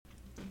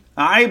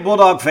All right,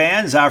 Bulldog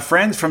fans, our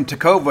friends from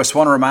Tecovas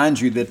want to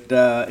remind you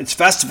that it's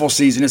festival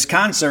season, it's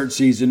concert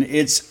season,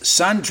 it's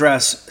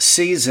sundress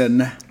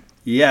season.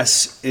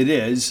 Yes, it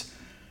is.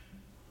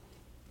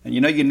 And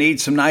you know you need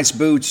some nice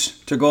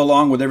boots to go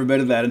along with every bit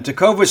of that. And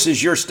Tecovas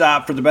is your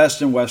stop for the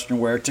best in Western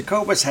wear.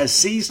 Tecovas has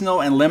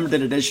seasonal and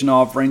limited edition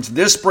offerings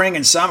this spring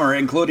and summer,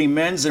 including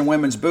men's and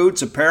women's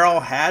boots,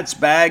 apparel, hats,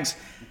 bags,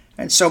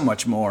 and so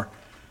much more.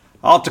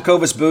 All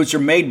Tecovas boots are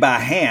made by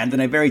hand in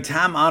a very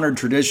time-honored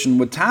tradition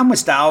with timeless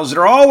styles that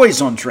are always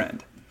on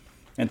trend.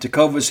 And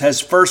Tecovas has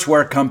first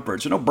wear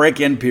comfort, so no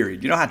break-in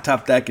period. You know how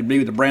tough that can be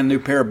with a brand new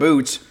pair of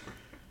boots.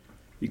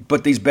 You can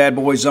put these bad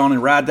boys on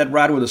and ride that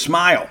ride with a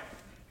smile.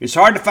 It's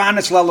hard to find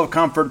this level of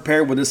comfort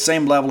paired with this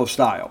same level of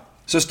style.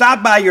 So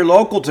stop by your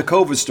local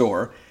Tecovas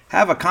store,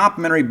 have a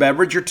complimentary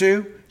beverage or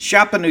two,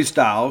 shop the new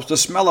styles, the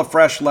smell of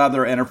fresh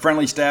leather, and a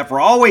friendly staff are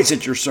always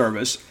at your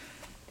service.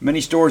 Many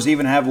stores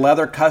even have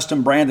leather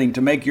custom branding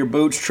to make your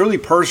boots truly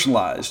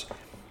personalized.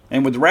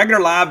 And with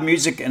regular live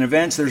music and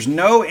events, there's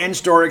no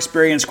in-store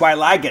experience quite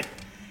like it.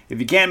 If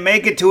you can't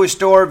make it to a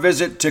store,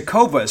 visit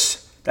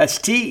Tecovas. That's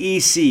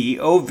TECOVAS.com.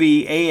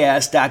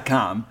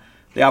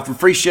 They offer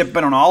free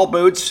shipping on all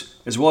boots,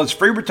 as well as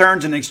free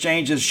returns and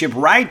exchanges shipped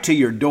right to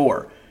your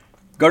door.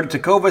 Go to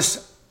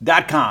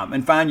Tecovas.com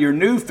and find your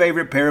new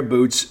favorite pair of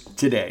boots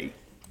today.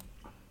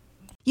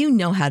 You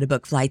know how to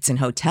book flights and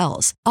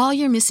hotels. All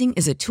you're missing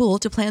is a tool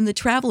to plan the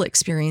travel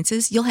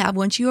experiences you'll have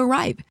once you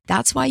arrive.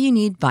 That's why you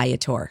need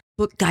Viator.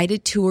 Book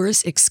guided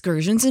tours,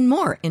 excursions, and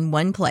more in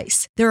one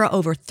place. There are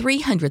over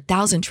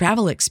 300,000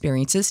 travel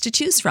experiences to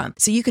choose from,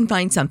 so you can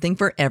find something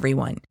for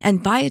everyone.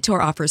 And Viator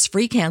offers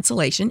free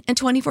cancellation and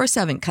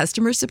 24/7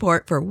 customer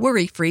support for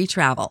worry-free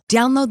travel.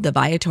 Download the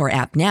Viator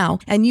app now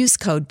and use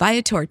code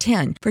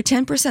Viator10 for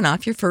 10%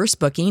 off your first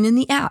booking in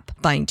the app.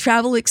 Find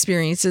travel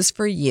experiences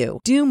for you.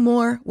 Do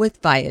more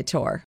with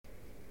Viator.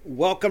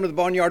 Welcome to the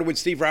Boneyard with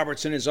Steve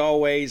Robertson. As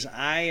always,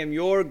 I am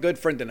your good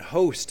friend and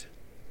host,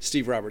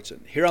 Steve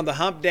Robertson, here on the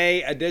Hump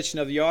Day edition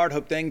of the Yard.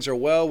 Hope things are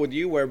well with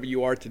you wherever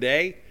you are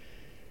today.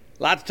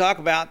 A lot to talk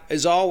about.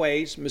 As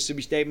always,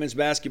 Mississippi State men's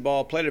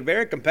basketball played a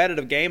very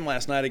competitive game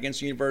last night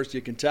against the University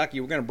of Kentucky.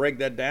 We're going to break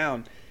that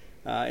down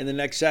in the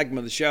next segment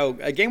of the show.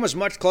 A game was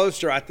much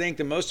closer, I think,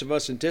 than most of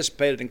us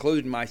anticipated,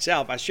 including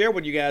myself. I shared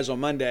with you guys on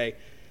Monday,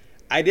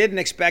 I didn't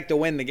expect to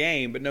win the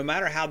game, but no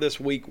matter how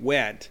this week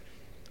went,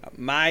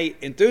 my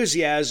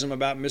enthusiasm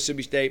about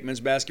Mississippi State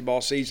men's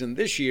basketball season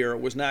this year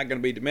was not going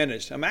to be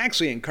diminished. I'm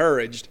actually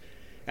encouraged.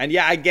 And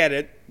yeah, I get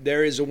it.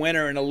 There is a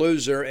winner and a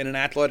loser in an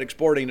athletic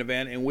sporting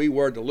event, and we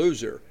were the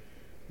loser.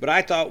 But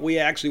I thought we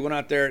actually went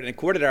out there and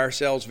acquitted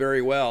ourselves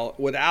very well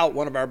without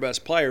one of our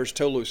best players,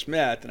 Tolu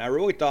Smith. And I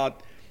really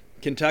thought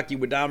Kentucky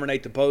would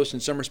dominate the post.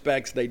 In some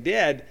respects, they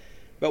did.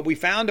 But we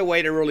found a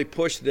way to really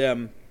push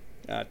them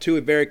to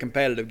a very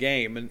competitive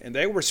game. And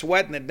they were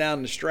sweating it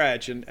down the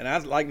stretch. And I,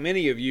 like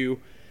many of you,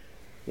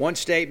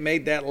 once State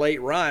made that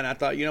late run, I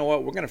thought, you know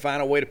what, we're going to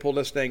find a way to pull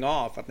this thing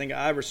off. I think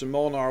Iverson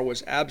Molinar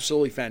was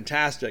absolutely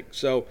fantastic.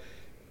 So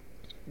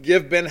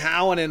give Ben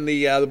Howland and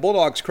the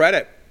Bulldogs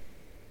credit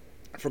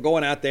for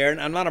going out there.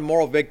 And I'm not a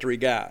moral victory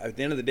guy. At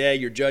the end of the day,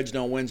 you're judged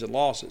on wins and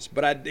losses.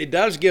 But it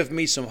does give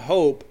me some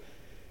hope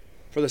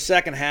for the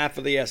second half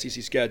of the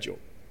SEC schedule.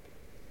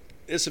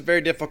 It's a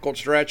very difficult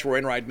stretch we're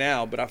in right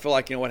now, but I feel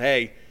like, you know what,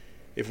 hey,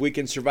 if we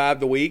can survive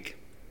the week,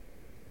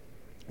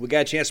 we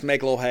got a chance to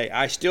make a little hay.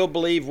 I still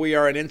believe we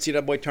are an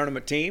NCAA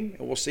tournament team,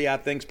 and we'll see how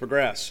things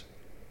progress.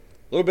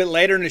 A little bit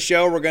later in the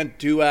show, we're going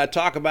to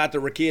talk about the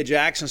Rickea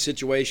Jackson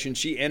situation.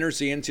 She enters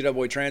the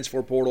NCAA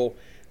transfer portal.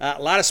 A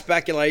lot of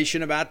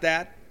speculation about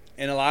that,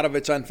 and a lot of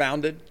it's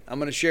unfounded. I'm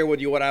going to share with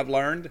you what I've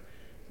learned.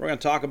 We're going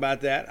to talk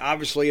about that.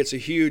 Obviously, it's a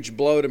huge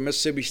blow to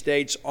Mississippi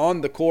State's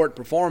on-the-court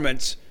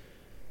performance,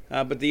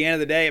 but at the end of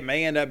the day, it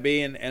may end up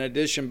being an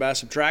addition by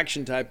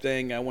subtraction type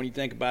thing when you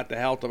think about the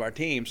health of our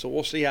team. So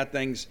we'll see how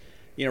things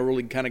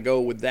really kind of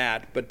go with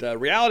that. But the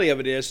reality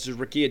of it is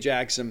Rickea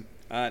Jackson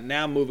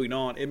now moving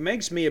on. It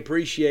makes me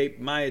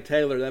appreciate Maya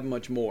Taylor that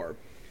much more.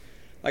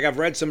 Like, I've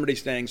read some of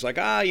these things like,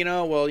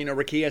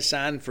 Rickea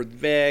signed for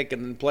Vic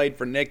and then played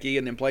for Nikki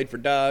and then played for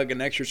Doug, and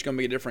next year's going to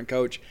be a different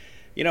coach.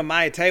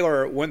 Maya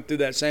Taylor went through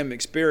that same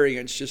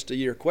experience just a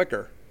year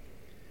quicker.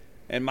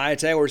 And Maya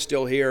Taylor is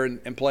still here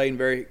and playing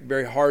very,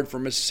 very hard for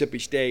Mississippi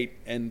State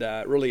and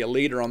really a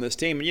leader on this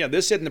team. And,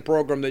 this isn't the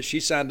program that she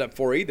signed up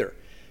for either.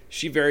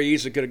 She very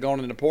easily could have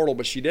gone in the portal,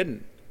 but she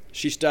didn't.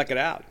 She stuck it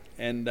out.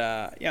 And,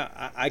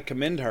 I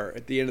commend her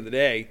at the end of the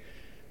day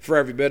for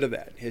every bit of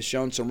that. Has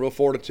shown some real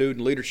fortitude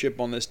and leadership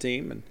on this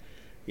team. And,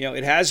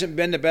 it hasn't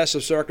been the best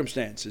of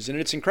circumstances. And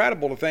it's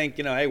incredible to think,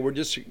 hey, we're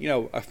just,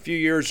 a few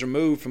years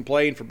removed from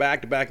playing for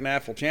back-to-back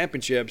national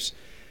championships,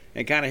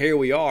 and kind of here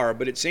we are.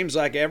 But it seems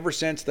like ever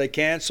since they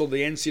canceled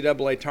the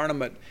NCAA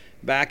tournament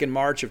back in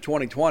March of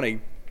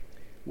 2020,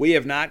 we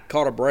have not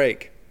caught a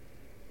break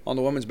on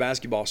the women's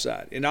basketball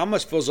side. It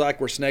almost feels like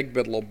we're snake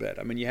bit a little bit.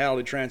 I mean, you had all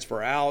the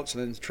transfer outs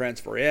and then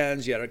transfer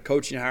ins. You had a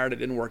coaching hire that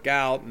didn't work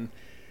out. And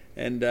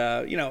And,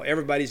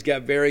 everybody's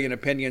got varying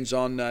opinions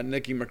on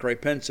Nikki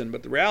McRae-Penson.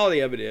 But the reality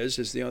of it is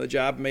the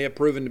job may have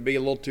proven to be a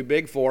little too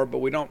big for her, but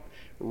we don't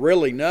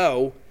really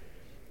know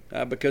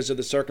because of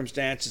the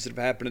circumstances that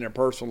have happened in her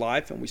personal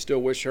life. And we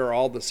still wish her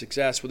all the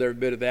success with every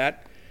bit of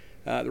that.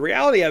 The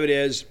reality of it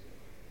is,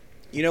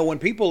 when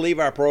people leave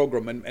our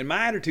program, and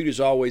my attitude has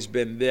always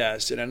been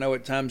this, and I know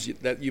at times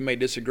that you may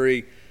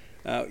disagree,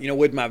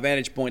 with my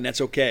vantage point,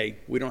 that's okay.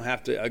 We don't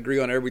have to agree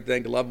on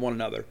everything to love one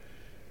another.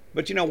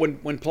 But,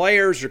 when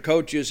players or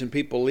coaches and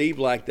people leave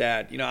like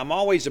that, I'm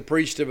always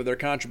appreciative of their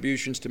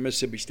contributions to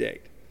Mississippi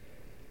State.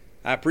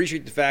 I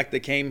appreciate the fact they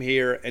came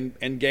here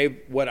and gave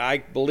what I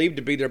believe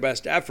to be their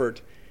best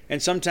effort,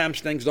 and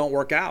sometimes things don't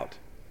work out.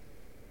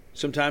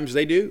 Sometimes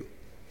they do,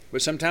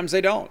 but sometimes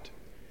they don't.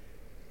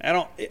 I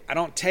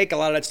don't take a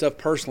lot of that stuff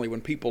personally when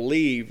people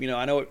leave.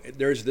 I know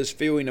there's this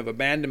feeling of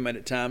abandonment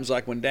at times,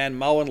 like when Dan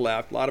Mullen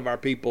left. A lot of our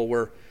people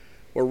were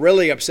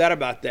really upset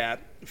about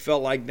that.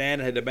 Felt like Dan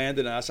had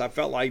abandoned us. I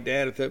felt like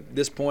Dan at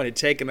this point had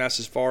taken us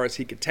as far as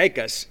he could take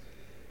us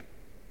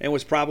and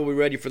was probably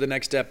ready for the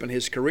next step in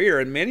his career.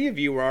 And many of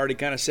you were already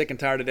kind of sick and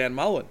tired of Dan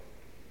Mullen,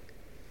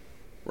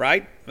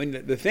 right? I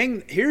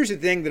mean, here's the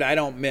thing that I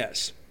don't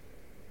miss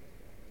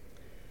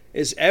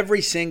is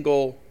every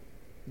single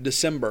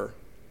December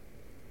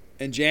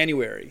and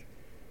January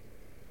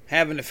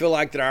having to feel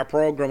like that our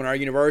program and our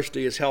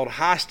university is held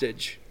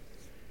hostage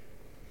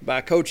by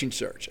a coaching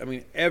search. I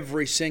mean,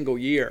 every single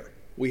year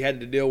we had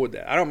to deal with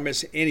that. I don't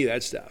miss any of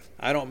that stuff.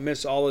 I don't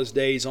miss all those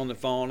days on the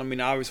phone. I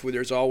mean, obviously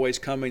there's always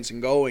comings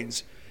and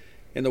goings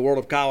in the world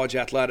of college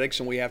athletics,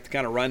 and we have to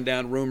kind of run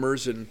down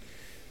rumors and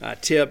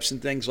tips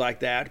and things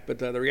like that. But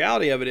the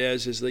reality of it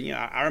is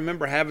that, I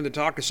remember having to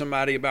talk to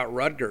somebody about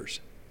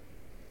Rutgers,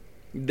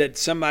 that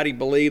somebody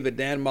believed that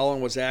Dan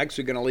Mullen was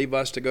actually going to leave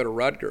us to go to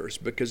Rutgers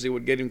because it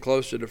would get him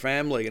closer to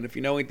family. And if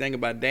you know anything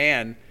about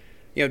Dan,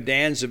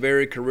 Dan's a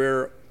very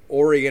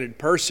career-oriented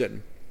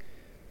person.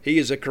 He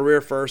is a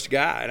career-first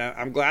guy, and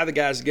I'm glad the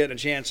guy's getting a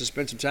chance to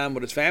spend some time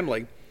with his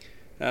family.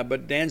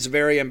 But Dan's a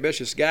very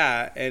ambitious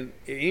guy, and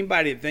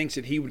anybody that thinks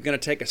that he was going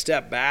to take a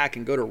step back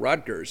and go to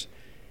Rutgers,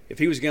 if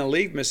he was going to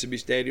leave Mississippi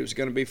State, it was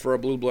going to be for a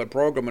blue blood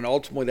program, and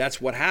ultimately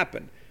that's what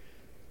happened.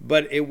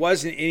 But it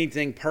wasn't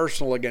anything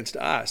personal against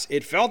us.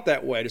 It felt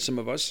that way to some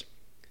of us,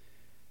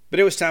 but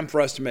it was time for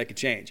us to make a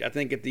change. I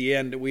think at the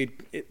end,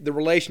 the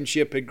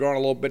relationship had grown a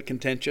little bit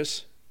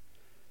contentious.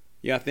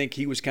 I think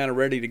he was kind of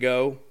ready to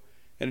go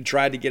and had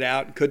tried to get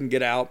out and couldn't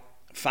get out,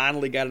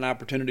 finally got an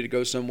opportunity to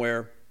go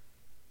somewhere.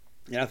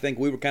 And I think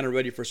we were kind of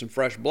ready for some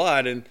fresh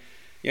blood. And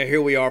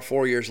here we are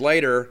 4 years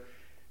later,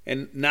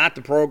 and not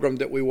the program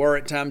that we were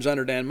at times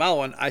under Dan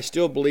Mullen. I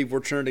still believe we're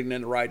trending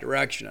in the right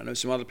direction. I know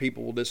some other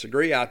people will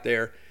disagree out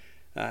there.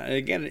 And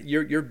again,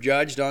 you're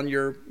judged on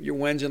your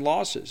wins and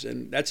losses.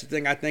 And that's the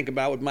thing I think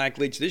about with Mike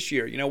Leach this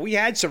year. We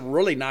had some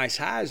really nice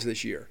highs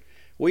this year.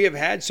 We have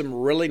had some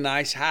really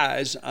nice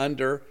highs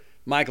under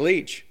Mike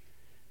Leach.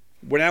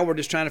 We're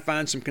just trying to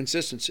find some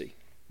consistency,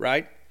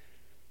 right?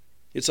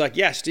 It's like,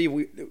 yeah,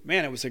 Steve,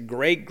 it was a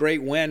great,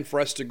 great win for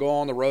us to go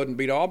on the road and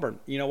beat Auburn.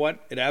 You know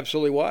what? It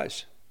absolutely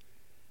was.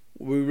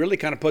 We really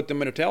kind of put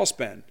them in a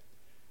tailspin.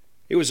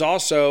 It was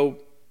also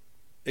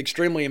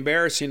extremely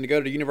embarrassing to go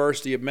to the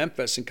University of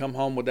Memphis and come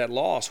home with that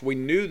loss. We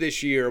knew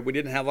this year we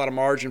didn't have a lot of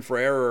margin for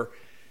error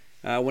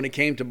when it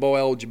came to bowl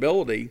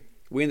eligibility.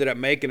 We ended up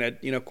making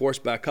it, of course,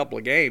 by a couple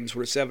of games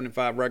with a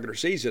 7-5 regular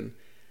season.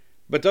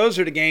 But those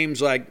are the games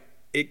like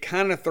it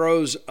kind of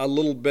throws a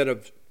little bit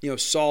of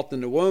salt in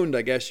the wound,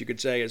 I guess you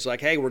could say. It's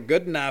like, hey, we're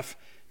good enough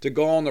to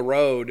go on the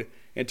road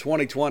in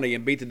 2020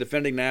 and beat the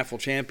defending national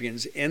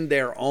champions in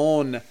their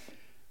own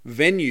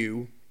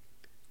venue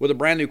with a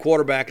brand new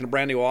quarterback and a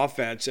brand new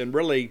offense, and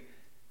really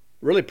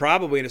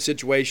probably in a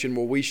situation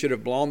where we should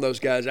have blown those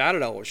guys out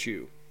at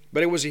LSU.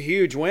 But it was a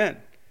huge win.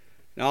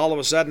 Now all of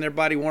a sudden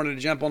everybody wanted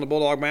to jump on the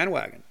Bulldog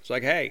bandwagon. It's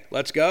like, hey,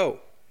 let's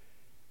go.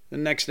 The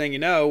next thing you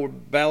know, we're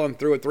battling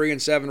through a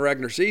 3-7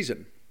 regular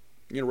season.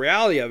 The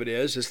reality of it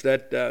is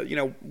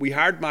that we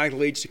hired Mike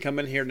Leach to come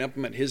in here and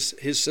implement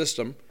his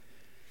system,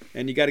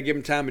 and you got to give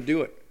him time to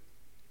do it.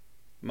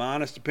 My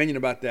honest opinion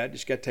about that,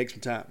 just got to take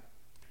some time.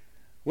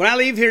 When I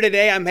leave here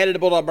today, I'm headed to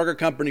Bulldog Burger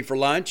Company for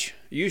lunch.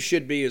 You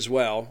should be as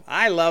well.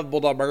 I love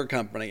Bulldog Burger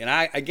Company, and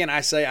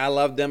I say I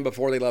loved them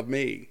before they loved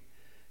me.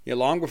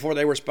 Long before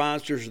they were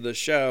sponsors of the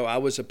show, I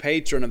was a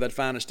patron of that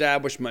fine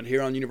establishment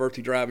here on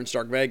University Drive in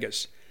Stark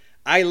Vegas.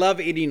 I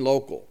love eating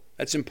local.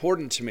 That's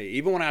important to me.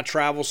 Even when I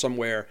travel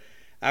somewhere,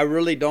 I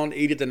really don't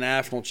eat at the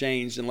national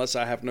chains unless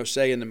I have no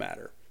say in the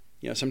matter.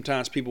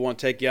 Sometimes people want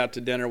to take you out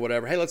to dinner or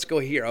whatever. Hey, let's go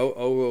here.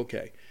 Oh,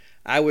 okay.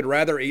 I would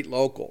rather eat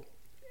local.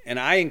 And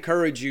I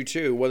encourage you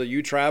too, whether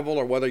you travel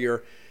or whether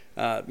you're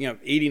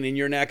eating in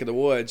your neck of the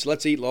woods,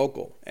 let's eat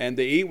local. And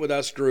the Eat With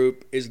Us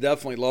group is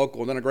definitely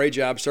local. Done a great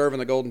job serving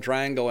the Golden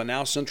Triangle and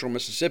now Central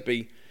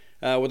Mississippi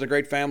with a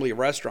great family of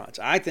restaurants.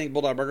 I think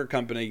Bulldog Burger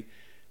Company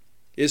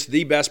is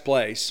the best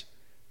place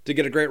to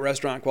get a great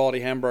restaurant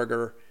quality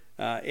hamburger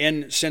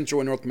in Central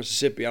and North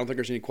Mississippi. I don't think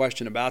there's any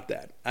question about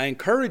that. I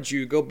encourage you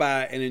to go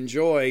by and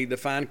enjoy the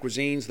fine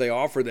cuisines they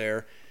offer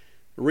there.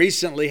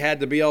 recently had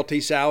the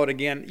BLT salad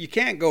again. You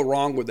can't go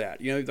wrong with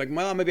that. You know, like,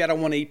 well, maybe I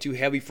don't want to eat too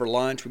heavy for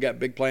lunch. We got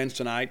big plans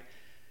tonight.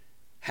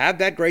 Have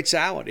that great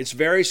salad. It's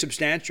very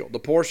substantial. The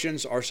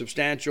portions are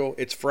substantial.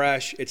 It's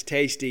fresh. It's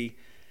tasty.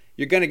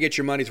 You're going to get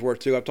your money's worth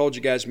too. I've told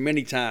you guys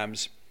many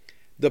times,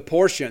 the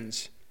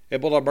portions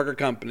at Bulldog Burger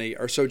Company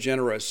are so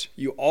generous.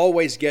 You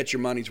always get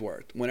your money's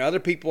worth. When other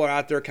people are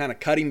out there kind of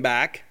cutting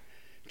back,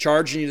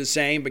 charging you the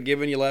same but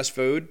giving you less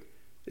food,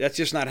 that's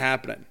just not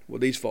happening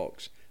with these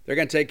folks. They're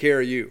going to take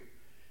care of you.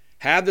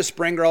 Have the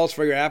spring rolls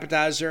for your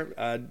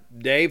appetizer.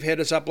 Dave hit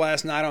us up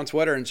last night on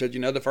Twitter and said, you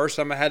know, the first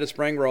time I had the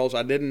spring rolls,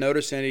 I didn't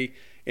notice any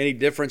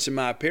difference in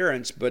my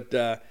appearance, but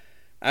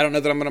I don't know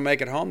that I'm going to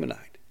make it home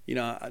tonight. You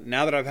know,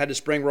 now that I've had the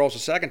spring rolls a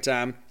second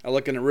time, I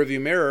look in the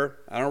rearview mirror,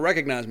 I don't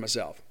recognize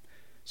myself.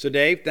 So,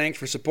 Dave, thanks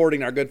for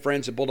supporting our good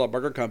friends at Bulldog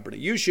Burger Company.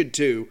 You should,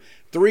 too.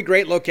 3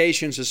 great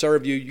locations to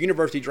serve you.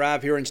 University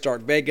Drive here in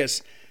Stark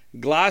Vegas,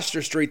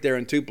 Gloucester Street there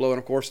in Tupelo, and,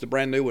 of course, the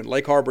brand-new one,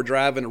 Lake Harbor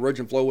Drive in the Ridge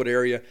and Flowood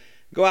area.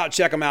 Go out and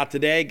check them out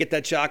today. Get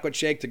that chocolate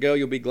shake to go.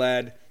 You'll be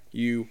glad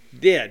you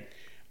did.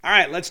 All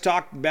right, let's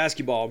talk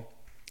basketball.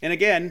 And,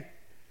 again,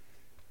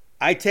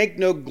 I take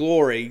no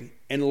glory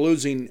in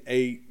losing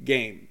a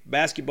game.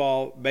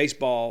 Basketball,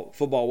 baseball,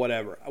 football,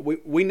 whatever.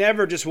 We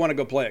never just want to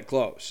go play it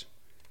close.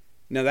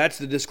 Now, that's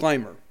the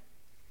disclaimer.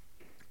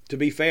 To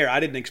be fair, I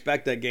didn't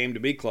expect that game to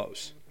be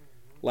close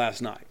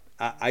last night.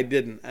 I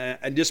didn't.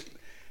 And just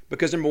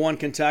because, number one,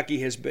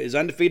 Kentucky is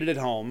undefeated at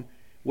home.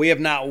 We have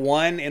not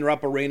won in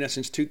Rupp Arena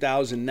since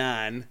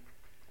 2009.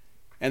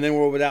 And then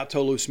we're without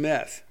Tolu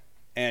Smith.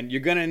 And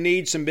you're going to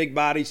need some big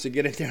bodies to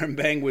get in there and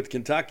bang with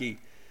Kentucky.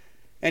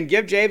 And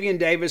give Javian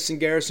Davis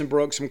and Garrison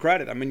Brooks some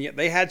credit. I mean,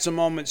 they had some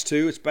moments,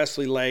 too,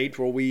 especially late,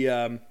 where we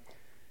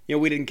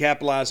didn't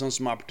capitalize on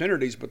some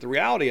opportunities, but the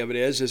reality of it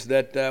is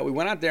that we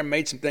went out there and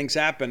made some things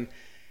happen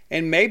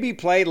and maybe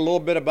played a little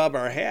bit above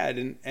our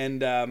head.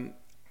 And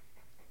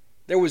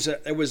there was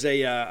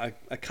a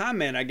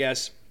comment, I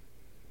guess,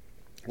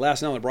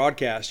 last night on the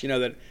broadcast,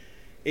 that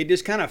it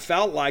just kind of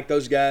felt like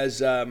those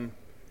guys,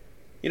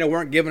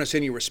 weren't giving us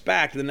any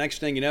respect. The next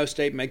thing you know,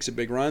 State makes a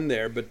big run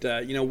there. But,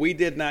 we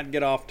did not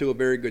get off to a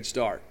very good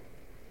start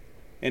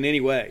in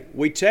any way.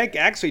 We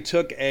actually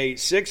took a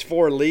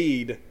 6-4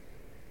 lead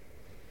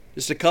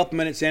just a couple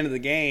minutes into the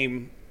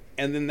game,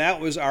 and then that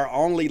was our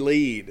only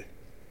lead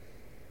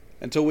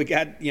until we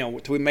got,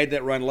 until we made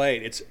that run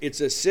late.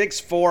 It's a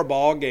 6-4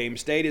 ball game.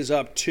 State is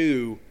up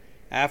 2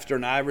 after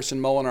an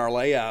Iverson Molinar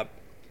layup.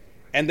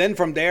 And then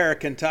from there,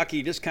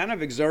 Kentucky just kind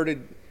of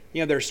exerted,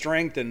 their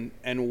strength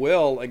and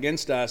will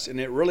against us, and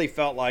it really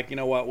felt like,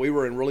 we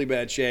were in really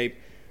bad shape.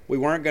 We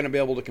weren't going to be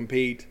able to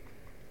compete.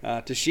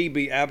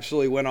 Toshiba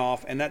absolutely went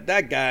off, and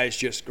that guy is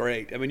just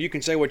great. I mean, you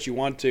can say what you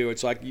want to.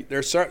 It's like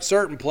there's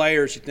certain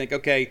players you think,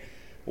 okay,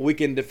 well, we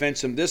can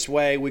defense him this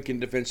way, we can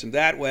defense him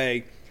that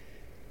way.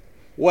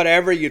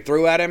 Whatever you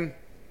threw at him,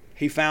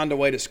 he found a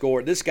way to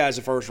score. This guy's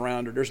a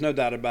first-rounder. There's no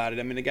doubt about it.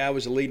 I mean, the guy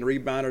was a leading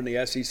rebounder in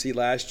the SEC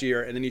last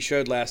year, and then he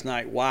showed last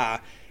night why.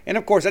 And,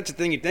 of course, that's the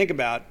thing you think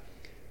about.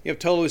 If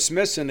Tolu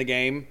Smith's in the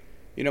game,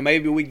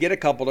 maybe we get a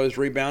couple of those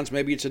rebounds.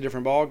 Maybe it's a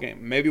different ball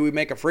game. Maybe we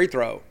make a free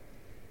throw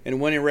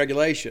and win in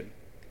regulation.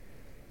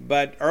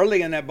 But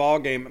early in that ball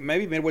game,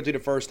 maybe midway through the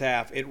first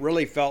half, it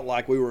really felt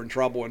like we were in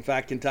trouble. In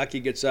fact, Kentucky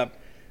gets up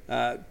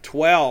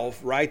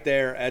 12 right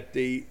there at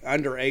the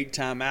under 8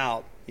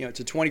 timeout. It's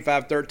a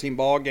 25-13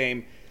 ball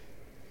game.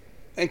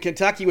 And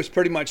Kentucky was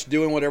pretty much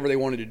doing whatever they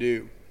wanted to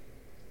do.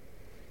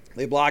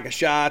 They block a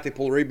shot, they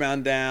pull a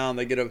rebound down,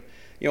 they get a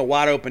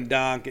wide open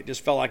dunk. It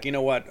just felt like,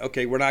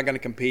 okay, we're not going to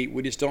compete.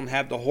 We just don't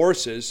have the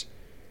horses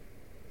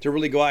to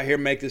really go out here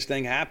and make this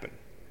thing happen.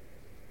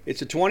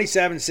 It's a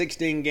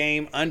 27-16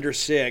 game, under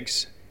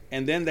 6,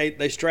 and then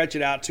they stretch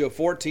it out to a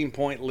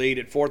 14-point lead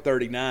at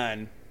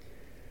 4:39.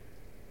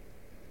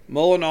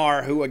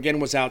 Molinar, who again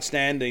was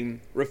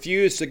outstanding,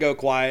 refused to go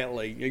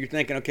quietly. You're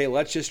thinking, okay,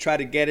 let's just try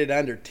to get it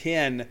under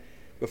 10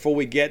 before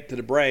we get to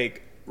the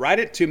break. Right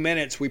at 2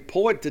 minutes, we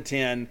pull it to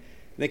 10, and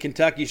then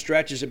Kentucky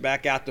stretches it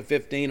back out to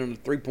 15 on the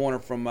three-pointer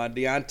from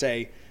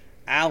Deontay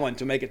Allen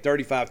to make it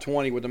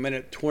 35-20 with a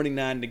minute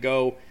 29 to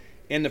go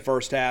in the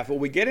first half. When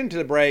we get into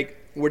the break,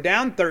 we're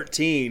down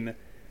 13, and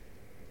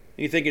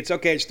you think it's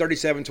okay, it's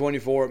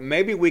 37-24.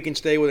 Maybe we can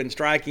stay within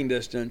striking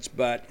distance,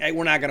 but, hey,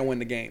 we're not going to win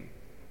the game.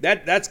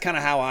 That's kind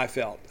of how I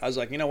felt. I was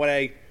like,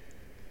 hey,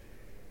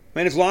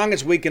 man, as long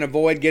as we can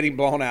avoid getting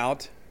blown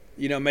out,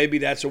 maybe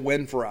that's a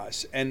win for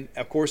us. And,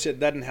 of course, it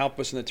doesn't help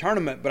us in the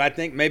tournament, but I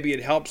think maybe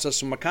it helps us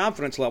from a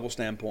confidence level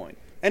standpoint.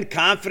 And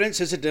confidence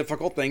is a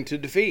difficult thing to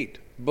defeat.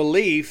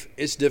 Belief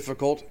is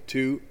difficult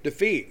to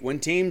defeat. When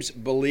teams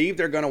believe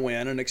they're going to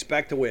win and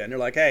expect to win, they're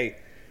like, hey,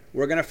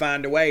 we're going to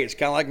find a way. It's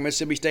kind of like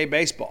Mississippi State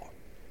baseball.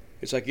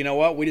 It's like, you know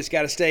what, we just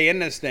got to stay in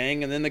this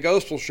thing, and then the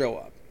ghost will show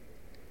up.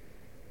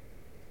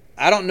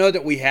 I don't know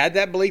that we had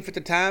that belief at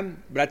the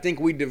time, but I think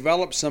we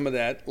developed some of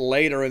that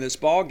later in this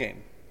ball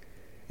game.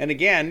 And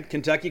again,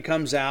 Kentucky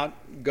comes out,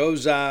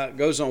 goes on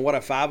what, a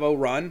 5-0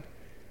 run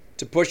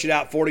to push it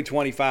out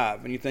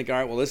 40-25. And you think, all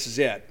right, well, this is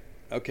it.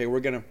 Okay,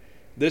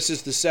 this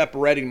is the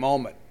separating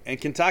moment. And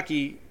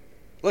Kentucky,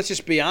 let's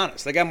just be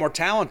honest. They got more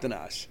talent than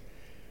us.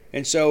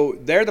 And so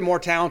they're the more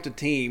talented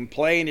team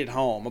playing at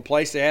home, a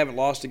place they haven't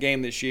lost a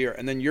game this year,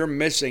 and then you're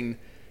missing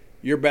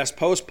your best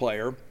post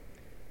player.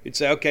 You'd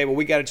say, okay, well,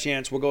 we got a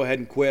chance. We'll go ahead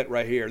and quit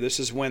right here. This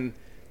is when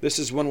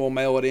we'll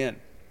mail it in.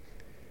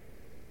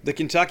 The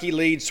Kentucky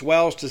lead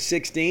swells to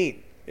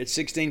 16. It's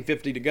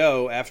 16:50 to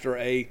go after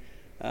a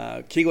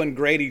Keelan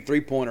Grady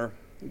three-pointer.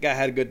 The guy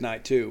had a good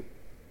night too.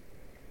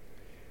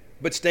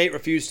 But State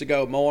refused to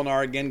go.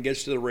 Molinar again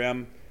gets to the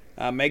rim,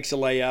 makes a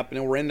layup, and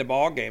then we're in the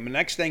ball game. And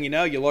next thing you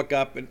know, you look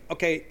up and,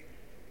 okay,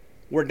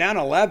 we're down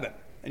 11.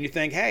 And you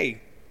think,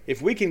 hey,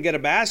 if we can get a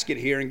basket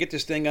here and get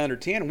this thing under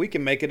 10, we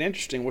can make it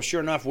interesting. Well, sure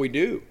enough, we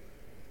do.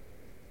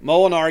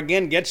 Molinar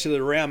again gets to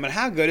the rim. And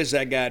how good is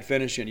that guy at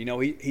finishing? You know,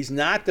 he's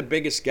not the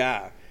biggest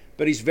guy,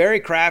 but he's very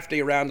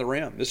crafty around the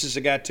rim. This is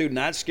a guy, too,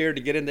 not scared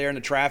to get in there in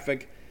the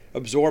traffic,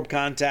 absorb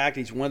contact.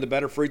 He's one of the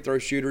better free throw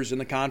shooters in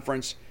the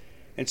conference.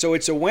 And so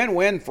it's a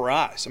win-win for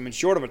us. I mean,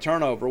 short of a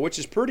turnover, which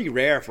is pretty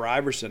rare for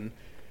Iverson.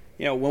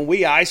 You know, when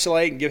we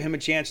isolate and give him a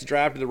chance to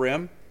drive to the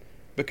rim,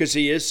 because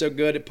he is so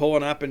good at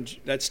pulling up, and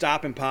that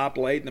stop and pop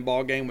late in the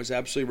ball game was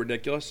absolutely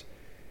ridiculous.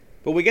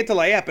 But we get the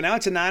layup, and now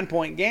it's a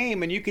 9-point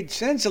game, and you could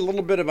sense a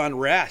little bit of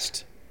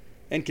unrest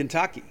in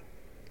Kentucky.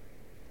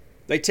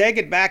 They take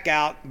it back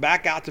out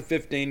to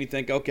 15. You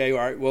think, okay, all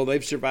right, well,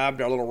 they've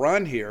survived our little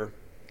run here.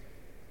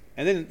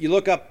 And then you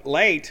look up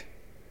late,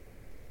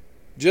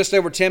 just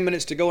over 10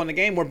 minutes to go in the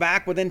game, we're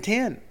back within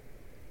 10.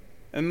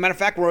 As a matter of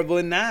fact, we're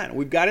within 9.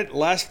 We've got it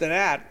less than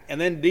that. And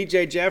then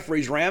DJ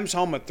Jeffries rams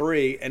home a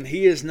three, and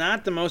he is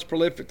not the most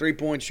prolific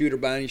three-point shooter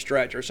by any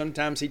stretch, or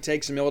sometimes he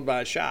takes some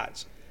ill-advised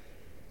shots.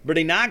 But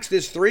he knocks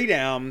this three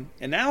down,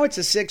 and now it's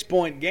a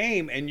 6-point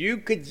game, and you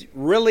could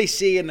really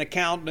see in the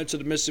countenance of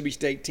the Mississippi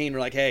State team, they're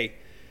like, hey,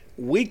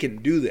 we can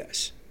do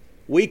this.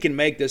 We can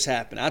make this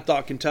happen. I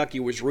thought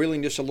Kentucky was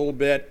reeling just a little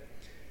bit.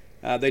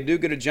 They do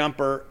get a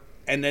jumper,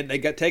 and then they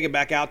take it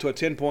back out to a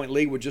 10-point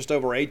lead with just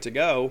over 8 to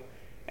go.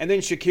 And then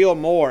Shaquille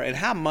Moore, and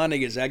how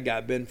money has that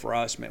guy been for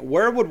us, man?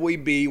 Where would we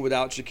be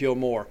without Shaquille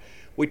Moore?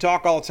 We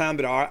talk all the time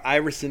that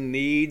Iverson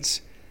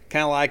needs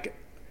kind of like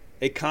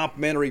a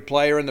complimentary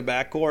player in the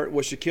backcourt.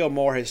 Well, Shaquille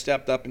Moore has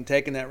stepped up and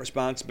taken that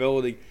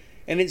responsibility.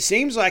 And it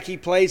seems like he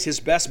plays his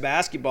best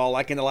basketball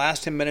like in the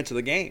last 10 minutes of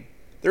the game.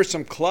 There's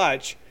some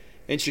clutch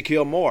in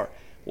Shaquille Moore.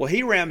 Well,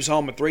 he rams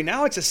home a three.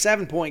 Now it's a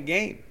 7-point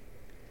game.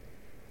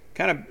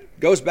 Kind of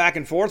goes back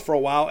and forth for a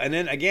while, and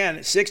then again,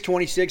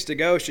 6:26 to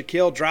go,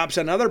 Shaquille drops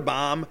another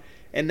bomb,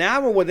 and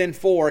now we're within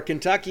 4.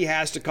 Kentucky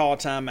has to call a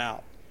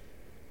timeout.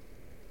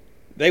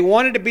 They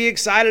wanted to be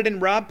excited and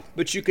Rupp,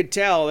 but you could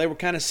tell they were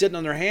kind of sitting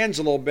on their hands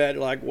a little bit,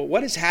 like, well,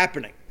 what is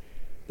happening?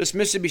 This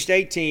Mississippi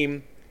State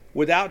team,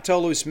 without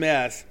Tolu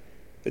Smith,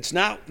 it's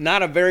not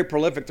a very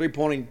prolific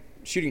three-point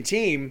shooting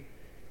team.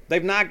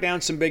 They've knocked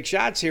down some big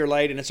shots here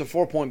late, and it's a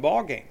 4-point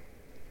ball game.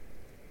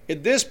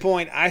 At this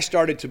point, I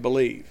started to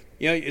believe.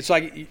 You know, it's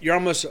like you're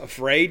almost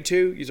afraid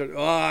to. You're like,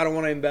 oh, I don't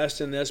want to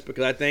invest in this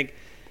because I think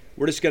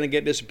we're just going to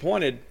get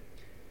disappointed.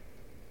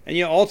 And,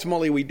 you know,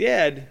 ultimately we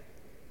did.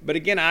 But,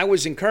 again, I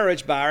was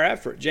encouraged by our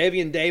effort.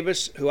 Javian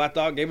Davis, who I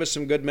thought gave us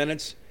some good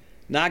minutes,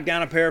 knocked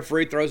down a pair of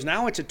free throws.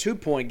 Now it's a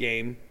 2-point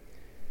game.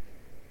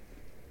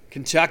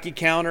 Kentucky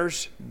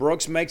counters.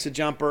 Brooks makes a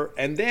jumper.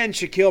 And then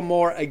Shaquille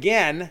Moore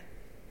again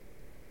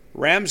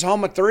rams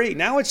home a three.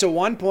 Now it's a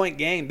 1-point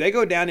game. They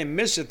go down and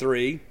miss a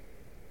three.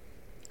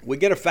 We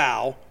get a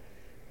foul.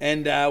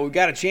 And we've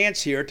got a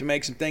chance here to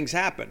make some things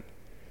happen.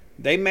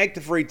 They make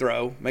the free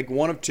throw, make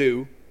 1 of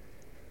 2.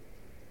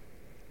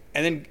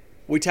 And then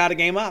we tie the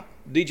game up.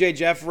 DJ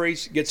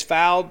Jeffries gets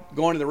fouled,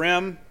 going to the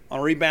rim on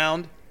a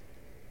rebound.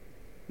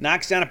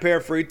 Knocks down a pair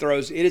of free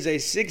throws. It is a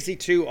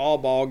 62-all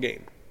ball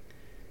game.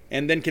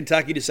 And then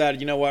Kentucky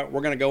decided, you know what,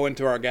 we're going to go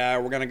into our guy.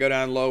 We're going to go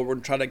down low. We're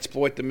going to try to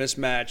exploit the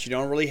mismatch. You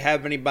don't really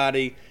have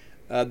anybody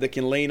that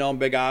can lean on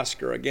Big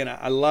Oscar. Again,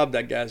 I love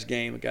that guy's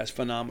game. The guy's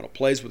phenomenal.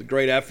 Plays with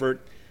great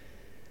effort.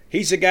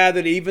 He's a guy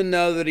that even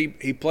though that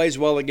he plays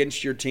well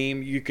against your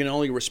team, you can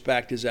only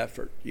respect his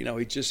effort. You know,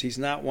 he's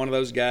not one of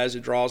those guys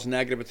that draws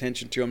negative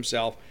attention to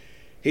himself.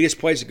 He just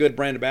plays a good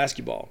brand of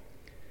basketball.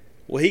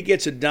 Well, he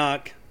gets a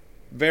dunk,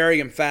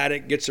 very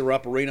emphatic, gets the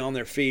Rupp Arena on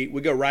their feet.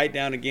 We go right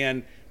down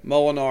again.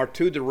 Molinar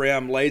to the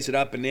rim, lays it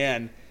up and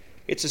in.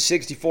 It's a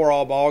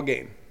 64-all ball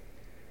game.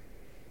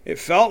 It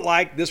felt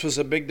like this was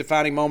a big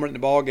defining moment in the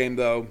ball game,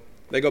 though.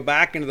 They go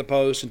back into the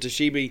post, and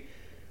Toshiba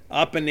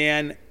up and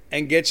in,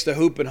 and gets the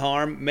hoop and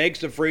harm, makes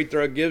the free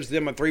throw, gives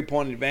them a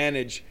 3-point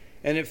advantage,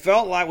 and it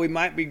felt like we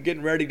might be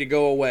getting ready to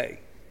go away.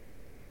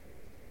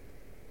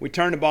 We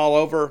turn the ball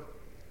over.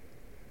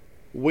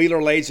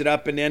 Wheeler lays it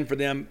up and in for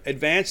them,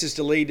 advances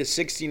to lead to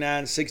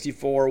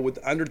 69-64 with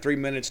under 3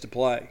 minutes to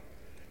play.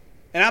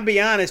 And I'll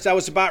be honest, I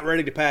was about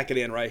ready to pack it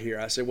in right here.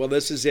 I said, well,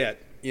 this is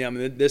it. You know, I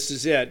mean, this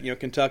is it. You know,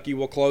 Kentucky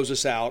will close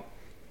us out.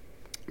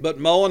 But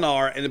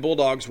Molinar and the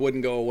Bulldogs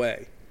wouldn't go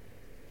away.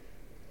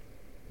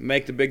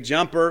 Make the big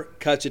jumper,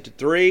 cuts it to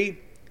 3.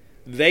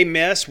 They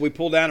miss. We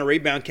pull down a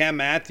rebound. Cam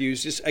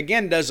Matthews just,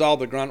 again, does all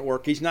the grunt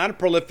work. He's not a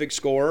prolific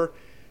scorer.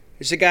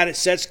 It's a guy that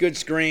sets good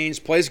screens,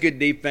 plays good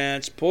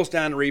defense, pulls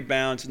down the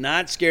rebounds,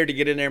 not scared to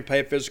get in there and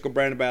play a physical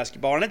brand of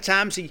basketball. And at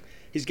times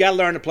he's got to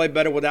learn to play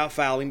better without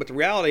fouling, but the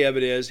reality of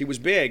it is he was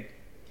big.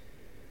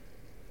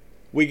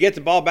 We get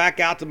the ball back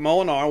out to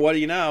Molinar. What do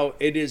you know?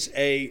 It is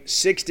a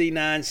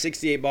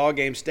 69-68 ball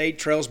game. State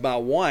trails by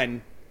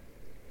 1.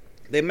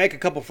 They make a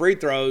couple free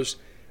throws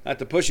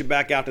to push it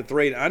back out to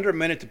 3. And under a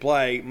minute to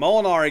play,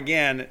 Molinar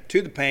again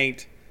to the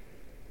paint,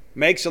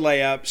 makes a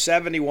layup,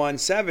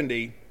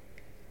 71-70.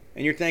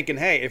 And you're thinking,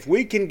 hey, if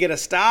we can get a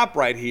stop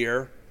right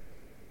here,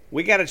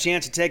 we got a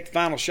chance to take the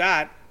final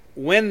shot,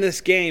 win this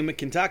game at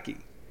Kentucky.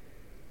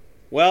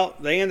 Well,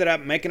 they ended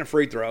up making a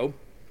free throw.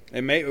 They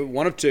made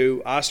one of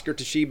two. Oscar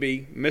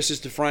Toshibe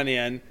misses the front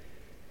end.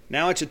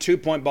 Now it's a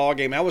 2-point ball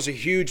game. That was a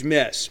huge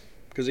miss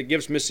because it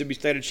gives Mississippi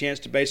State a chance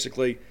to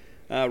basically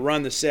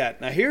run the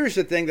set. Now here's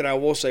the thing that I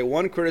will say,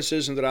 one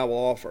criticism that I will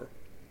offer.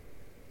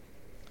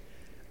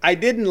 I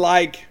didn't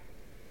like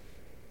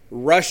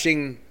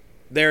rushing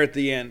there at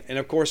the end. And,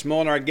 of course,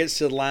 Molinar gets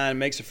to the line and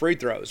makes the free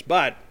throws.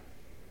 But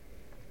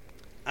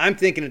I'm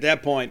thinking at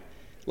that point,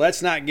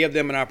 let's not give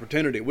them an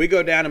opportunity. We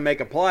go down and make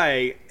a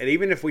play, and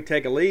even if we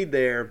take a lead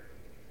there,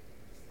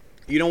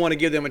 you don't want to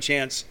give them a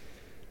chance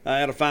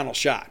at a final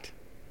shot.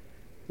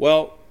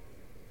 Well,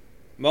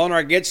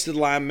 Molinar gets to the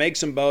line, makes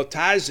them both,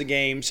 ties the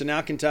game, so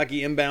now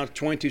Kentucky inbounds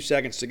 22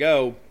 seconds to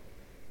go.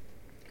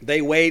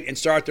 They wait and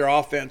start their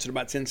offense in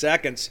about 10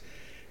 seconds,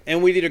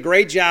 and we did a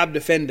great job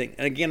defending.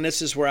 And, again,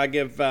 this is where I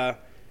give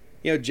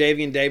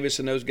Javian Davis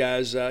and those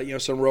guys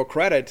some real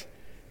credit.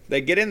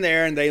 They get in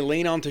there and they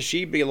lean on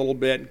Toshibe a little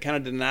bit and kind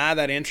of deny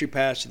that entry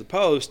pass to the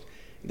post.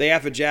 They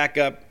have to jack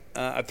up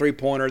a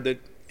three-pointer that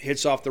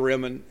hits off the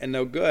rim and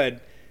no good,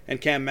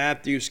 and Cam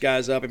Matthews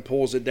guys up and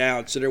pulls it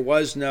down. So there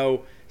was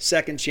no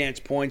second chance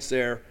points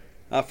there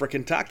for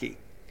Kentucky.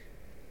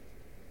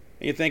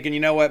 And you're thinking,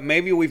 you know what,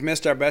 maybe we've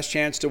missed our best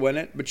chance to win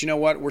it, but you know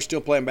what, we're still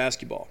playing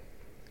basketball.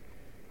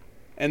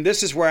 And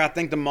this is where I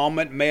think the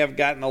moment may have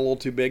gotten a little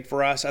too big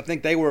for us. I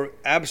think they were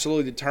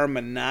absolutely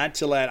determined not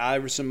to let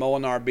Iverson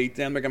Molinar beat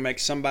them. They're going to make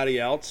somebody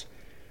else.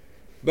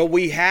 But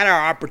we had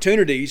our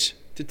opportunities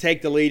to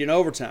take the lead in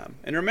overtime.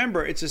 And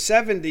remember, it's a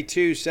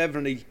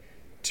 72-72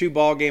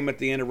 ball game at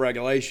the end of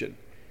regulation.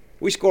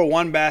 We score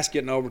one basket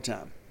in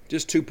overtime,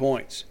 just 2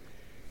 points.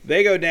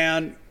 They go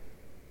down,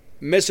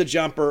 miss a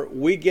jumper.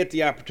 We get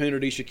the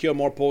opportunity. Shaquille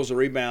Moore pulls the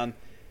rebound.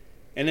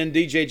 And then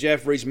DJ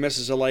Jeffries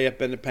misses a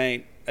layup in the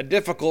paint. A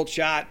difficult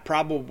shot,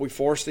 probably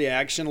forced the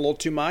action a little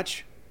too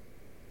much.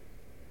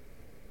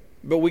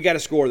 But we got to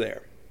score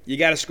there. You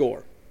got to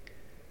score.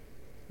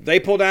 They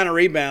pull down a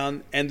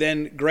rebound, and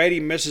then Grady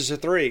misses a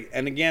three.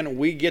 And again,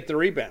 we get the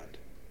rebound.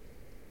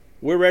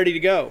 We're ready to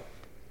go.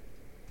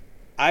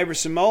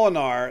 Iverson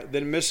Molinar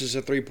then misses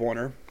a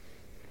three-pointer.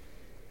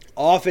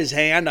 Off his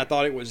hand, I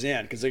thought it was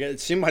in because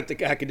it seemed like the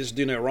guy could just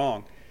do no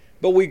wrong.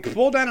 But we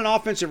pull down an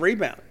offensive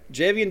rebound.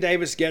 Javian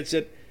Davis gets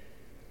it.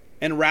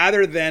 And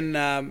rather than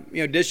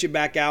dish it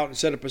back out and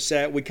set up a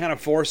set, we kind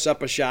of force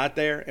up a shot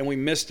there, and we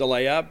missed the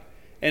layup.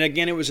 And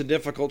again, it was a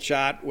difficult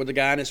shot with the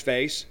guy in his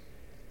face.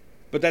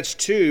 But that's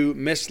 2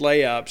 missed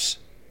layups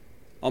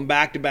on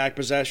back-to-back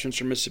possessions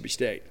from Mississippi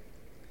State.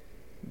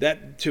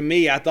 That, to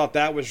me, I thought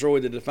that was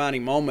really the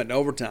defining moment in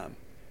overtime.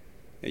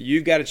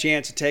 You've got a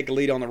chance to take a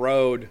lead on the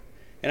road.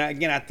 And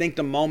again, I think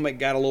the moment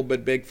got a little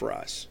bit big for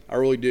us. I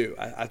really do.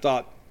 I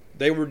thought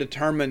they were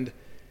determined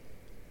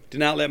to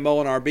not let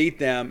Molinar beat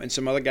them, and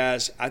some other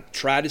guys I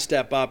tried to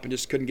step up and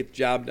just couldn't get the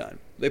job done.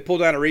 They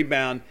pulled down a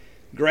rebound.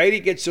 Grady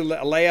gets a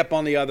layup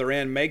on the other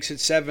end, makes it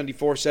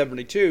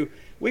 74-72.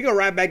 We go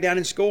right back down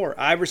and score.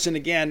 Iverson,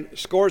 again,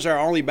 scores our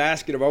only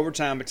basket of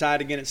overtime, but tied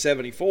again at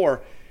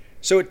 74.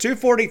 So at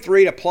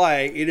 2:43 to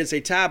play, it is a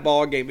tie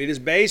ball game. It is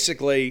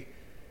basically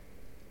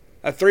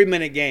a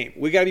 3-minute game.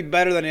 We got to be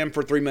better than them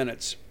for 3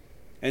 minutes.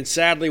 And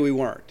sadly, we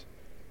weren't.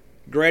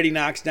 Grady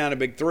knocks down a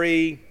big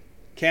three.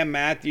 Cam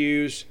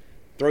Matthews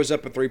throws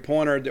up a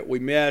three-pointer that we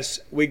miss.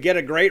 We get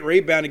a great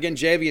rebound. Again,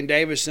 Javian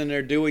Davis in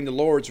there doing the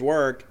Lord's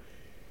work.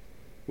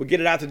 We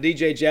get it out to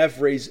DJ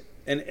Jeffries.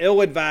 An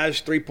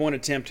ill-advised three-point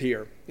attempt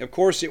here. Of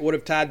course, it would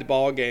have tied the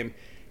ball game.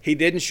 He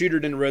didn't shoot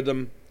it in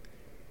rhythm.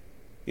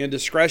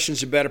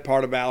 Discretion's a better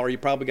part of valor. You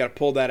probably got to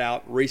pull that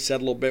out,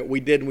 reset a little bit. We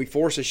did, and we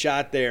forced a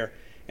shot there.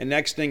 And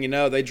next thing you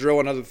know, they drill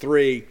another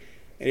three,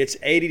 and it's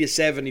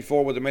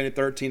 80-74 with a minute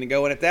 13 to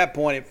go. And at that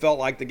point, it felt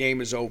like the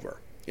game is over.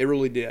 It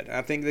really did.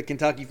 I think the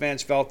Kentucky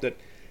fans felt it.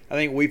 I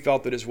think we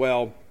felt it as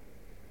well.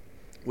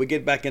 We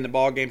get back in the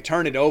ball game,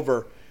 turn it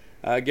over.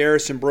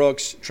 Garrison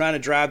Brooks trying to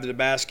drive to the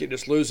basket,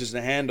 just loses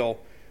the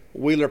handle.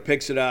 Wheeler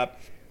picks it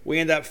up. We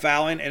end up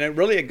fouling, and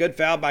really a good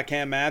foul by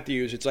Cam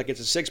Matthews. It's like it's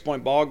a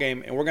 6-point ball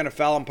game, and we're going to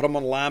foul him, put him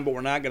on the line, but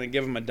we're not going to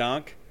give him a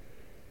dunk.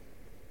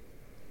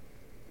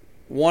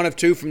 1 of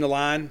 2 from the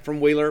line from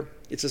Wheeler.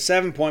 It's a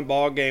 7-point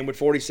ball game with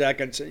 40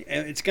 seconds,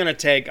 and it's going to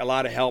take a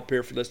lot of help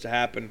here for this to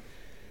happen.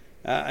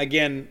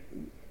 Again,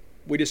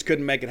 we just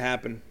couldn't make it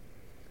happen.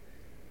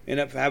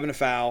 Ended up having a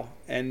foul,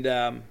 and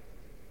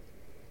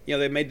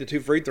they made the 2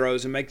 free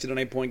throws and makes it an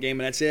 8-point game,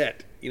 and that's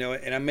it.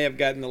 And I may have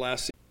gotten the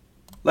last.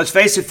 Let's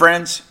face it,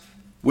 friends.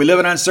 We live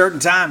in uncertain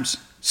times.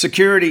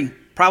 Security,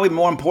 probably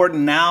more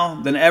important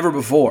now than ever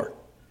before.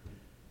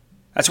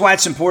 That's why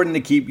it's important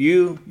to keep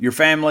you, your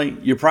family,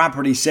 your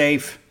property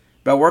safe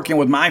by working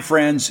with my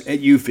friends at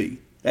Eufy.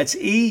 That's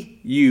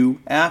EUFY.com.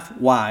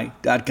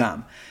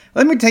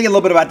 Let me tell you a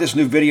little bit about this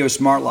new video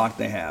smart lock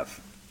they have.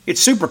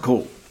 It's super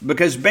cool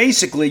because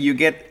basically you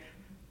get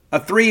a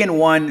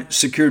 3-in-1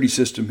 security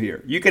system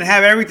here. You can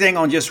have everything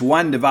on just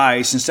one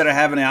device instead of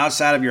having the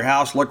outside of your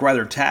house look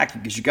rather tacky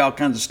because you got all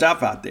kinds of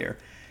stuff out there.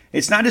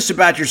 It's not just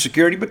about your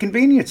security, but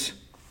convenience.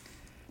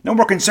 No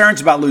more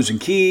concerns about losing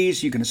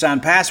keys. You can assign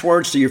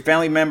passwords to your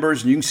family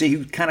members, and you can see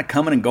who's kind of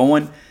coming and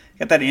going. You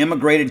got that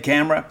integrated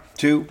camera,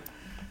 too.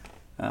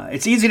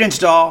 It's easy to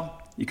install.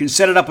 You can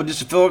set it up with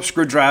just a Phillips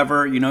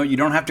screwdriver. You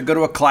don't have to go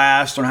to a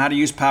class on how to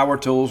use power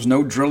tools.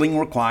 No drilling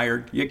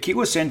required. You get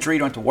keyless entry. You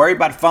don't have to worry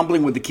about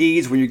fumbling with the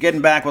keys when you're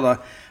getting back with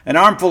an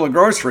armful of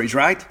groceries,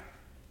 right?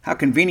 How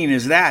convenient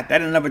is that?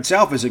 That in and of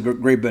itself is a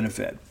great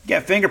benefit. You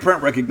got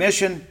fingerprint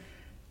recognition.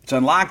 It's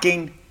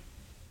unlocking.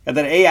 Got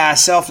that AI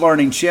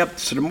self-learning chip.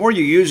 So the more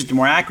you use it, the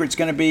more accurate it's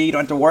going to be. You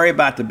don't have to worry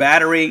about the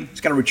battery.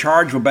 It's got a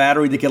rechargeable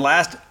battery that can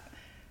last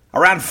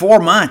around 4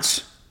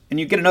 months. And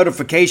you get a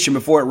notification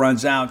before it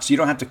runs out, so you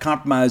don't have to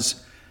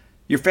compromise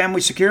your family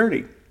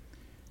security.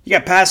 You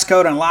got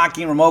passcode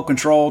unlocking, remote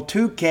control,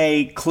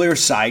 2K clear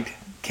sight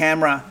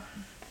camera.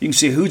 You can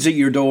see who's at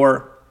your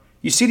door.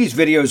 You see these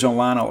videos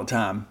online all the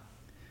time.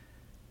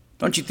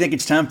 Don't you think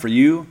it's time for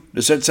you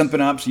to set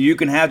something up so you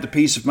can have the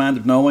peace of mind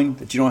of knowing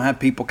that you don't have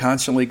people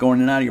constantly going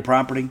in and out of your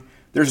property?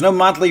 There's no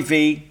monthly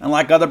fee.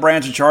 Unlike other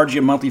brands that charge you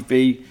a monthly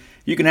fee,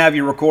 you can have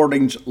your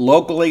recordings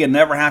locally and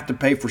never have to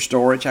pay for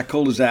storage. How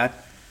cool is that?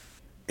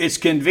 It's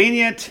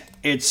convenient,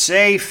 it's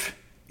safe,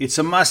 it's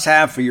a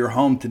must-have for your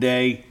home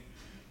today.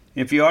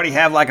 If you already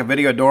have like a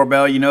video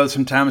doorbell, you know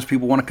sometimes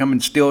people want to come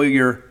and steal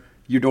your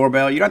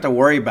doorbell. You don't have to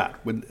worry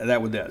about with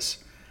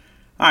this.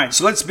 All right,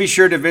 so let's be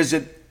sure to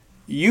visit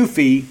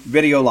Eufy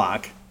Video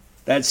Lock.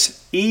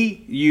 That's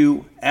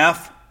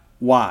EUFY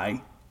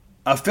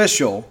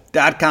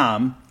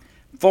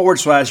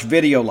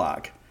official.com/video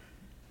lock.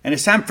 And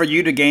it's time for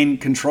you to gain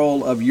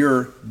control of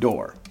your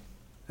door.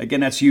 Again,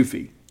 that's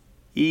Eufy.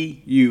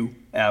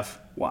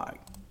 EUFY.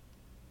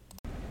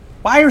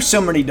 Why are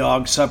so many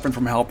dogs suffering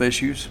from health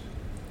issues?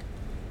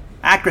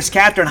 Actress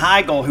Katherine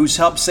Heigl, who's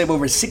helped save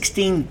over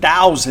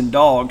 16,000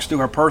 dogs through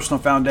her personal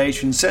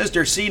foundation, says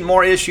they're seeing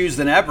more issues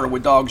than ever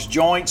with dogs'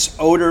 joints,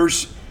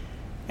 odors,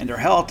 and their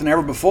health than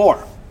ever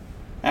before.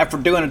 After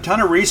doing a ton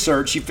of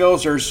research, she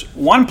feels there's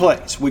one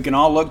place we can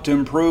all look to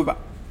improve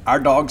our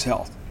dogs'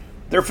 health: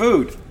 their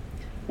food.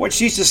 What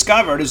she's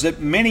discovered is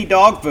that many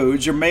dog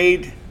foods are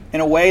made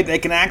in a way they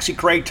can actually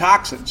create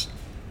toxins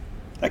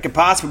that could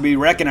possibly be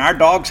wrecking our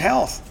dog's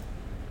health.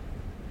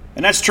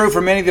 And that's true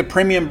for many of the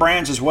premium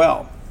brands as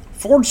well.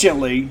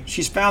 Fortunately,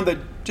 she's found that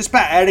just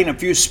by adding a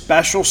few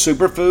special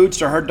superfoods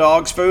to her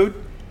dog's food,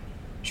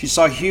 she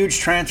saw huge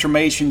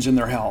transformations in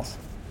their health.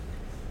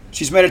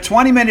 She's made a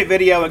 20-minute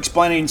video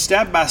explaining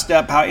step by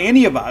step how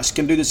any of us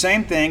can do the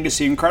same thing to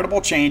see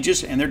incredible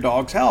changes in their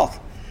dog's health.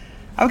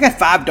 I've got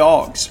 5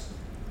 dogs.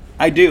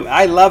 I do.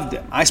 I love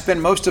them. I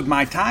spend most of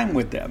my time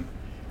with them.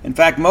 In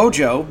fact,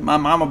 Mojo, my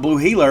Mama Blue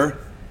Heeler,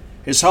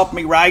 has helped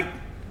me write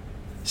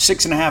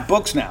 6.5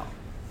 books now.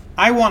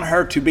 I want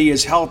her to be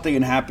as healthy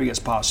and happy as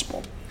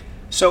possible.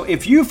 So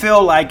if you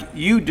feel like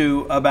you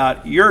do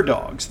about your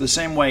dogs the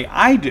same way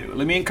I do,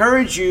 let me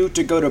encourage you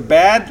to go to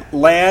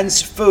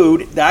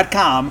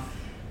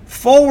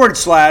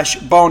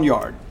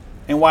badlandsfood.com/boneyard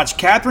and watch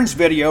Katherine's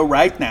video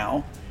right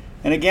now.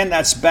 And again,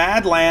 that's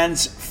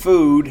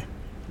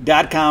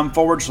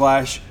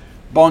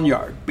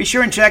badlandsfood.com/boneyard. Be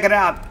sure and check it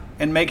out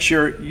and make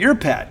sure your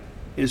pet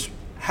is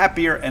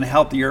happier and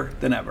healthier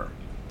than ever.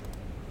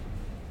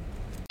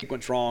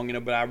 Went wrong,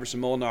 but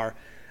Iverson Molinar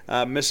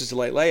misses the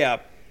late layup.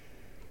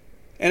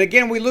 And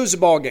again, we lose the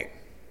ball game.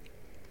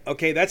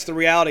 Okay, that's the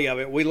reality of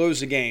it. We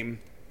lose the game.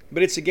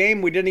 But it's a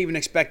game we didn't even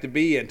expect to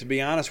be in, to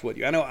be honest with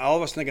you. I know all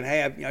of us thinking,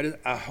 hey,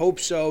 I hope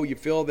so. You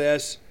feel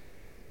this.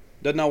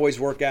 Doesn't always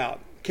work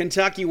out.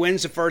 Kentucky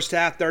wins the first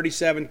half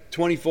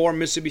 37-24.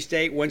 Mississippi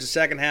State wins the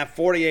second half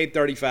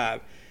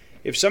 48-35.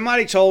 If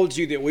somebody told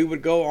you that we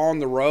would go on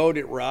the road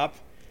at Rupp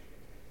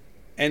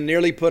and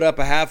nearly put up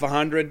a half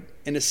 100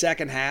 in the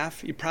second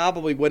half, you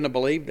probably wouldn't have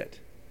believed it.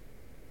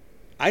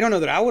 I don't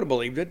know that I would have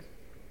believed it.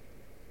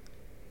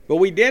 But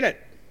we did it.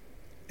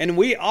 And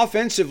we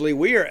offensively,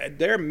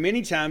 there are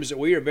many times that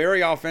we are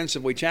very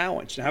offensively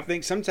challenged. And I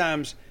think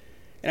sometimes,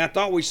 and I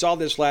thought we saw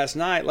this last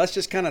night, let's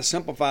just kind of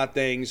simplify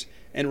things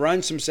and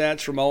run some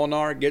sets for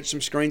Molinar, get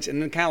some screens,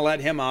 and then kind of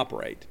let him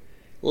operate.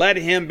 Let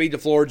him be the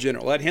floor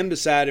general. Let him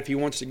decide if he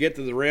wants to get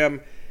to the rim,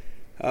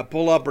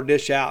 pull up or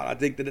dish out. I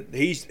think that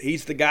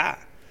he's the guy.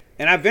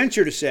 And I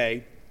venture to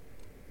say,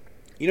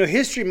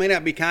 history may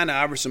not be kind to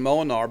Iverson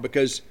Molinar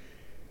because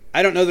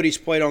I don't know that he's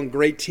played on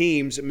great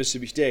teams at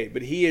Mississippi State,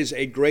 but he is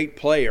a great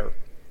player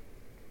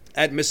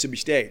at Mississippi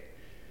State.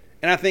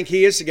 And I think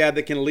he is the guy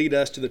that can lead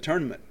us to the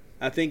tournament.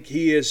 I think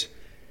he is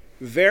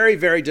very,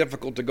 very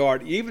difficult to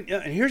guard.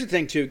 And here's the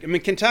thing, too.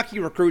 Kentucky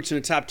recruits in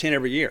the top 10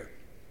 every year.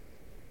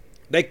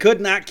 They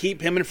could not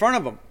keep him in front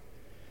of them.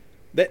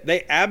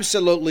 They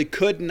absolutely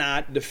could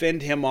not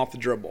defend him off the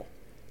dribble.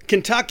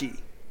 Kentucky.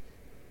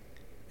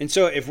 And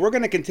so if we're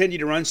going to continue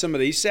to run some of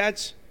these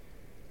sets,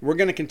 we're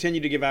going to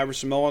continue to give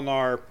Iverson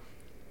Molinar,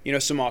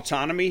 some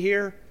autonomy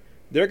here.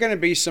 There are going to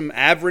be some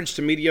average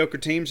to mediocre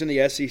teams in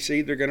the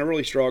SEC. They're going to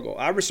really struggle.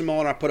 Iverson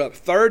Molinar put up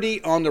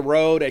 30 on the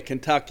road at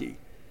Kentucky.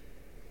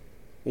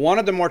 One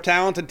of the more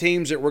talented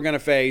teams that we're going to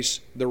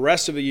face the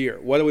rest of the year,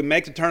 whether we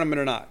make the tournament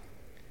or not.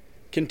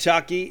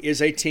 Kentucky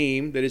is a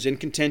team that is in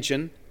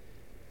contention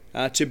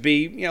to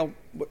be,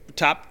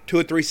 top 2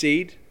 or 3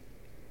 seed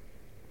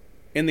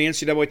in the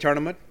NCAA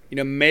tournament.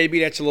 Maybe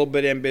that's a little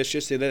bit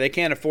ambitious. They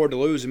can't afford to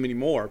lose them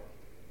anymore.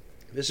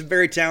 This is a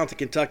very talented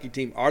Kentucky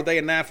team. Are they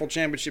a national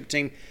championship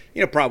team?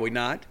 Probably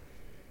not.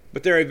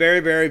 But they're a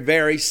very, very,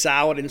 very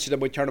solid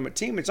NCAA tournament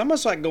team. It's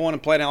almost like going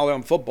and playing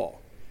Alabama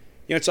football.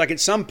 It's like at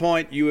some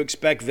point you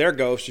expect their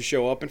ghosts to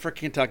show up, and for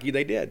Kentucky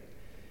they did.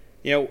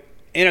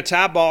 In a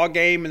tie ball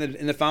game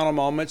in the final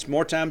moments,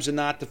 more times than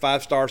not, the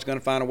 5-star is going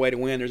to find a way to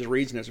win. There's a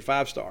reason there's a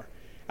 5-star.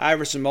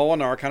 Iverson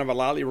Molinar, kind of a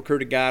lightly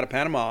recruited guy out of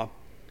Panama,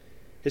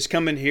 has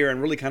come in here and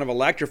really kind of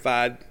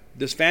electrified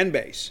this fan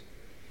base.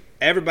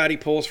 Everybody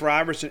pulls for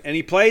Iverson, and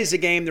he plays the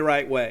game the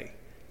right way.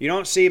 You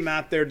don't see him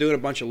out there doing a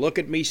bunch of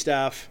look-at-me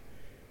stuff.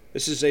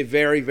 This is a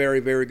very,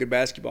 very, very good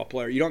basketball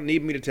player. You don't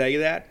need me to tell you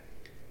that.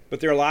 But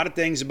there are a lot of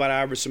things about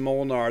Iverson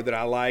Molinar that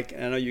I like,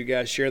 and I know you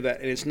guys share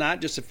that. And it's not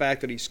just the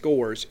fact that he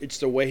scores. It's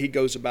the way he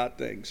goes about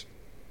things.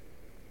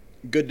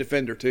 Good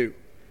defender, too.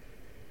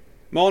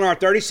 Molinar,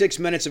 36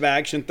 minutes of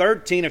action,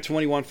 13 of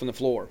 21 from the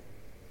floor.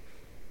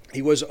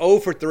 He was 0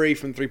 for 3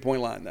 from the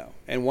three-point line, though.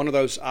 And one of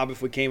those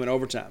obviously came in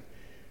overtime.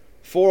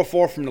 4 of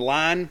 4 from the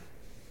line.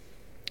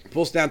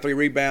 Pulls down 3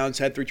 rebounds,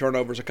 had 3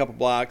 turnovers, a couple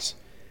blocks,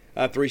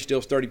 3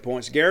 steals, 30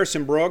 points.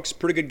 Garrison Brooks,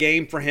 pretty good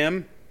game for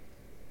him.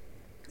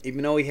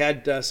 Even though he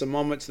had some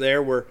moments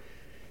there where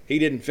he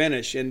didn't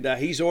finish. And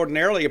he's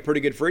ordinarily a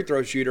pretty good free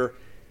throw shooter,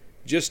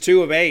 just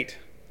 2 of 8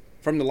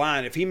 from the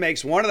line. If he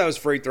makes one of those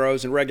free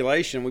throws in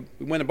regulation, we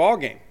win the ball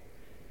game.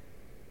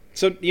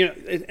 So,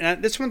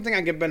 and that's one thing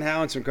I give Ben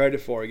Howland some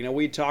credit for.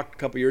 We talked a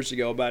couple years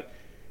ago about,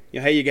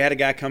 hey, you had a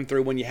guy come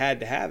through when you had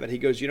to have it. He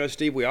goes,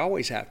 Steve, we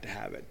always have to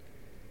have it.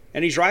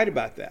 And he's right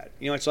about that.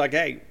 It's like,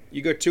 hey,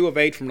 you go 2 of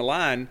 8 from the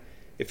line.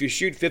 If you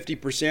shoot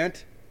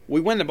 50%, we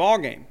win the ball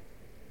game.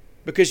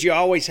 Because you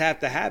always have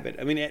to have it.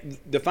 I mean,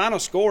 the final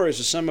score is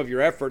the sum of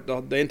your effort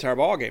the entire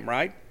ball game,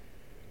 right?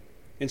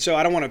 And so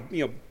I don't want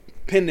to,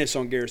 pin this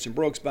on Garrison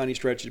Brooks by any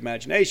stretch of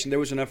imagination. There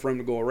was enough room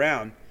to go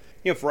around,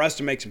 for us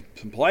to make some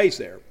plays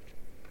there.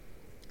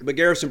 But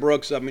Garrison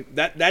Brooks, I mean,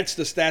 that's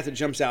the stat that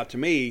jumps out to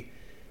me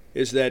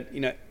is that,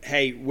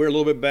 hey, we're a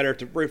little bit better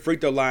to free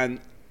throw line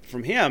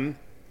from him.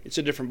 It's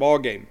a different ball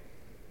game.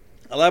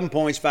 11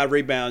 points, 5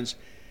 rebounds,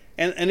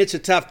 and it's a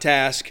tough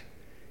task.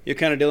 You're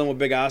kind of dealing with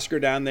Big Oscar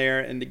down there,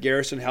 and the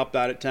Garrison helped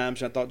out at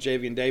times. And I thought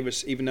Javian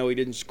Davis, even though he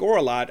didn't score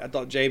a lot, I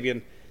thought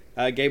Javian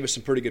gave us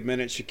some pretty good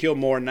minutes. Shaquille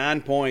Moore,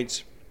 9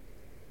 points.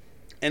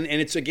 And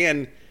it's,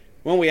 again,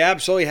 when we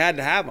absolutely had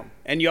to have them.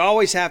 And you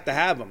always have to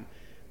have them.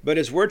 But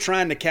as we're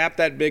trying to cap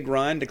that big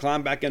run to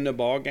climb back into the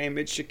ball game,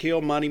 it's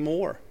Shaquille Money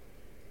Moore.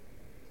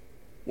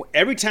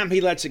 Every time he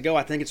lets it go,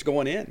 I think it's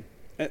going in.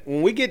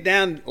 When we get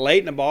down late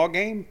in the ball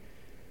game,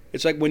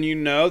 it's like when you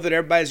know that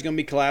everybody's going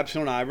to be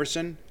collapsing on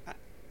Iverson,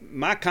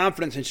 my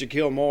confidence in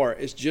Shaquille Moore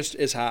is just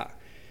as high.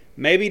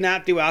 Maybe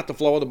not throughout the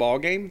flow of the ball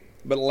game,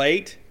 but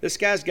late, this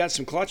guy's got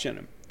some clutch in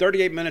him.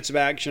 38 minutes of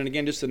action, and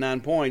again, just the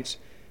 9 points.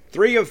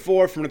 3 of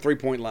 4 from the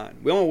three-point line.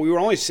 We were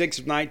only 6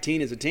 of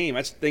 19 as a team.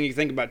 That's the thing you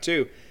think about,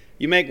 too.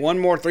 You make one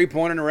more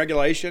three-pointer in a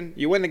regulation,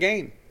 you win the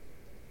game.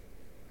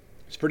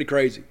 It's pretty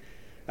crazy.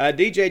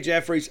 DJ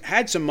Jeffries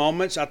had some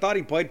moments. I thought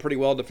he played pretty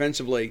well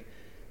defensively.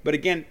 But,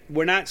 again,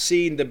 we're not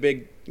seeing the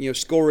big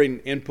scoring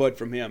input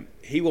from him.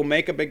 He will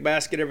make a big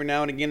basket every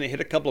now and again and hit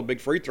a couple of big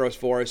free throws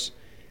for us.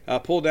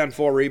 Pull down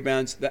 4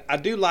 rebounds. I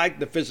do like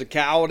the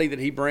physicality that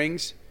he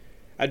brings.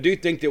 I do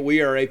think that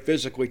we are a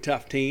physically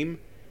tough team.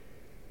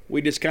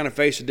 We just kind of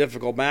faced a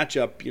difficult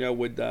matchup,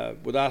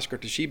 with Oscar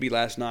Tshiebwe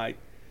last night.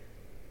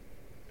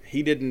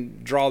 He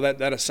didn't draw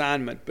that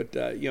assignment, but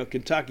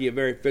Kentucky, a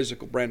very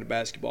physical brand of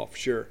basketball for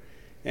sure.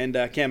 And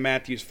Cam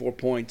Matthews, 4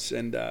 points,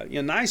 and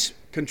nice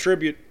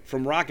contribute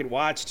from Rocket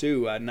Watts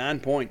too, 9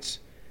 points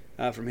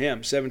from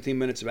him, 17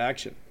 minutes of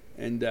action,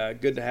 and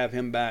good to have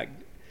him back.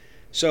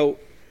 So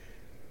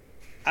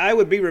I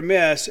would be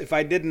remiss if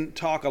I didn't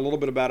talk a little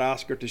bit about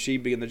Oscar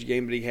Tshiebwe and the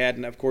game that he had,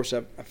 and of course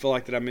I feel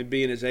like that I'm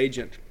being his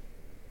agent.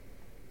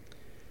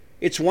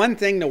 It's one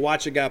thing to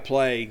watch a guy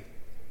play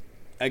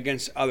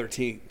against other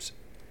teams,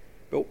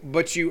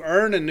 but you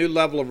earn a new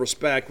level of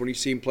respect when you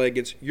see him play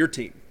against your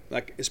team,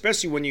 like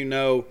especially when you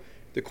know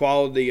the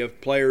quality of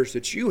players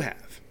that you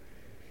have.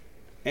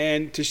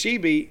 And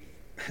Tshiebwe,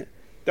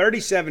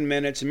 37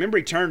 minutes. Remember,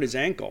 he turned his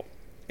ankle,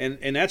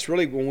 and that's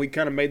really when we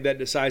kind of made that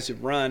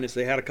decisive run. Is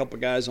they had a couple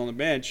of guys on the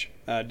bench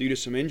due to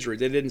some injuries.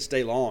 They didn't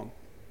stay long.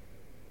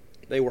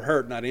 They were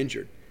hurt, not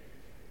injured.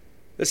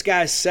 This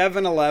guy's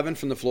 7-11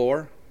 from the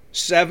floor,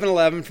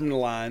 7-11 from the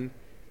line,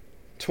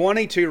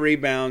 22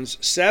 rebounds,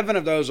 7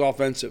 of those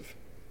offensive.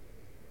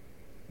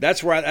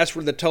 That's where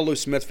the Tolu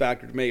Smith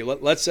factor to me.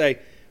 Let's say,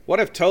 what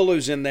if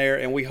Tolu's in there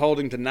and we hold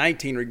him to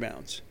 19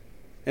 rebounds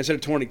instead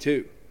of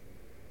 22?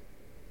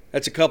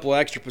 That's a couple of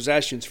extra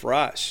possessions for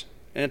us.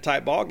 In a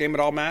tight ball game, it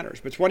all matters.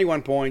 But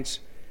 21 points,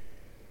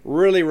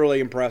 really, really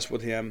impressed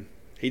with him.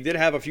 He did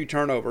have a few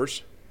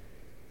turnovers.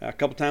 A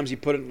couple times he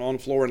put it on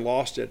the floor and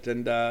lost it.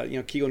 And,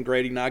 Keelan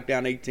Grady knocked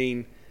down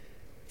 18,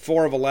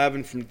 4 of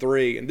 11 from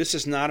 3. And this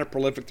is not a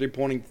prolific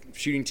three-point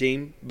shooting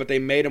team, but they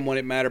made them when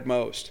it mattered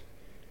most.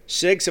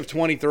 6 of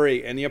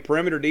 23. And the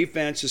perimeter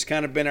defense has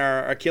kind of been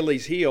our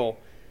Achilles heel.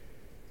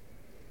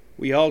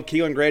 We held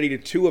Keelan Grady to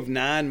 2 of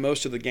 9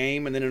 most of the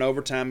game, and then in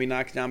overtime he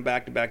knocks down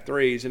back-to-back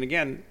threes. And,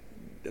 again,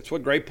 that's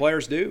what great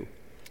players do.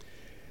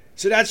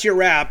 So that's your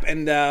wrap.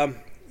 And, I'm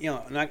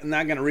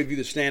not going to review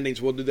the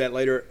standings. We'll do that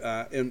later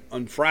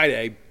on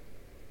Friday.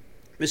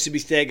 Mississippi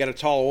State got a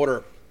tall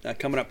order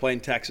coming up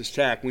playing Texas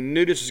Tech. We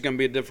knew this was going to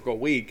be a difficult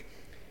week.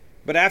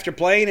 But after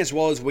playing as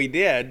well as we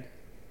did,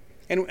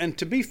 and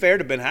to be fair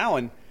to Ben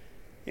Howland,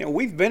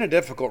 we've been a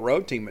difficult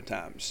road team at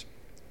times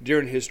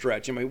during his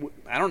stretch. I mean,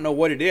 I don't know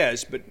what it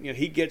is, but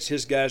he gets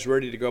his guys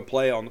ready to go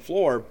play on the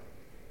floor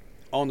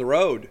on the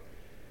road.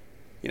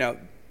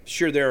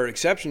 Sure, there are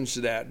exceptions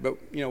to that, but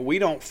we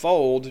don't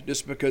fold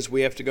just because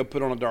we have to go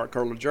put on a dark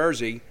color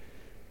jersey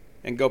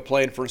and go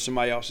play in front of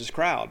somebody else's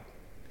crowd.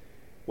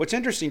 What's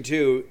interesting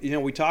too,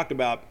 we talked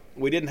about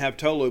we didn't have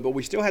Tolu, but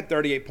we still had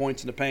 38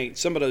 points in the paint.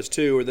 Some of those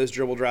too are those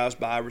dribble drives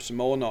by Iverson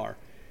Molinar.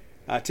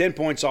 10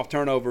 points off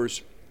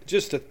turnovers,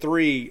 just a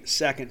 3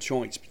 second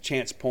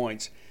chance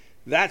points.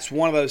 That's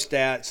one of those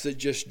stats that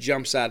just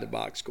jumps out of the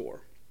box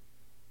score.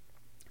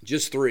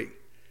 Just 3.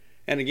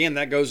 And again,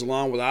 that goes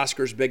along with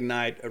Oscar's big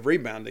night of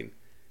rebounding.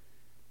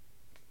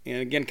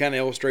 And again, kind of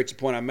illustrates the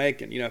point I'm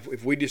making.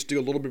 If we just do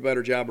a little bit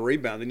better job of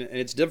rebounding, and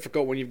it's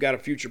difficult when you've got a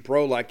future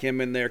pro like him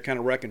in there kind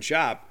of wrecking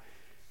shop,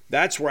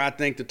 that's where I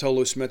think the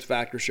Tolu Smith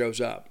factor shows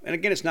up. And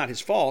again, it's not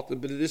his fault,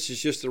 but this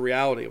is just the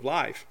reality of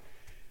life.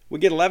 We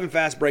get 11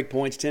 fast break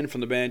points, 10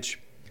 from the bench.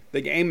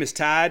 The game is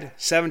tied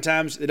 7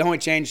 times. It only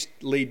changed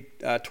lead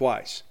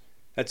twice.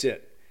 That's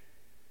it.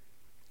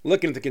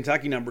 Looking at the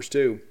Kentucky numbers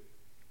too,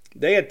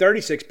 they had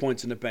 36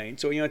 points in the paint.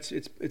 So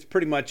it's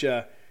pretty much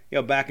a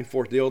back and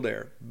forth deal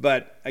there.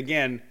 But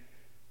again,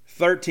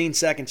 13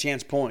 second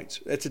chance points.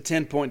 That's a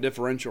 10-point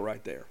differential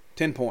right there.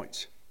 10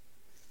 points.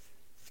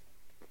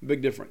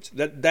 Big difference.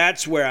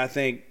 That's where I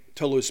think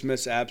Tolu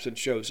Smith's absence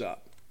shows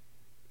up.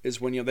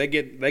 Is when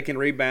they can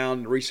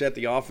rebound and reset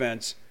the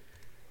offense.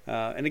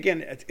 And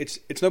again, it's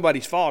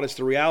nobody's fault. It's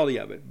the reality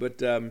of it.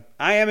 But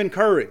I am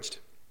encouraged.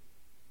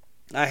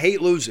 I hate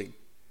losing.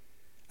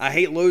 I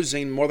hate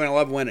losing more than I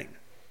love winning.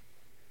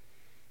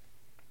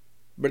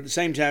 But at the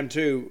same time,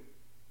 too,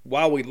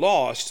 while we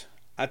lost,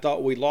 I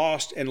thought we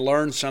lost and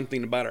learned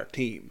something about our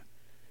team.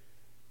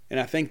 And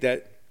I think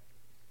that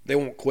they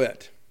won't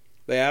quit.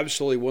 They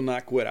absolutely will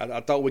not quit. I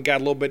thought we got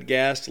a little bit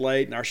gassed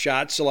late, and our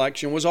shot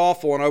selection was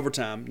awful in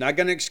overtime. Not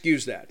going to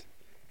excuse that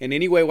in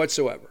any way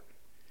whatsoever.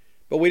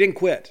 But we didn't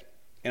quit.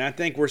 And I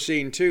think we're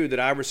seeing, too,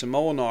 that Iverson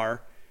Molinar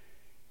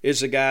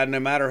is a guy, no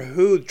matter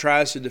who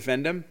tries to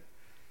defend him,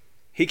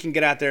 he can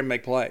get out there and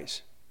make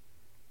plays.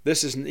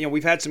 This is,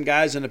 we've had some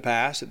guys in the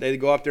past that they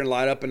go up there and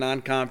light up a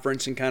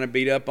non-conference and kind of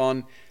beat up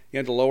on,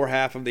 the lower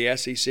half of the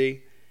SEC.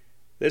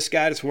 This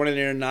guy just went in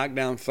there and knocked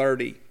down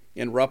 30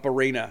 in Rupp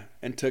Arena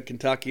and took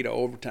Kentucky to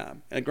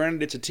overtime. And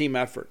granted, it's a team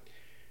effort,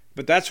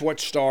 but that's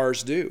what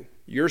stars do.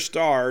 Your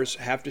stars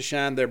have to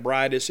shine their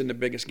brightest in the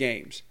biggest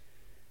games.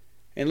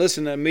 And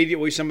listen to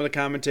immediately some of the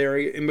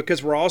commentary, and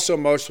because we're also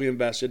emotionally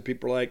invested,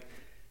 people are like,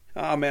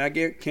 oh man, I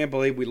can't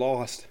believe we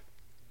lost.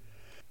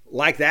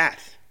 Like that.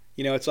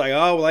 It's like,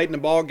 oh, late in the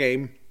ball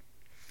game.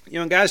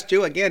 And guys,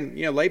 too, again,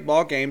 late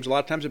ball games, a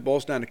lot of times it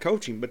boils down to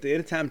coaching. But at the end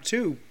of time,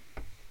 too,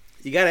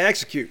 you got to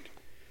execute.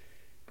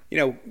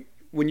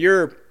 When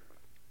you're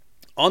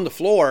on the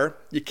floor,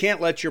 you can't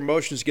let your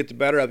emotions get the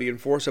better of you and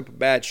force up a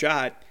bad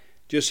shot,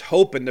 just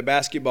hoping the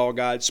basketball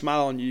god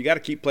smile on you. You got to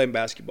keep playing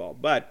basketball.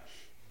 But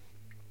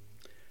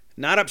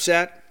not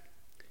upset,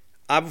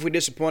 obviously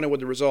disappointed with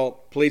the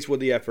result, pleased with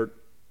the effort.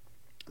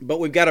 But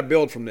we've got to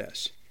build from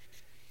this.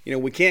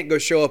 We can't go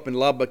show up in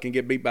Lubbock and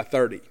get beat by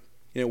 30.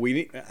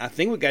 I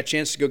think we got a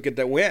chance to go get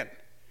that win. And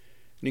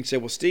you can say,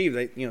 well, Steve,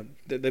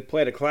 they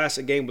played a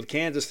classic game with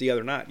Kansas the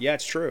other night. Yeah,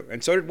 it's true.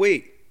 And so did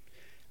we.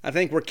 I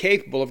think we're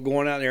capable of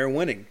going out there and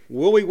winning.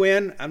 Will we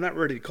win? I'm not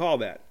ready to call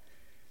that.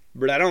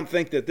 But I don't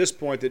think that at this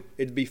point that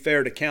it'd be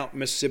fair to count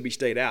Mississippi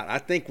State out. I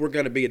think we're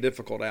going to be a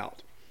difficult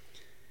out.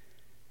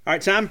 All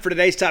right, time for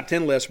today's top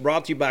 10 list,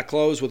 brought to you by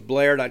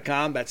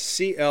closewithblair.com. That's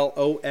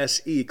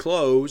C-L-O-S-E,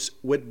 close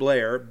with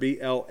Blair,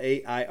 B-L-A-I-R.com.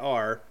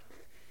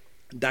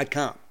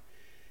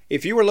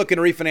 If you were looking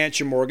to refinance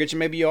your mortgage, and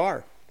maybe you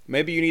are,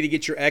 maybe you need to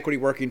get your equity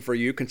working for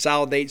you,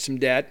 consolidate some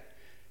debt,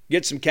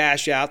 get some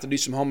cash out to do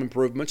some home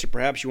improvements, or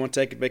perhaps you want to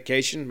take a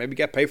vacation, maybe you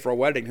got to pay for a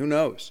wedding, who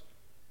knows?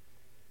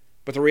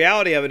 But the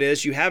reality of it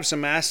is you have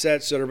some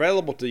assets that are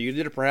available to you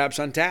that are perhaps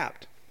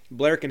untapped.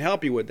 Blair can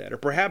help you with that. Or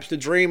perhaps the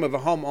dream of a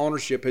home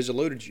ownership has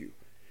eluded you.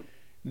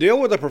 Deal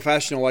with a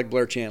professional like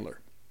Blair Chandler.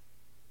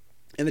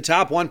 In the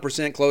top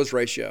 1% close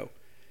ratio,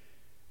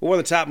 one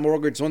of the top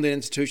mortgage lending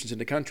institutions in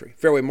the country,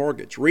 Fairway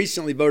Mortgage,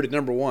 recently voted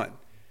number one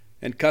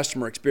in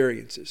customer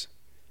experiences.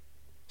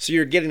 So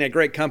you're getting a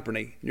great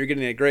company, and you're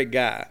getting a great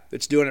guy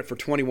that's doing it for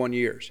 21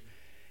 years.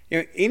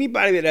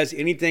 Anybody that does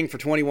anything for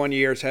 21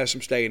 years has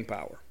some staying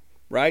power,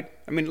 right?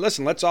 I mean,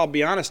 listen, let's all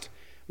be honest.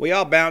 We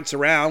all bounce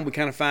around. We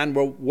kind of find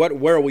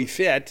where we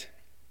fit.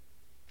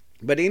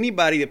 But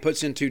anybody that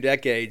puts in 2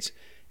 decades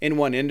in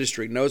one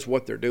industry knows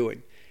what they're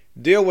doing.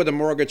 Deal with a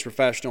mortgage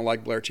professional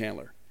like Blair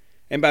Chandler.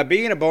 And by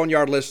being a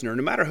Boneyard listener,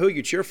 no matter who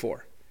you cheer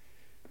for,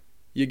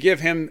 you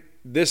give him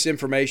this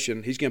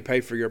information, he's going to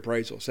pay for your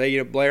appraisal. Say,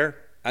 Blair,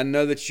 I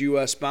know that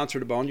you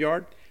sponsored a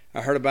Boneyard.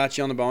 I heard about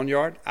you on the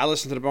Boneyard. I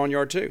listen to the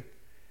Boneyard too.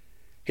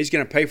 He's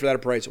going to pay for that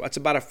appraisal. That's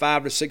about a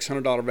 $500 to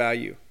 $600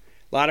 value.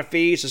 A lot of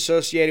fees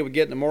associated with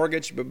getting a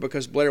mortgage, but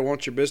because Blair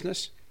wants your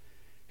business,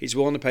 he's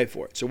willing to pay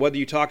for it. So whether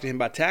you talk to him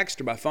by text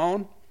or by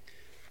phone,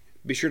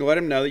 be sure to let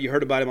him know that you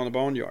heard about him on the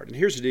Boneyard. And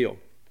here's the deal.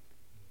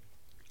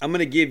 I'm going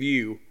to give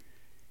you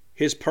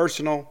his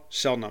personal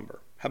cell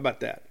number. How about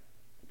that?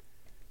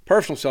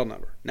 Personal cell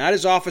number. Not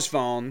his office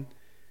phone,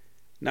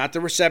 not the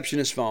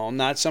receptionist's phone,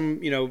 not some,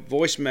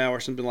 voicemail or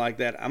something like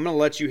that. I'm going to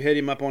let you hit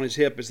him up on his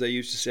hip, as they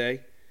used to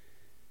say.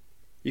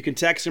 You can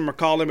text him or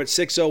call him at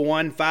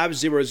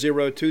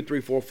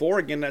 601-500-2344.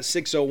 Again, that's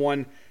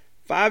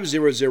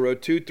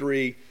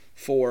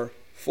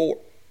 601-500-2344.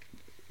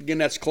 Again,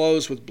 that's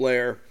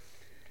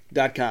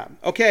closewithblair.com.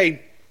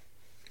 Okay,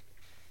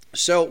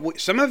 so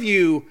some of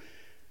you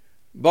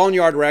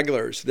Boneyard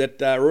regulars that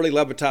really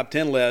love a top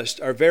 10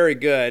 list are very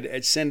good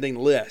at sending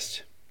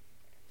lists.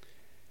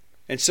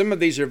 And some of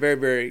these are very,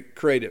 very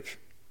creative.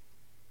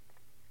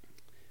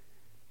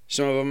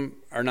 Some of them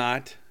are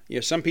not.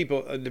 Some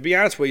people, to be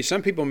honest with you,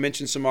 some people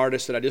mention some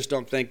artists that I just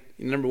don't think,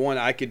 number one,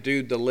 I could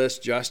do the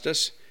list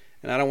justice.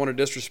 And I don't want to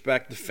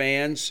disrespect the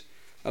fans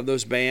of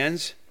those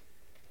bands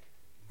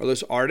or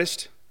those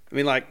artists. I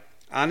mean,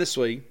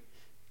 honestly,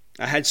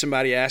 I had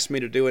somebody ask me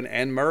to do an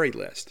Anne Murray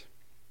list.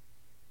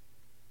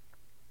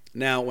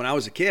 Now, when I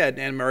was a kid,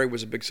 Anne Murray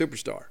was a big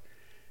superstar.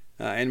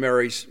 Anne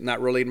Murray's not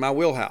really in my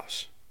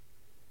wheelhouse.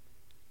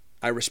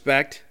 I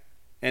respect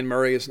Anne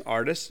Murray as an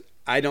artist.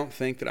 I don't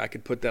think that I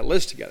could put that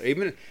list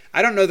together.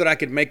 I don't know that I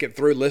could make it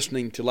through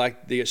listening to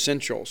the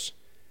essentials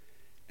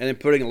and then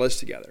putting a list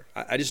together.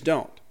 I just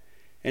don't.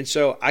 And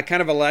so I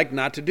kind of elect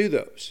not to do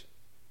those.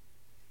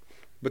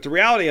 But the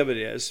reality of it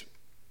is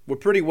we're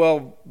pretty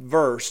well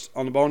versed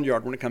on the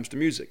Boneyard when it comes to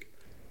music.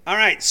 All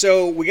right,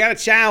 so we got a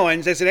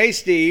challenge. I said, hey,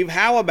 Steve,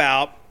 how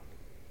about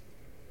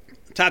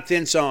top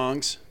 10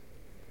 songs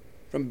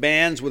from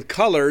bands with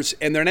colors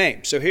in their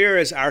name? So here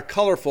is our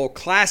colorful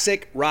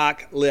classic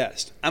rock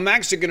list. I'm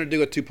actually going to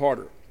do a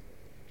 2-parter.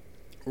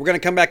 We're going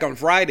to come back on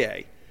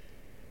Friday,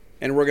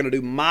 and we're going to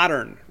do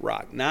modern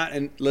rock.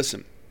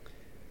 Listen,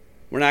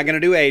 we're not going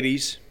to do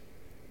 80s,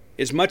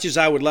 as much as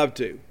I would love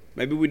to.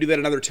 Maybe we do that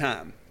another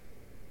time,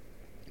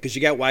 because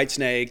you got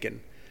Whitesnake,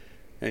 and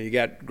you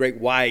got Great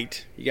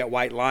White, you got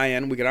White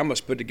Lion. We could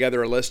almost put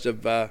together a list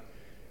of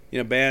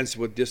bands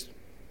with just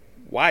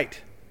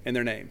white in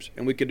their names,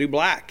 and we could do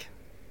black.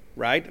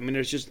 Right? I mean,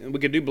 we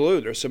could do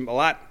blue. There's a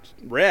lot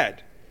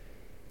red.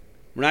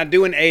 We're not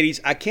doing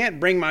 80s. I can't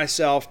bring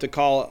myself to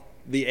call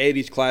the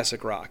 80s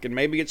classic rock. And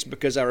maybe it's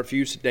because I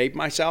refuse to date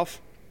myself.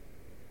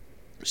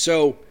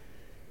 So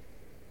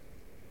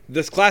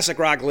this classic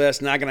rock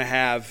list is not going to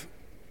have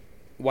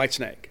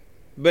Whitesnake.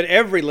 But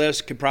every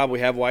list could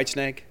probably have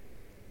Whitesnake.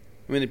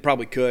 I mean, it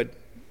probably could.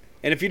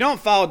 And if you don't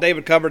follow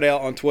David Coverdale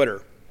on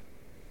Twitter,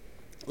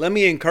 let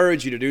me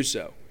encourage you to do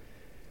so.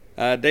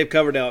 Dave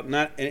Coverdale,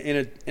 not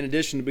in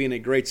addition to being a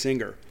great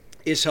singer,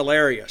 is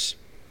hilarious.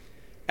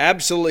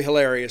 Absolutely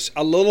hilarious.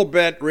 A little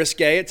bit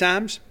risque at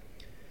times.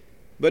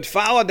 But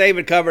follow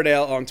David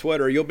Coverdale on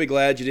Twitter. You'll be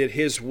glad you did.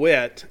 His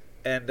wit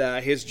and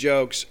his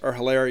jokes are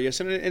hilarious.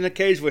 And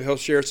occasionally he'll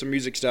share some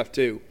music stuff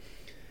too.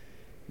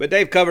 But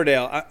Dave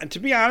Coverdale, to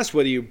be honest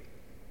with you,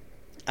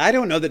 I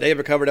don't know that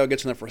David Coverdale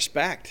gets enough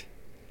respect.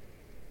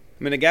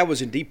 I mean, the guy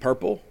was in Deep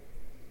Purple.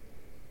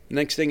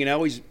 Next thing you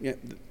know, he's...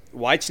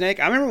 Whitesnake.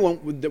 I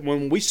remember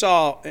when we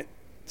saw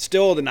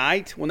Still of the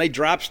Night, when they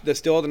dropped the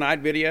Still of the Night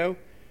video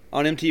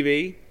on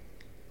MTV,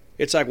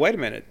 it's like, wait a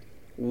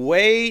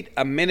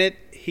minute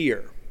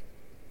here.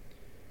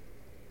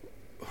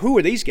 Who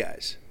are these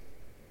guys?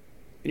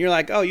 And you're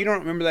like, oh, you don't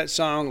remember that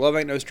song, Love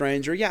Ain't No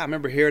Stranger? Yeah, I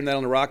remember hearing that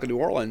on the Rock of New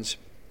Orleans.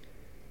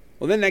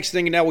 Well, then next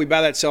thing you know, we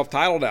buy that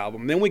self-titled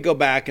album. Then we go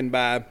back and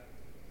buy,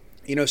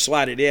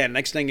 Slide It In.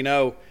 Next thing you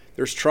know,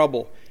 there's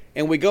Trouble.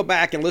 And we go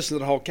back and listen to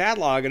the whole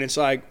catalog, and it's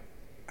like,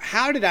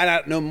 how did I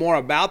not know more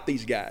about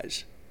these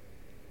guys?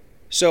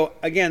 So,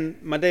 again,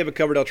 my David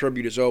Coverdale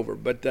tribute is over.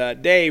 But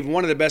Dave,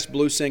 one of the best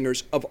blues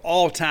singers of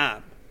all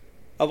time.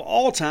 Of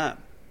all time.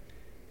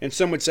 And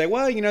some would say,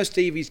 well,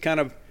 Steve, he's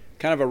kind of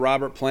a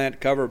Robert Plant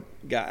cover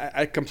guy.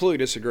 I completely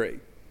disagree.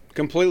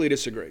 Completely.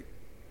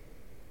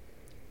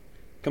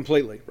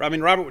 I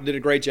mean, Robert did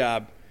a great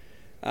job.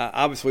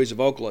 Obviously, he's a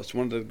vocalist,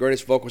 one of the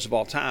greatest vocalists of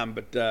all time.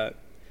 But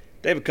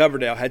David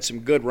Coverdale had some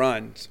good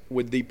runs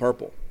with Deep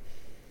Purple.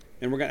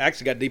 And we're going to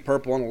actually got Deep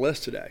Purple on the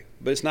list today.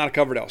 But it's not a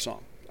Coverdale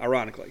song,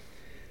 ironically.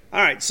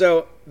 All right,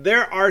 so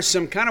there are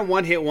some kind of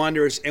one-hit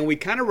wonders, and we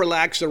kind of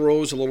relaxed the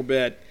rules a little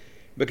bit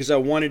because I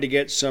wanted to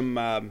get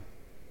some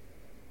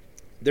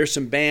there's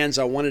some bands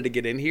I wanted to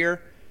get in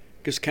here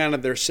because kind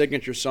of their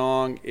signature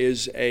song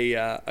is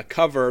a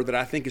cover that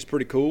I think is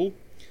pretty cool.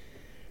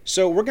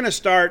 So we're going to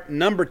start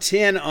number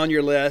 10 on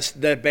your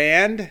list, the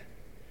band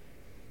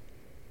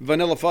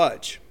Vanilla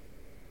Fudge.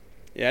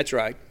 Yeah, that's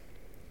right.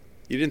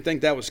 You didn't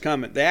think that was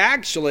coming. Their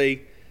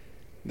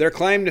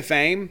claim to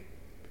fame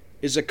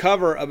is a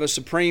cover of a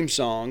Supreme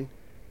song,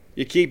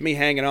 You Keep Me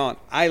Hanging On.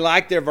 I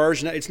like their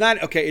version. It's not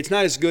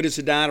as good as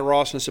the Diana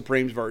Ross and the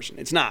Supremes version.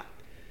 It's not.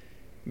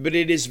 But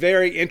it is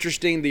very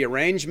interesting. The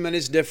arrangement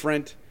is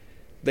different.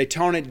 They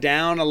tone it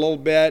down a little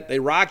bit. They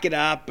rock it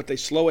up, but they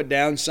slow it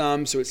down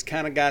some, so it's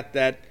kind of got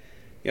that,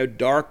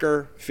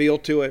 darker feel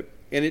to it.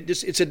 And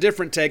it's a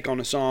different take on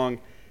the song.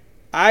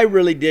 I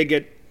really dig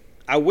it.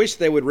 I wish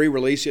they would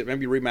re-release it,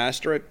 maybe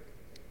remaster it.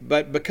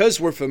 But because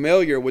we're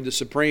familiar with the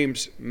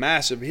Supremes'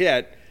 massive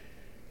hit,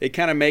 it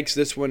kind of makes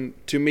this one,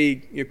 to me,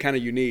 kind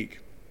of unique.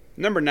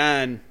 Number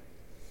 9,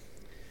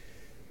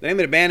 the name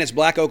of the band is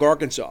Black Oak,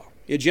 Arkansas.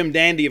 Jim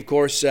Dandy, of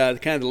course,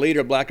 kind of the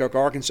leader of Black Oak,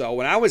 Arkansas.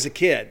 When I was a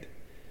kid,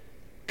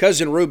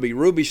 Cousin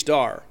Ruby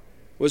Starr,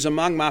 was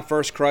among my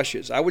first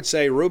crushes. I would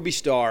say Ruby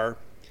Starr,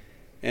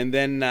 and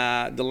then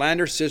the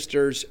Lander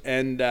sisters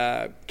and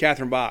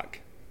Catherine Bach.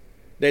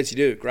 Daisy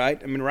Duke,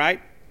 right? I mean,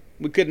 right?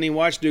 We couldn't even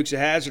watch Dukes of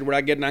Hazzard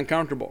without getting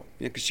uncomfortable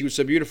because she was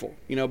so beautiful.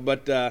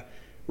 But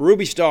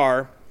Ruby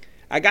Starr,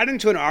 I got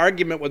into an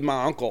argument with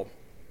my uncle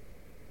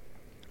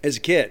as a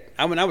kid.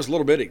 I was a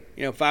little bitty,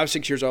 5,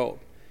 6 years old.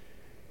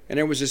 And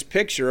there was this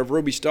picture of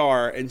Ruby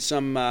Starr in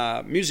some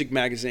music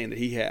magazine that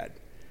he had.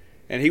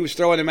 And he was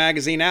throwing the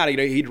magazine out.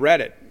 He'd read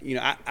it.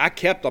 I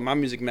kept all my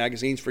music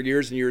magazines for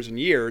years and years and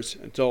years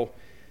until,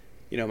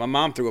 my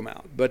mom threw them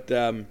out. But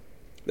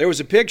there was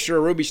a picture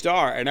of Ruby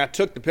Starr, and I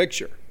took the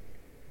picture.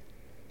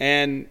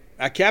 And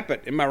I kept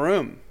it in my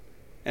room.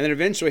 And then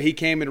eventually he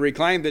came and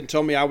reclaimed it and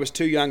told me I was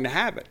too young to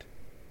have it.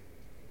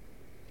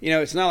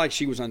 It's not like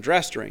she was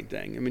undressed or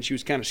anything. I mean, she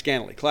was kind of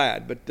scantily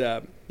clad.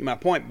 But my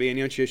point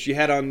being, she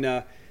had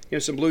on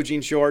some blue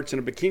jean shorts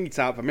and a bikini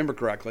top, if I remember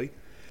correctly.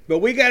 But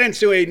we got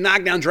into a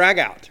knockdown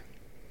drag-out.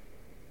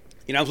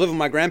 I was living with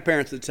my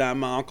grandparents at the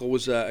time. My uncle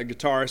was a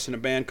guitarist in a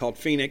band called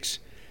Phoenix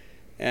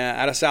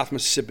out of South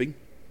Mississippi.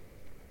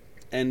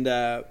 And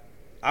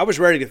I was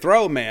ready to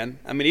throw, man.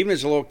 I mean, even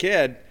as a little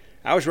kid,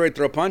 I was ready to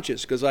throw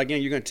punches because, you're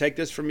going to take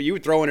this from me. You were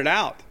throwing it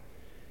out.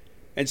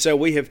 And so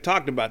we have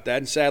talked about that,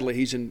 and sadly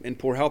he's in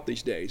poor health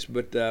these days.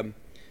 But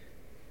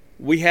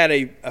we had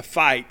a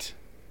fight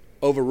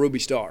over Ruby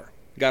Starr.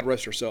 God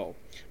rest her soul.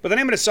 But the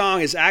name of the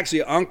song is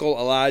actually Uncle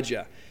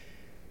Elijah.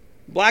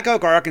 Black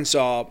Oak,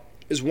 Arkansas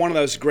is one of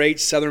those great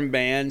southern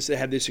bands that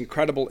have this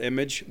incredible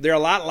image. They're a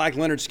lot like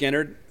Lynyrd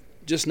Skynyrd,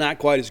 just not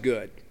quite as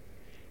good.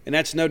 And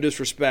that's no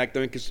disrespect.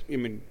 Because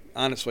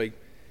honestly,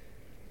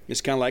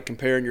 it's kind of like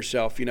comparing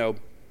yourself, to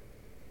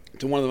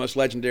one of the most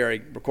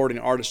legendary recording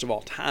artists of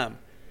all time.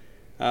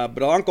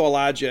 But Uncle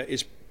Elijah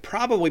is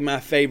probably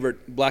my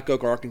favorite Black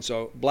Oak,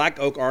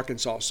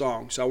 Arkansas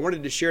song. So I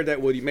wanted to share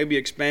that with you, maybe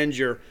expand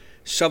your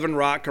Southern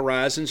rock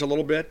horizons a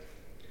little bit.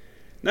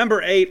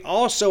 Number 8,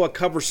 also a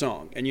cover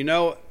song. And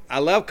I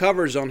love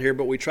covers on here,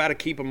 but we try to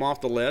keep them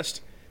off the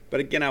list. But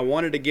again, I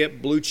wanted to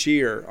get Blue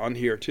Cheer on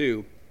here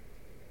too.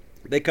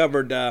 They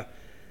covered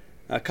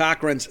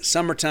Cochran's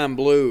Summertime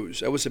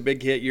Blues. That was a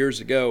big hit years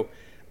ago.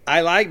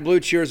 I like Blue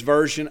Cheer's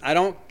version. I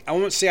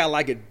won't say I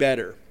like it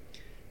better,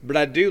 but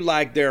I do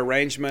like their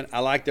arrangement.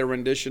 I like their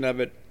rendition of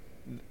it.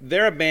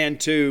 They're a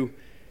band too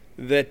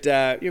that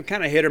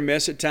kind of hit or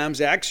miss at times.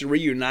 They actually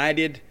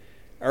reunited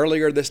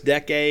earlier this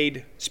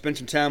decade, spent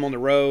some time on the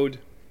road.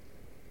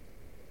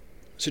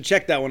 So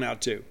check that one out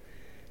too.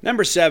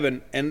 Number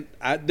 7, and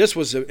this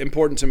was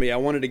important to me. I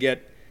wanted to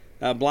get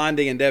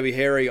Blondie and Debbie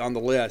Harry on the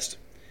list.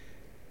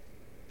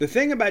 The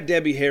thing about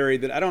Debbie Harry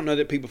that I don't know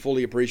that people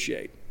fully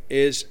appreciate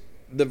is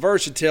the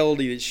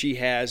versatility that she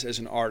has as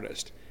an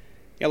artist.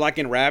 Like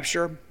in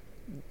Rapture,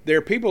 there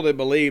are people that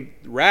believe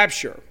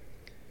Rapture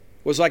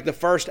was like the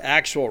first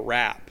actual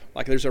rap.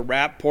 Like there's a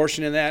rap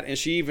portion in that, and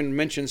she even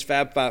mentions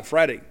Fab Five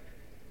Freddy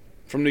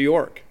from New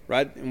York,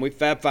 right? And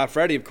Fab Five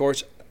Freddy, of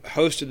course,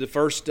 hosted the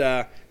first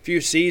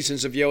few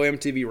seasons of Yo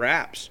MTV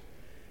Raps.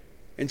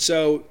 And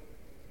so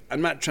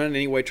I'm not trying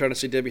to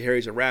say Debbie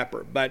Harry's a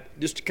rapper, but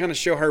just to kind of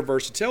show her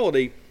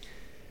versatility,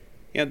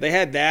 they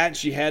had that.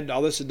 She had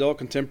all this adult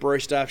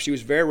contemporary stuff. She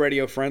was very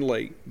radio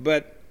friendly.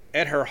 But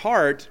at her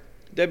heart,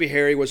 Debbie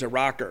Harry was a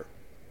rocker.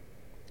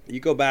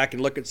 You go back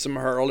and look at some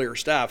of her earlier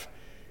stuff.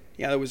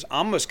 There was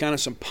almost kind of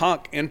some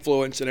punk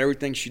influence in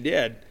everything she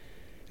did.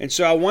 And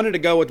so I wanted to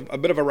go with a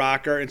bit of a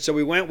rocker, and so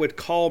we went with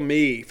Call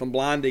Me from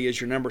Blondie as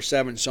your number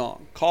 7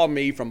 song. Call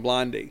Me from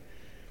Blondie.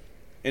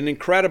 An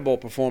incredible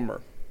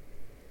performer.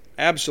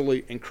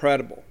 Absolutely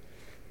incredible.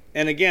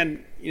 And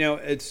again,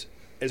 it's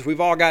as we've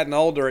all gotten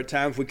older, at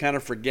times we kind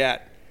of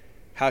forget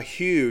how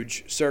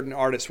huge certain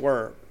artists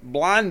were.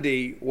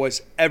 Blondie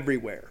was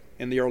everywhere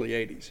in the early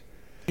 80s.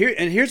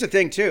 Here's the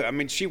thing, too. I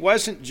mean, she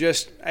wasn't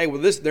just, hey,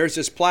 well, there's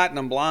this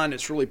platinum blonde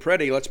that's really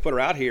pretty. Let's put her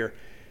out here.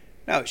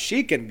 No,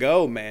 she can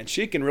go, man.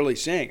 She can really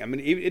sing. I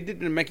mean, it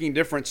didn't make any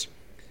difference,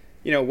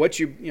 what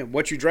you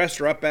dressed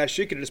her up as.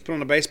 She could have just put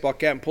on a baseball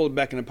cap and pulled it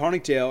back in a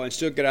ponytail and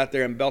still get out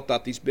there and belt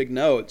out these big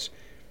notes.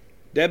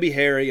 Debbie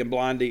Harry and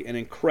Blondie, an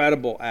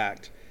incredible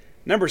act.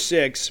 Number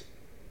 6,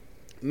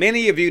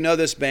 many of you know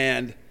this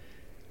band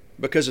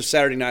because of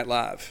Saturday Night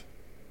Live,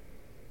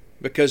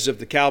 because of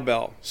the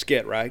cowbell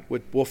skit, right,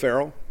 with Will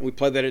Ferrell. We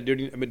played that at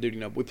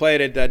we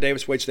played it at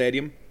Davis Wade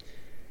Stadium.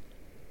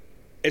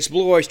 It's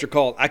Blue Oyster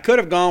Cult. I could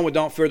have gone with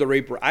Don't Fear the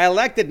Reaper. I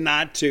elected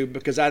not to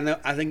because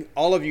I think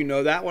all of you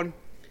know that one.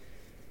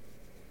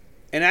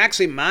 And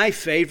actually, my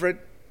favorite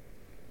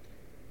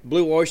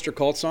Blue Oyster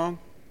Cult song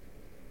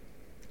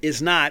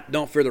is not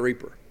Don't Fear the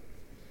Reaper.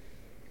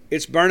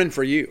 It's Burning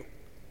for You.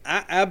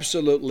 I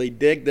absolutely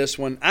dig this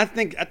one. I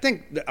think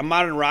a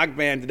modern rock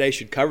band today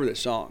should cover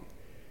this song.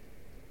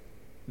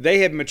 They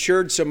have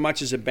matured so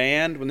much as a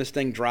band when this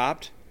thing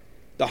dropped.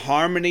 The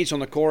harmonies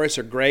on the chorus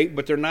are great,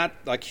 but they're not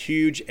like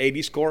huge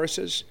 80s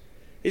choruses.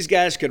 These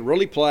guys could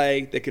really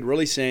play, they could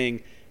really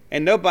sing,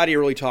 and nobody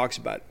really talks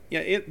about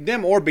it.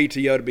 Them or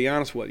BTO, to be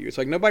honest with you. It's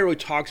like nobody really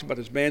talks about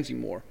those bands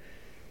anymore.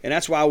 And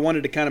that's why I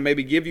wanted to kind of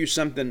maybe give you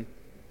something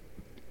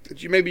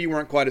that maybe you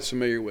weren't quite as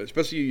familiar with,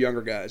 especially you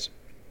younger guys.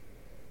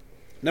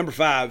 Number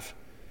 5,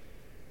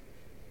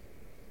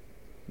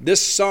 this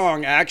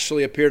song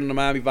actually appeared on the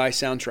Miami Vice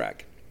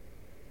soundtrack.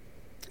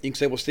 You can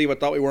say, well, Steve, I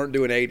thought we weren't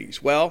doing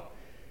 80s. Well,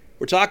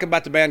 we're talking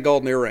about the band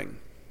Golden Earring.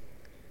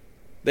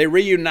 They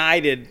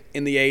reunited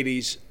in the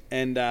 80s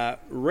and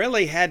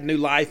really had new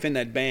life in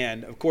that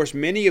band. Of course,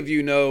 many of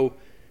you know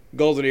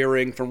Golden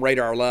Earring from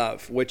Radar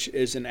Love, which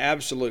is an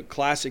absolute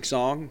classic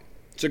song.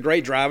 It's a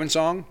great driving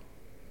song.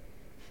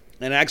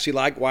 And I actually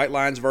like White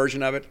Line's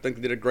version of it. I think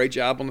they did a great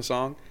job on the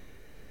song.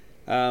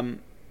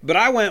 But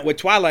I went with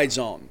Twilight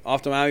Zone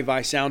off the Miami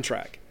Vice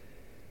soundtrack.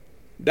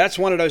 That's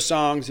one of those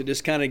songs that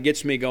just kind of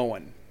gets me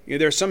going.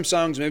 There's some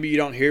songs maybe you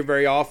don't hear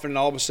very often, and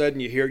all of a sudden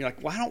you hear, you're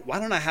like, why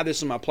don't I have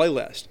this on my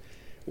playlist?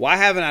 Why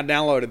haven't I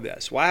downloaded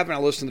this? Why haven't I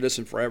listened to this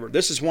in forever?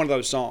 This is one of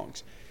those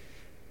songs.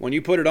 When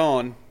you put it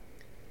on,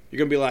 you're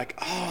going to be like,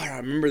 oh, I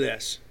remember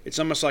this. It's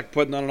almost like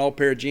putting on an old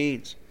pair of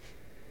jeans.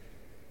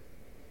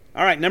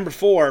 All right, number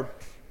 4.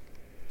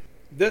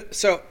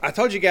 So I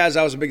told you guys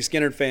I was a big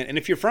Skynyrd fan, and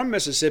if you're from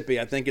Mississippi,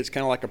 I think it's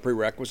kind of like a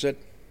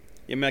prerequisite.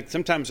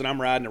 Sometimes when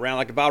I'm riding around,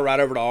 like if I ride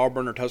over to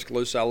Auburn or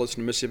Tuscaloosa, I'll listen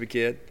to Mississippi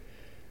Kid,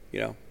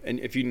 and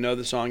if you know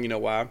the song, you know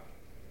why.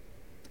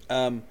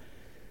 But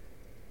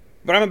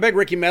I'm a big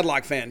Ricky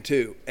Medlocke fan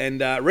too, and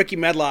Ricky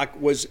Medlocke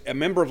was a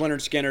member of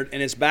Lynyrd Skynyrd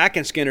and is back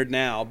in Skynyrd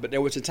now, but there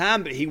was a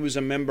time that he was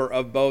a member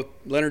of both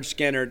Lynyrd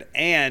Skynyrd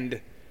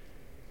and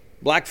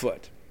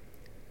Blackfoot.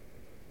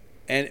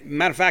 And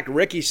matter of fact,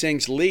 Ricky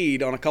sings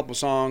lead on a couple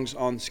songs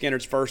on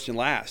Skynyrd's First and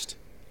Last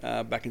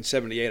back in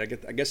 '78. I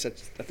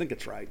think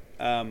that's right.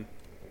 But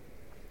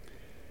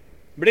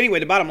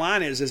anyway, the bottom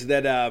line is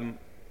that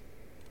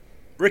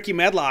Ricky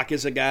Medlocke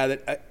is a guy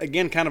that,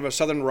 again, kind of a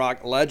Southern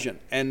rock legend,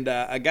 and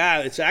a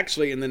guy that's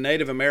actually in the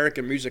Native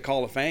American Music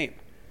Hall of Fame.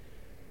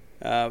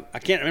 I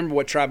can't remember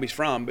what tribe he's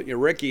from, but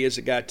Ricky is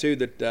a guy too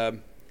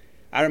that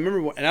I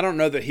remember, and I don't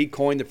know that he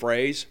coined the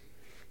phrase,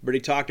 but he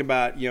talked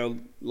about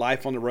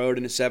life on the road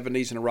in the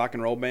 '70s in a rock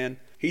and roll band.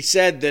 He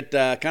said that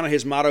kind of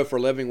his motto for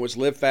a living was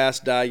live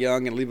fast, die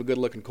young, and leave a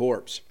good-looking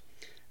corpse.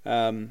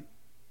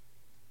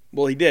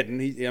 Well, he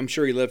didn't. I'm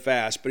sure he lived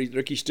fast, but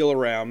Ricky's still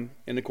around,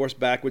 and of course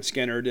back with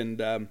Skynyrd,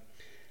 and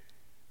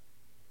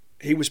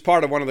he was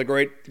part of one of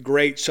the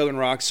great Southern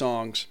rock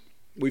songs.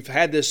 We've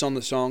had this on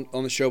the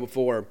show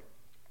before.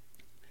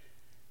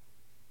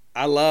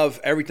 I love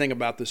everything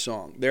about this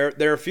song. There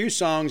are a few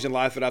songs in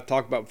life that I've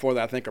talked about before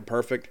that I think are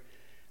perfect.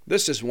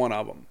 This is one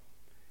of them.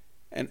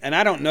 And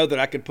I don't know that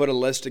I could put a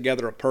list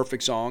together of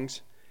perfect songs,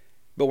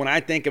 but when I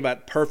think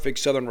about perfect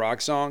Southern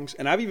rock songs,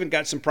 and I've even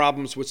got some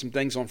problems with some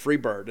things on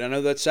Freebird. And I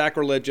know that's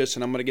sacrilegious,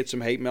 and I'm going to get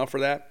some hate mail for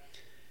that.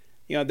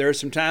 There are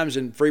some times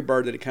in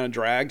Freebird that it kind of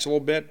drags a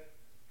little bit.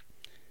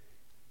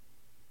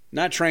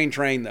 Not Train,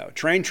 though.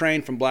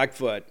 Train from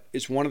Blackfoot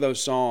is one of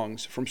those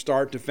songs from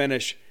start to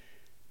finish.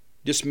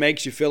 Just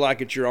makes you feel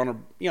like you're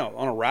on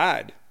a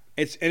ride.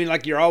 And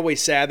like you're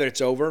always sad that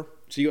it's over.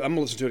 So I'm going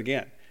to listen to it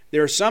again.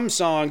 There are some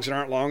songs that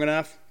aren't long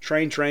enough.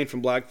 Train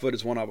from Blackfoot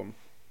is one of them.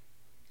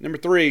 Number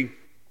 3,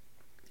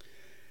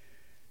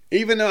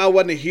 even though I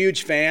wasn't a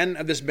huge fan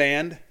of this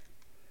band,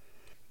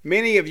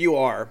 many of you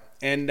are,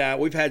 and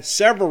we've had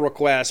several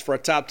requests for a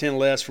top 10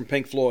 list from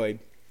Pink Floyd.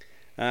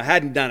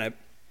 Hadn't done it,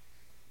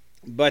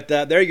 but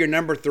they're your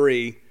number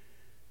 3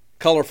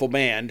 colorful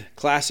band,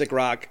 classic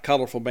rock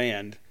colorful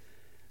band,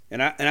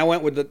 and I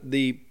went with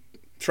the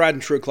tried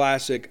and true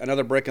classic,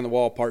 Another Brick in the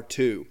Wall Part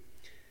 2.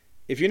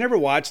 If you never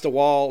watched The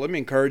Wall, let me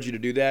encourage you to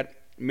do that.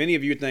 Many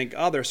of you think,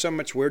 oh, there's so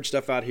much weird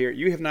stuff out here.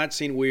 You have not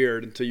seen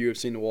weird until you have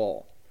seen The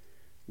Wall.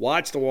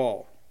 Watch The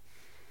Wall.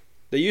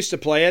 They used to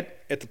play it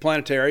at the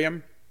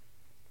planetarium,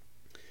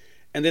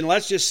 And then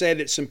let's just say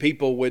that some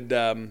people would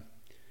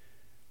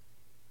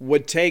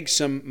take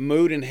some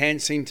mood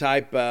enhancing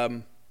type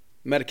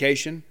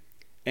medication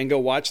and go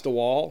watch The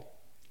Wall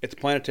at the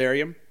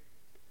planetarium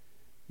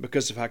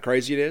because of how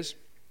crazy it is.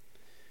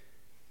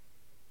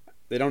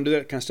 They don't do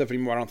that kind of stuff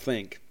anymore, I don't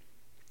think.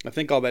 I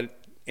think all that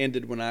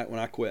ended when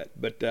I quit.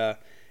 But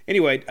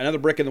anyway, another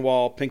brick in the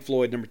wall, Pink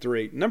Floyd, number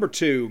 3. Number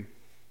 2,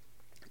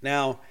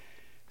 now,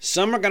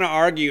 some are going to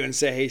argue and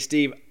say, hey,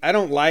 Steve, I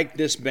don't like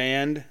this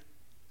band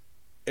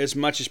as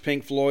much as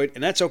Pink Floyd,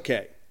 and that's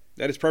okay.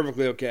 That is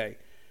perfectly okay.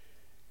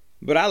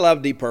 But I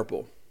love Deep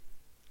Purple.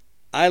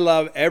 I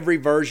love every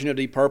version of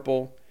Deep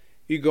Purple.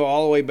 You go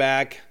all the way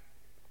back,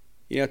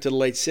 to the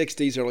late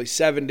 60s, early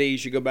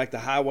 70s. You go back to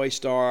Highway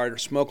Star or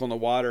Smoke on the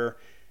Water.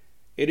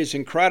 It is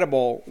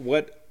incredible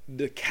what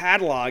the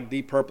catalog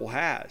Deep Purple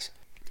has.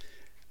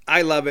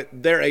 I love it.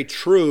 They're a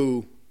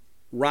true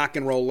rock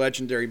and roll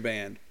legendary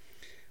band.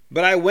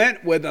 But I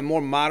went with a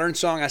more modern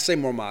song. I say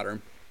more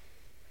modern.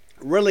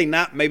 Really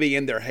not maybe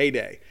in their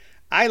heyday.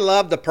 I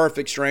love the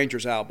Perfect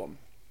Strangers album.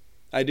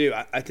 I do.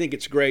 I think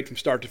it's great from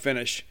start to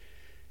finish.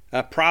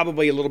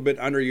 Probably a little bit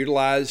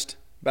underutilized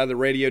by the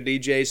radio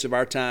DJs of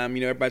our time.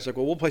 Everybody's like,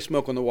 well, we'll play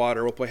Smoke on the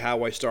Water, we'll play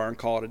Highway Star and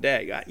call it a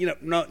day.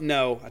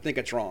 No, I think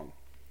it's wrong.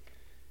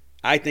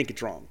 I think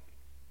it's wrong.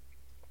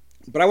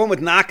 But I went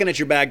with Knocking at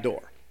Your Back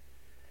Door.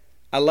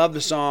 I love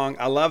the song.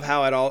 I love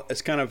how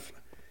it's kind of,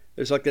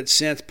 there's like that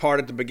synth part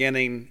at the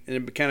beginning, and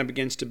it kind of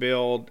begins to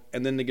build,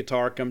 and then the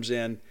guitar comes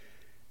in.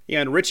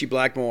 And Ritchie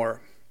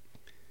Blackmore,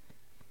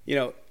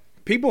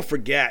 people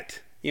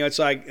forget. It's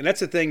like, and that's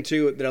the thing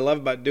too that I love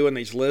about doing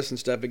these lists and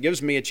stuff. It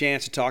gives me a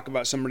chance to talk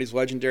about some of these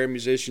legendary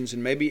musicians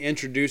and maybe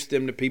introduce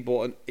them to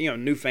people,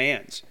 new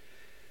fans.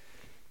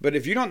 But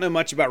if you don't know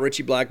much about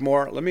Ritchie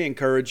Blackmore, let me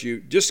encourage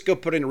you, just go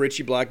put in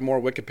Ritchie Blackmore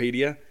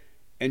Wikipedia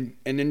and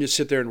then just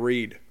sit there and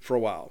read for a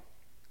while.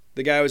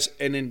 The guy was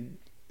an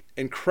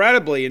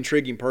incredibly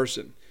intriguing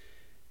person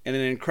and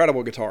an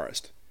incredible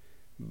guitarist.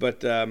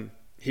 But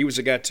he was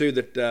a guy too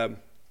that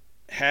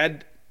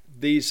had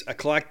these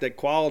eclectic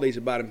qualities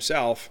about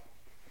himself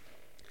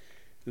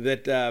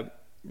that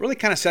really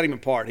kind of set him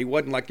apart. He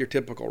wasn't like your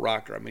typical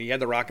rocker. I mean, he had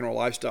the rock and roll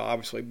lifestyle,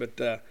 obviously, but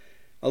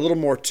a little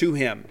more to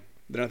him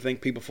than I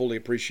think people fully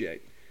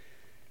appreciate.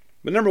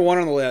 But number 1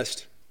 on the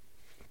list,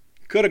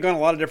 could have gone a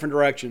lot of different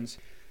directions,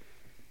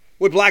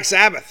 with Black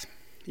Sabbath,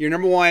 your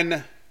number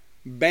 1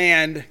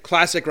 band,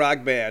 classic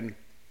rock band,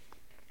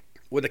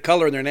 with a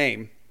color in their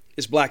name,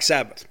 is Black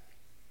Sabbath.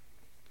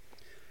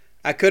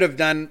 I could have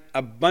done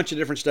a bunch of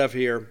different stuff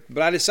here,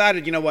 but I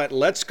decided,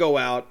 let's go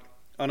out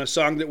on a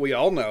song that we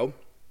all know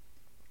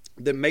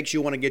that makes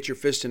you want to get your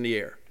fist in the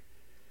air.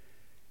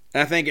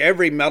 And I think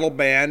every metal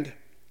band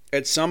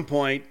at some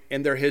point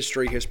in their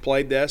history has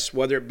played this,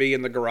 whether it be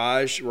in the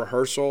garage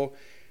rehearsal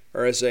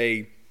or as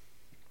a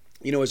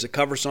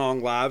cover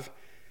song live.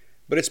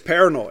 But it's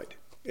Paranoid.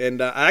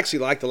 And I actually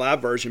like the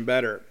live version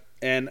better.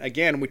 And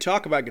again, we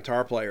talk about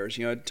guitar players.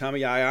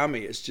 Tommy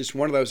Iommi is just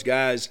one of those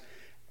guys.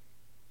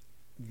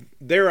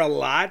 There are a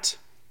lot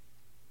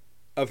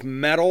of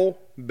metal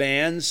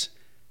bands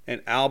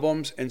and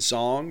albums and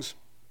songs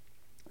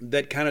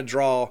that kind of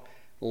draw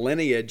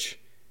lineage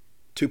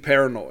to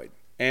Paranoid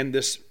and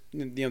this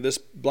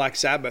Black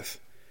Sabbath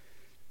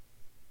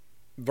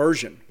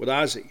version with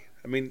Ozzy.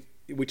 I mean,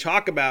 we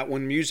talk about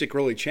when music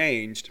really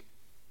changed.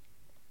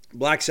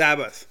 Black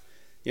Sabbath,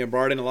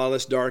 brought in a lot of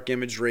this dark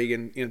imagery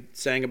and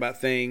sang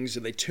about things,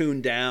 and they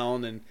tuned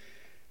down, and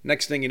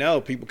next thing you know,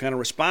 people kind of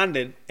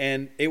responded,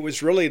 and it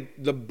was really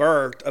the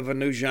birth of a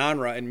new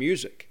genre in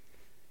music.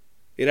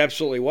 It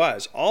absolutely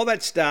was. All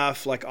that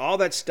stuff, with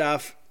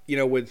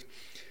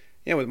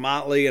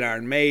Motley and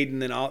Iron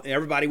Maiden, and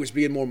everybody was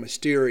being more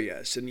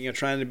mysterious and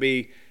trying to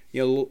be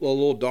a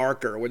little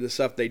darker with the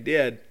stuff they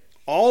did.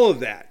 All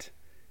of that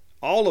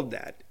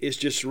is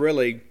just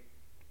really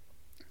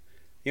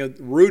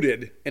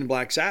rooted in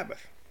Black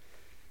Sabbath.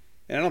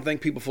 And I don't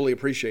think people fully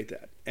appreciate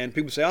that. And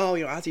people say, oh,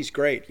 Ozzy's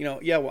great.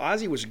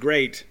 Ozzy was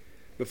great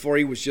before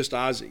he was just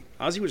Ozzy.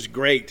 Ozzy was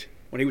great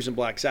when he was in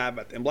Black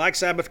Sabbath. And Black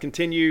Sabbath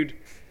continued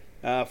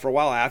for a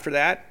while after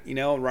that.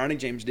 Ronnie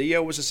James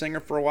Dio was a singer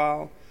for a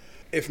while.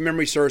 If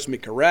memory serves me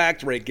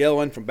correct, Ray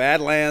Gillen from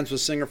Badlands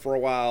was a singer for a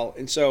while.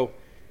 And so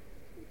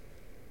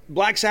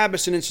Black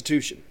Sabbath's an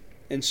institution.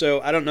 And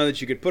so I don't know that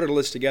you could put a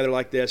list together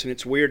like this, and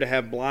it's weird to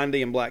have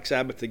Blondie and Black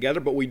Sabbath together,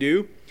 but we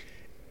do.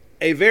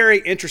 A very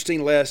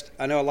interesting list.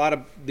 I know a lot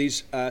of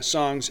these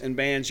songs and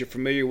bands you're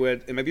familiar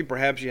with, and maybe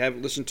perhaps you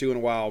haven't listened to in a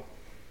while.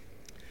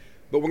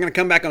 But we're going to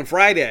come back on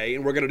Friday,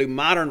 and we're going to do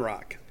modern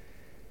rock.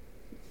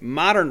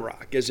 Modern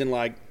rock, as in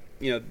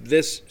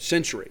this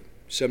century.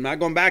 So I'm not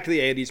going back to the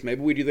 80s.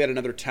 Maybe we do that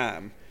another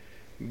time.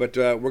 But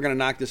we're going to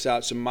knock this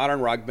out. Some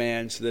modern rock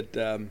bands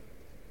that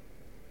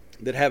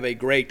have a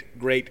great,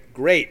 great,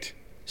 great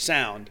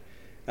sound.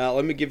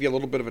 Let me give you a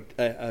little bit of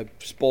a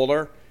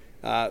spoiler.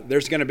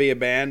 There's going to be a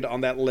band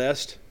on that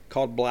list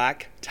called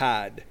Black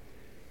Tide.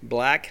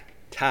 Black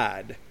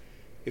Tide.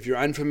 If you're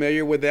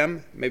unfamiliar with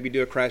them, maybe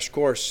do a crash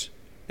course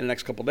in the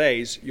next couple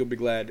days. You'll be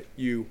glad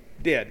you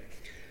did.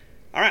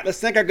 All right, let's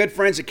thank our good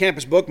friends at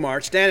Campus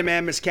Bookmart. Standing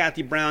man, Miss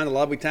Kathy Brown, the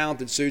lovely,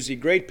 talented Susie.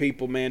 Great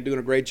people, man, doing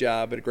a great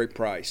job at a great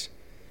price.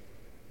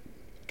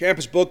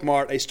 Campus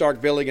Bookmart, a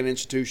Starkvillian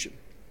institution.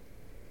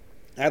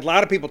 I had a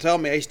lot of people tell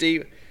me, hey,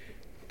 Steve,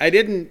 I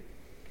didn't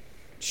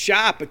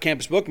shop at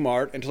Campus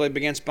Bookmart until they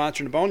began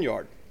sponsoring the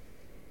Boneyard.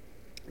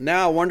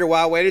 Now I wonder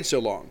why I waited so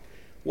long.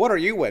 What are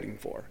you waiting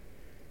for?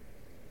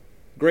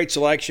 Great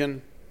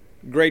selection,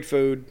 great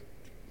food,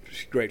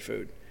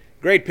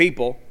 great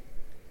people.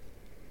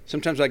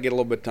 Sometimes I get a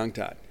little bit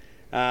tongue-tied.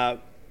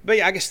 But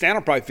yeah, I guess Stan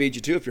will probably feed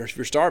you too if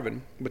you're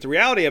starving. But the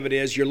reality of it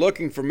is you're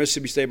looking for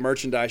Mississippi State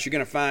merchandise. You're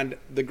going to find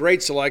the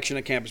great selection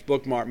at Campus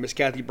Bookmart. Miss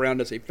Kathy Brown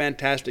does a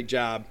fantastic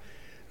job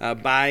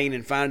buying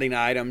and finding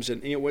items.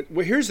 And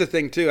here's the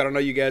thing too, I don't know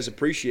you guys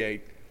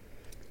appreciate.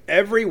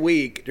 Every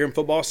week during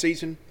football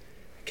season,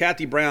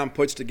 Kathy Brown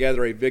puts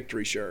together a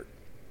victory shirt.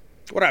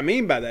 What I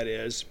mean by that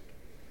is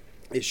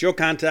she'll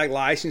contact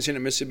licensing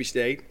at Mississippi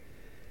State,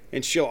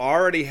 and she'll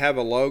already have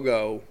a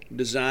logo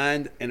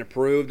designed and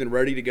approved and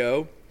ready to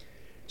go.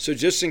 So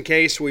just in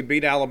case we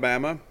beat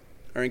Alabama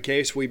or in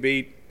case we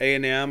beat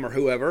A&M or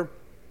whoever,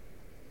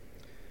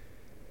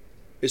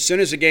 as soon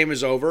as the game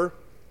is over,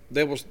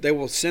 they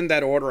will send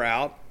that order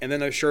out, and then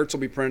those shirts will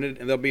be printed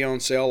and they'll be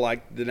on sale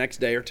like the next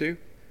day or two.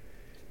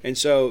 And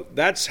so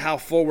that's how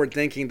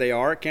forward-thinking they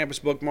are at Campus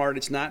Bookmart.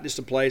 It's not just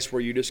a place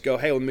where you just go,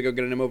 hey, let me go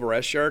get an M over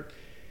S shirt.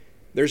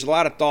 There's a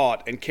lot of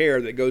thought and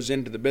care that goes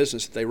into the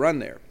business that they run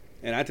there.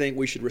 And I think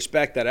we should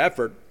respect that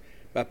effort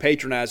by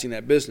patronizing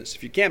that business.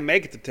 If you can't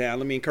make it to town,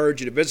 let me encourage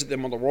you to visit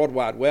them on the World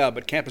Wide Web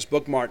at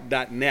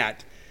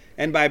campusbookmart.net.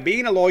 And by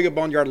being a loyal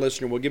Boneyard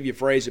listener, we'll give you a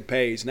phrase that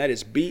pays, and that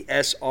is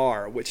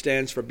BSR, which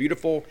stands for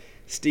Beautiful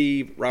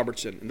Steve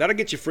Robertson. And that'll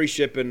get you free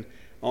shipping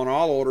on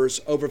all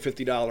orders over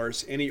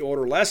 $50. Any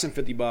order less than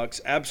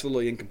 $50,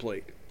 absolutely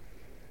incomplete.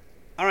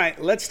 All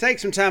right, let's take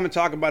some time and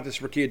talk about this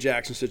Rickea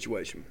Jackson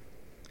situation.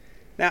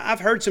 Now, I've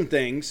heard some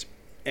things,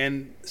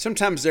 and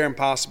sometimes they're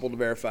impossible to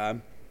verify.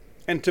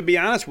 And to be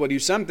honest with you,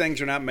 some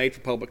things are not made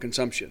for public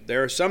consumption.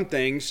 There are some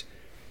things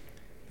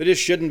that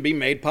just shouldn't be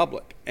made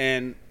public.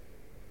 And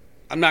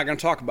I'm not going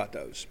to talk about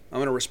those. I'm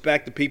going to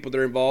respect the people that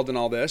are involved in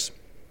all this.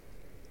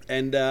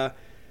 And, at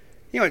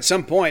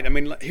some point,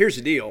 here's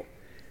the deal.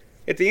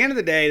 At the end of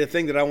the day, the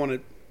thing that I want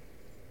to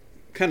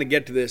kind of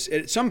get to this,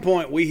 at some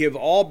point we have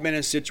all been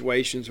in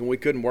situations when we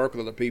couldn't work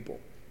with other people.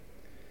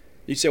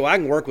 You say, well, I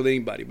can work with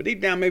anybody. But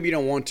deep down, maybe you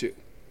don't want to.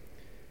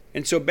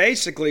 And so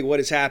basically what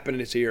has happened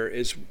is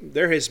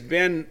there has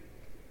been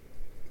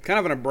kind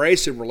of an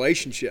abrasive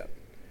relationship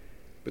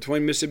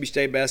between Mississippi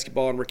State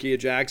basketball and Rickea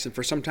Jackson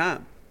for some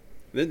time.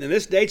 And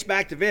this dates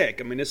back to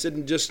Vic. This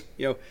isn't just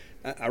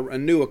a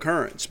new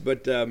occurrence.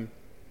 But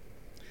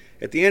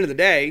at the end of the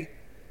day,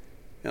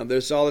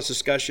 there's all this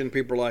discussion.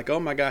 People are like, oh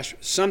my gosh,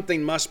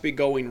 something must be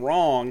going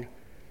wrong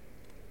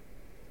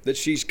that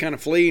she's kind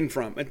of fleeing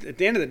from. At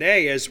the end of the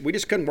day is we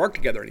just couldn't work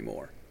together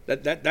anymore.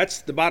 That's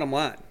the bottom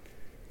line.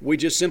 We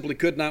just simply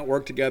could not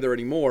work together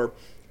anymore,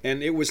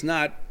 and it was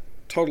not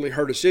totally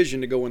her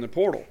decision to go in the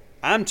portal.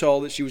 I'm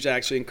told that she was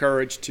actually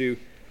encouraged to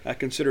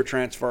consider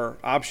transfer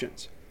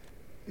options.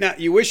 Now,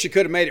 you wish you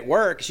could have made it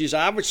work. She's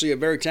obviously a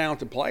very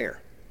talented player,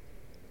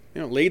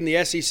 leading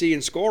the SEC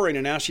in scoring,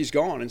 and now she's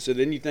gone. And so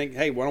then you think,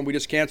 hey, why don't we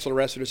just cancel the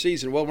rest of the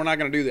season? Well, we're not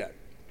going to do that.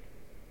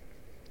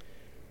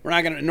 We're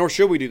not going to, nor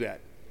should we do that.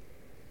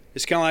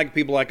 It's kind of like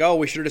people like, oh,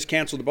 we should have just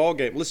canceled the ball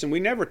game. Listen,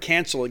 we never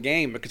cancel a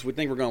game because we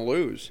think we're going to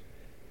lose.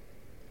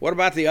 What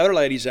about the other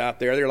ladies out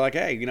there? They're like,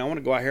 hey, I want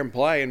to go out here and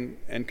play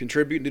and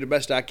contribute and do the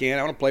best I can.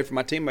 I want to play for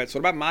my teammates. What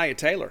about Maya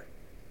Taylor?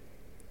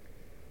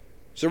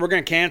 So we're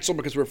going to cancel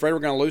because we're afraid we're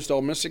going to lose to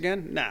Ole Miss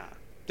again? Nah.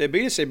 They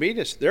beat us, they beat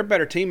us. They're a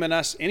better team than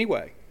us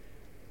anyway.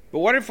 But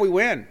what if we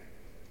win?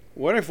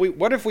 What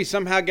if we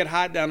somehow get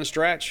hot down the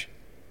stretch?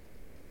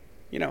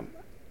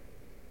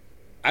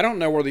 I don't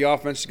know where the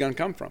offense is going to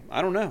come from.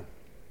 I don't know.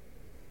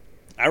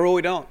 I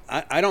really don't.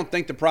 I don't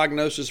think the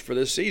prognosis for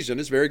this season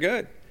is very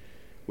good.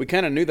 We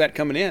kind of knew that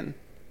coming in.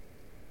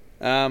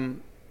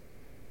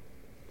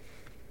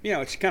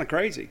 It's kind of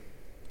crazy.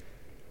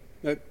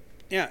 But,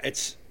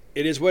 it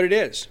is what it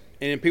is.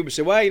 And people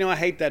say, well, I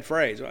hate that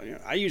phrase. Well,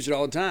 I use it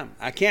all the time.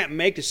 I can't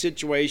make the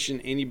situation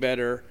any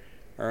better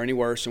or any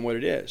worse than what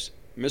it is.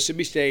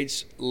 Mississippi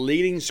State's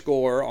leading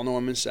scorer on the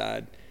women's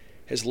side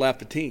has left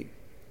the team.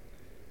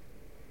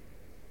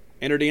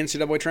 Entered the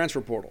NCAA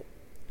transfer portal.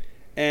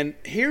 And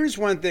here's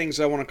one of the things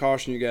I want to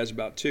caution you guys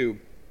about, too.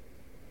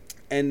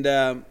 And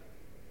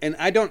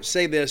I don't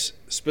say this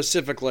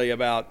specifically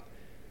about,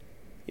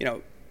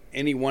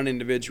 any one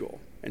individual.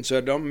 And so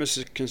don't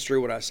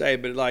misconstrue what I say.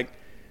 But,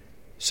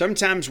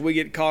 sometimes we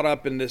get caught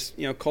up in this,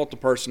 cult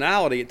of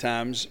personality at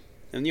times.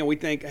 And, we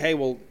think, hey,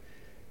 well,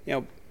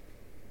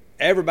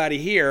 everybody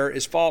here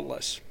is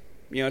faultless.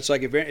 It's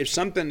like if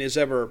something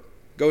ever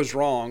goes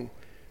wrong,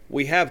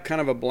 we have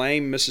kind of a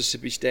blame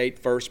Mississippi State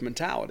first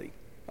mentality.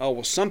 Oh,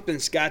 well,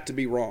 something's got to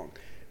be wrong.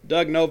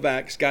 Doug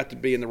Novak's got to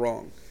be in the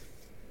wrong.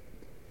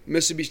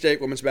 Mississippi State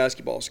women's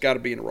basketball's got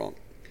to be in the wrong.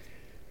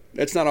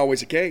 That's not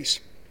always the case.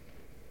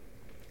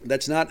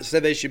 That's not to say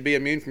they should be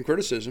immune from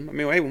criticism. I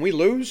mean, hey, when we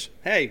lose,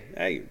 hey,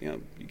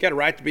 you got a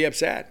right to be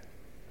upset.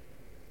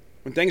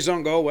 When things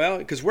don't go well,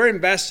 because we're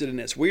invested in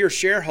this. We are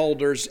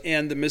shareholders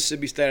in the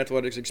Mississippi State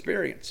Athletics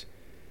experience.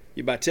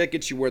 You buy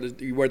tickets, you wear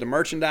the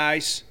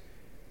merchandise,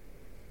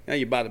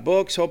 you buy the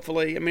books,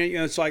 hopefully. I mean,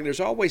 it's like there's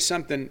always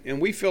something,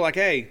 and we feel like,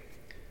 hey,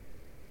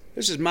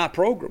 this is my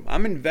program.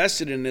 I'm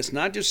invested in this,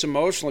 not just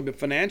emotionally, but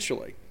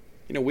financially.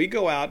 We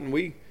go out and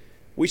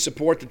we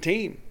support the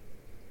team.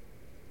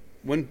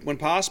 When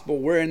possible,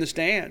 we're in the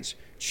stands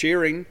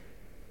cheering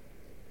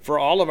for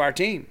all of our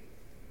team,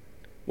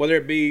 whether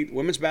it be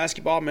women's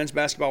basketball, men's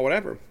basketball,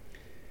 whatever.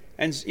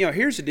 And,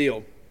 here's the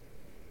deal.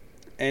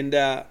 And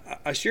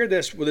I share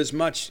this with as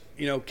much,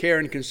 care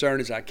and concern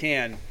as I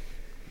can.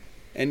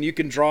 And you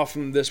can draw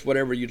from this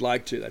whatever you'd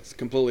like to. That's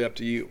completely up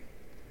to you.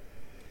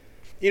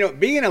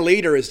 Being a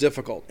leader is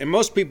difficult, and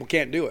most people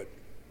can't do it.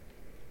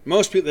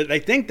 Most people, they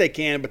think they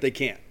can, but they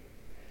can't.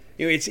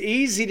 It's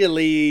easy to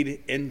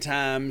lead in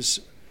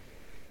times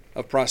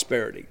of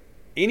prosperity.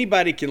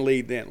 Anybody can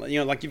lead then.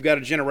 Like you've got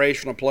a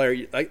generational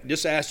player.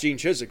 Just ask Gene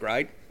Chizik,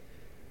 right?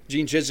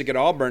 Gene Chizik at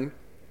Auburn.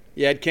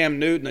 You had Cam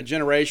Newton, a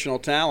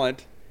generational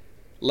talent,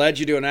 led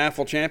you to an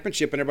AFL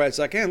championship, and everybody's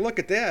like, hey, look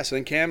at this. And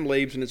then Cam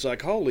leaves, and it's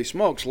like, holy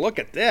smokes, look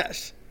at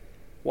this.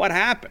 What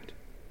happened?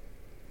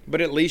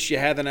 But at least you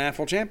had an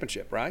AFL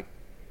championship, right?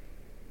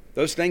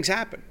 Those things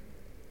happen.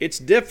 It's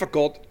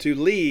difficult to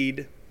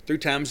lead through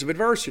times of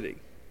adversity,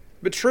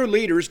 but true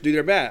leaders do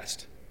their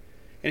best.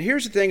 And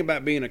here's the thing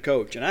about being a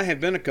coach, and I have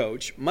been a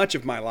coach much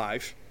of my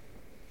life,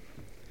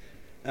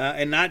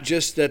 and not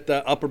just at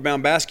Upward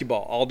Bound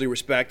basketball, all due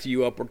respect to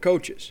you Upward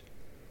coaches.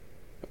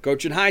 I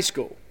coached in high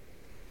school,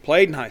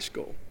 played in high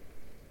school.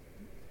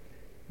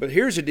 But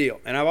here's the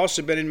deal, and I've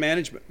also been in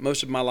management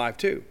most of my life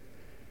too.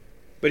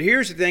 But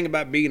here's the thing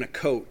about being a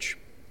coach.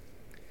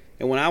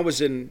 And when I was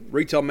in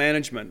retail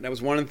management, that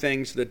was one of the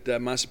things that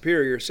my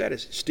superior said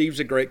is, Steve's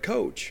a great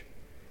coach.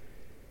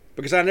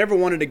 Because I never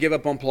wanted to give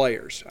up on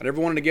players. I never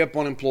wanted to give up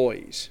on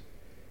employees.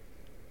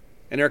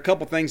 And there are a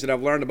couple things that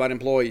I've learned about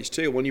employees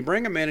too. When you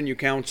bring them in and you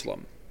counsel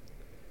them,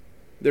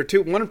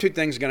 one or two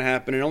things are going to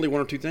happen, and only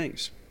one or two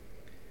things.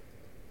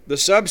 The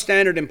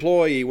substandard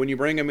employee, when you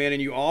bring them in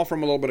and you offer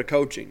them a little bit of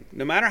coaching,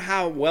 no matter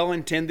how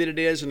well-intended it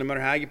is and no matter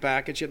how you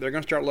package it, they're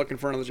going to start looking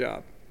for another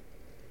job.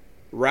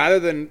 Rather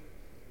than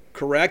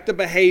correct the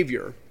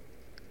behavior,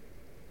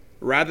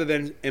 rather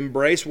than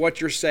embrace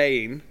what you're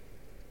saying,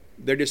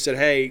 they just said,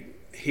 hey,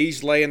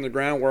 he's laying the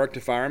groundwork to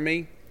fire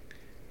me,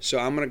 so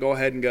I'm going to go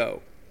ahead and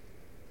go.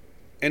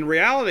 And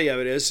reality of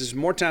it is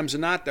more times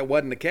than not, that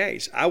wasn't the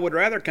case. I would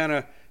rather kind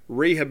of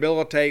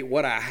rehabilitate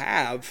what I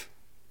have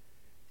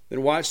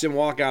than watch them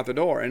walk out the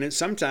door. And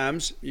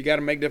sometimes you got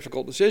to make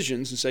difficult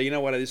decisions and say, you know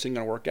what, this isn't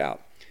going to work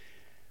out.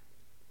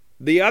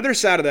 The other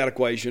side of that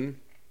equation,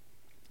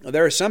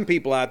 there are some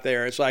people out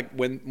there, it's like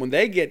when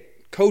they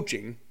get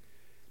coaching,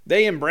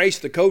 they embrace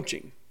the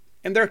coaching.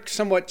 And they're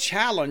somewhat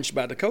challenged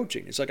by the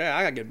coaching. It's like, hey,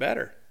 I got to get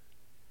better.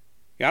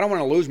 I don't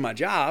want to lose my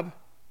job.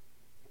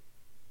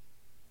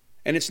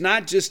 And it's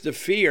not just the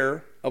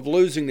fear of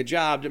losing the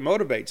job that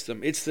motivates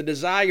them. It's the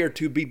desire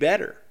to be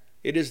better.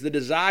 It is the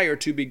desire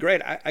to be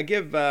great. I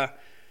give,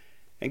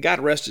 and God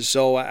rest his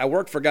soul, I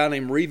worked for a guy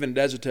named Reven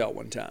Desatel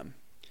one time.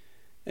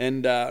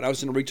 And I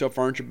was in the retail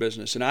furniture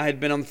business. And I had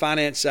been on the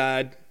finance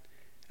side.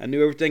 I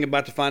knew everything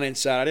about the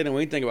finance side. I didn't know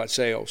anything about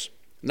sales.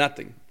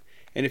 Nothing.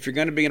 And if you're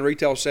going to be in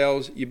retail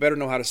sales, you better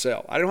know how to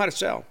sell. I didn't know how to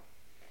sell.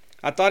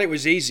 I thought it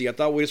was easy. I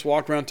thought we just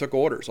walked around and took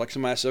orders. Like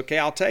somebody said, okay,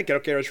 I'll take it.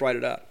 Okay, let's write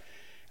it up.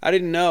 I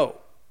didn't know.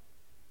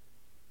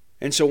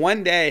 And so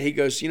one day he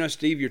goes,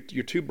 Steve,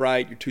 you're too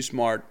bright, you're too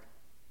smart,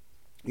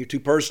 you're too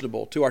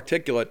personable, too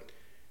articulate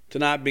to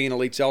not be an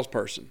elite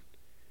salesperson.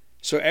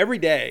 So every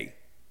day,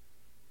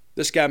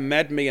 this guy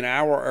met me an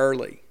hour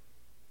early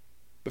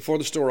before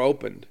the store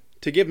opened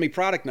to give me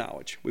product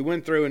knowledge. We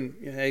went through and,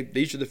 hey,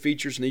 these are the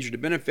features and these are the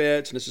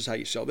benefits and this is how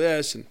you sell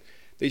this and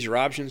these are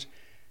options.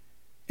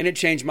 And it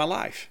changed my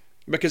life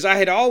because I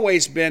had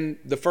always been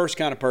the first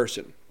kind of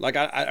person. Like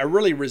I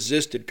really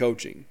resisted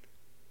coaching.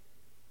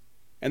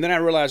 And then I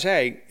realized,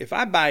 hey, if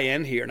I buy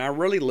in here and I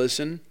really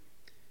listen,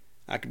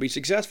 I could be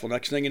successful.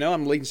 Next thing you know,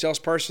 I'm the leading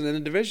salesperson in the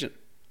division.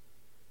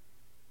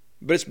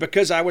 But it's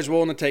because I was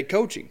willing to take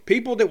coaching.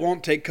 People that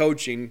won't take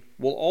coaching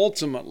will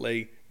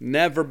ultimately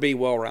never be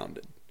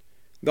well-rounded.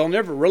 They'll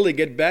never really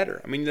get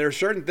better. I mean, there are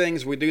certain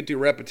things we do through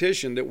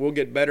repetition that will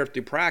get better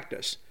through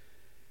practice.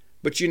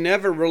 But you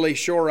never really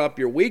shore up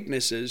your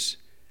weaknesses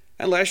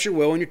unless you're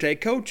willing to take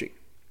coaching.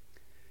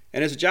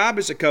 And as a job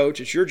as a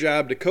coach, it's your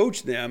job to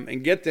coach them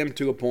and get them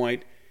to a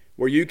point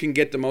where you can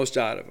get the most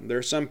out of them. There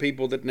are some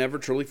people that never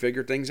truly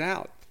figure things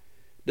out,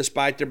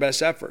 despite their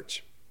best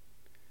efforts.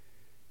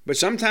 But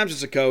sometimes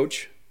as a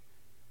coach,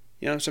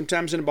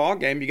 sometimes in a ball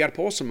game, you got to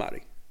pull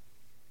somebody.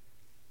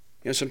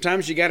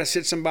 Sometimes you got to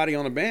sit somebody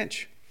on the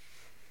bench.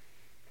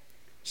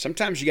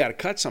 Sometimes you got to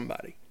cut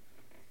somebody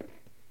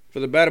for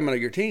the betterment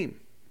of your team.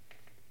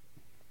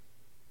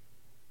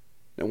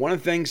 Now, one of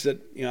the things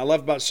that I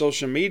love about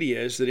social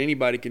media is that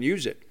anybody can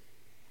use it.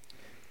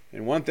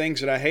 And one of the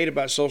things that I hate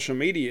about social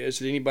media is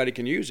that anybody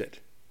can use it.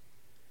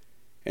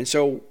 And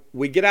so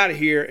we get out of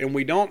here and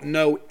we don't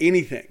know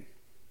anything.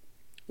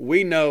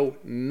 We know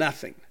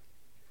nothing.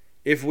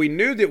 If we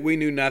knew that we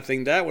knew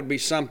nothing, that would be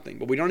something.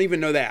 But we don't even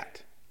know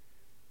that.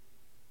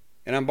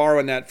 And I'm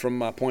borrowing that from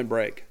Point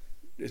Break,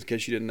 in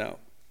case you didn't know.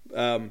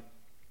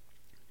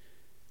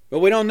 But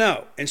we don't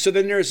know. And so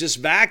then there's this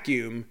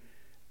vacuum,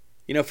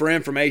 for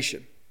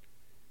information.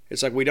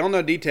 It's like we don't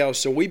know details,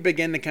 so we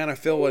begin to kind of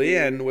fill it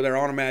in with our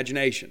own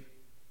imagination.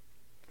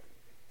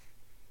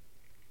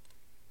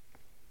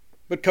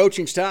 But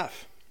coaching's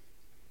tough.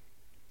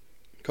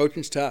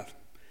 Coaching's tough,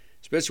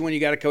 especially when you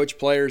got to coach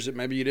players that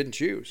maybe you didn't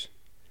choose.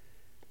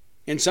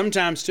 And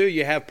sometimes, too,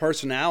 you have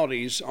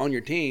personalities on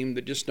your team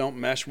that just don't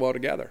mesh well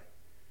together.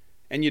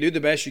 And you do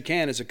the best you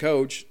can as a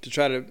coach to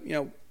try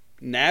to,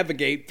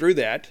 navigate through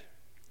that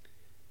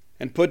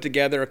and put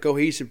together a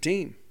cohesive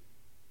team.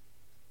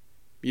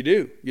 You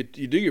do. You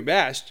do your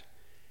best.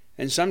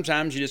 And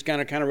sometimes you just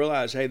kind of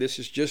realize, hey, this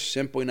is just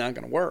simply not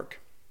going to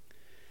work.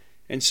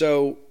 And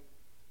so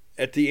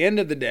at the end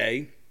of the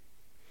day,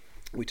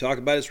 we talk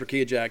about this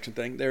Rickea Jackson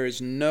thing. There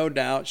is no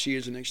doubt she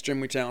is an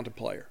extremely talented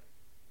player.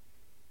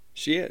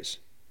 She is.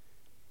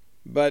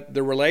 But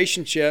the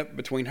relationship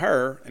between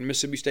her and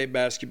Mississippi State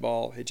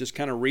basketball had just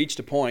kind of reached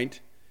a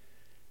point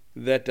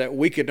that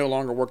we could no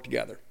longer work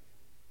together.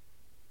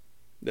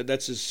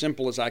 That's as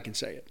simple as I can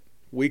say it.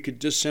 We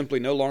could just simply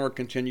no longer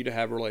continue to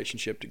have a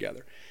relationship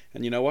together.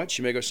 And you know what?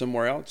 She may go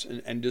somewhere else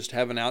and just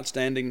have an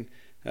outstanding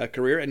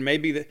career. And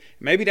maybe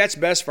that's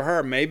best for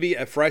her. Maybe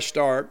a fresh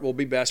start will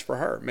be best for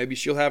her. Maybe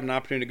she'll have an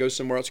opportunity to go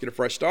somewhere else, get a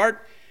fresh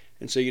start,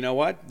 and say, you know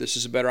what? This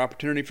is a better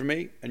opportunity for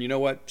me. And you know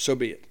what? So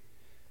be it.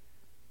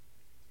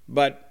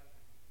 But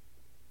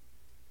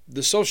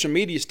the social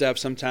media stuff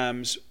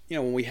sometimes,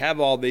 when we have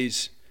all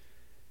these,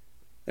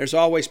 there's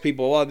always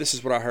people, well, this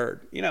is what I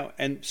heard,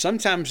 and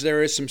sometimes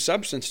there is some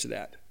substance to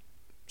that.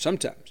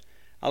 Sometimes.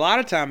 A lot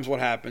of times what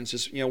happens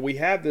is, we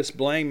have this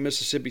blame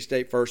Mississippi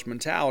State first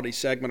mentality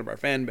segment of our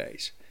fan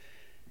base.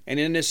 And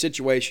in this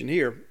situation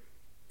here,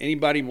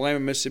 anybody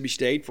blaming Mississippi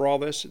State for all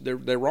this, they're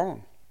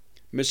wrong.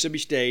 Mississippi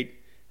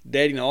State,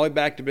 dating all the way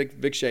back to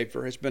Vic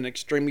Schaefer, has been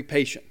extremely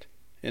patient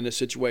in this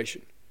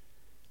situation.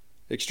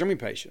 Extremely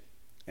patient.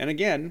 And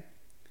again,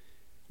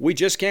 we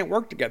just can't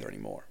work together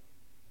anymore.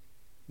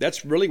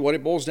 That's really what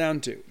it boils down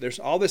to. There's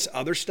all this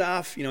other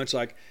stuff. It's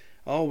like,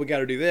 oh, we got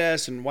to do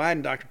this, and why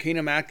isn't Dr.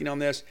 Keenum acting on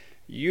this?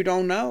 You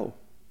don't know.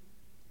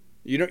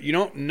 You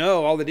don't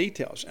know all the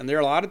details. And there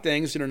are a lot of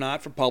things that are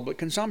not for public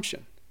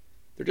consumption.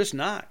 They're just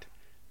not.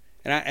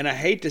 And I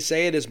hate to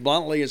say it as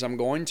bluntly as I'm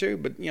going to,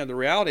 but the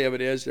reality of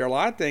it is there are a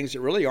lot of things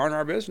that really aren't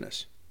our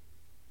business.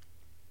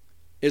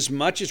 As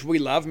much as we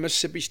love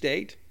Mississippi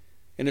State,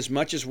 and as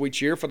much as we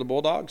cheer for the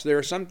Bulldogs, there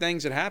are some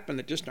things that happen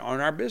that just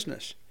aren't our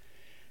business.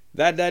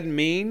 That doesn't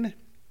mean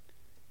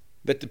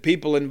that the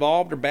people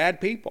involved are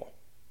bad people.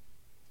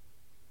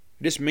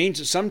 It just means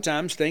that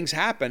sometimes things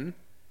happen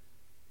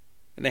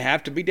and they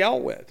have to be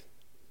dealt with.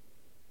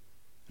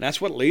 And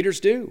that's what leaders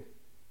do.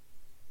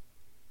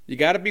 You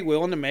got to be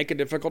willing to make a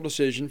difficult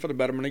decision for the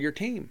betterment of your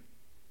team.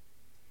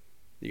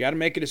 You got to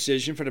make a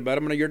decision for the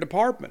betterment of your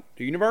department,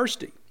 the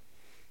university.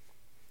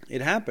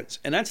 It happens.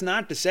 And that's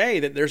not to say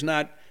that there's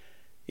not,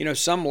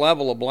 some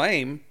level of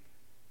blame,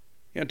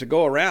 to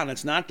go around.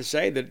 It's not to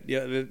say that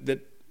that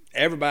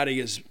everybody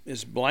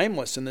is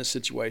blameless in this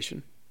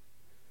situation.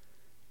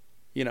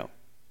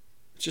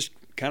 It's just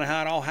kind of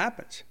how it all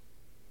happens.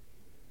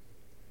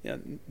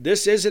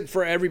 This isn't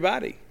for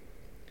everybody.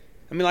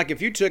 I mean, like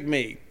if you took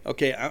me,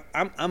 okay,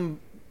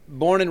 I'm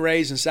born and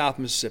raised in South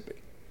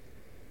Mississippi,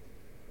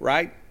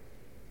 right?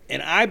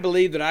 And I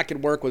believe that I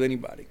could work with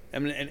anybody. I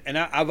mean, and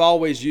I've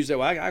always used that.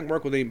 Well, I can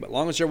work with anybody, as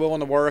long as they're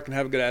willing to work and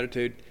have a good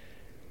attitude.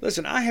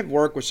 Listen, I have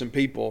worked with some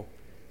people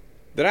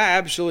that I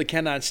absolutely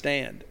cannot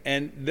stand,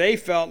 and they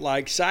felt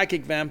like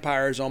psychic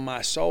vampires on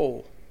my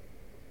soul.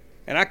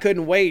 And I could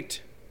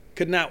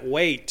not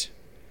wait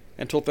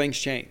until things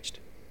changed.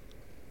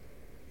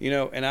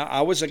 And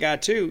I was a guy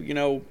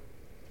too,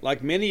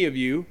 like many of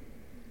you,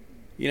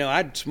 I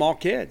had small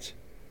kids.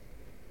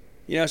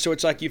 So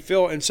it's like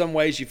in some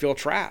ways you feel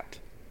trapped.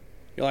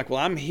 You're like, well,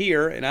 I'm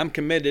here and I'm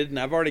committed and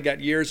I've already got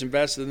years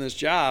invested in this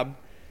job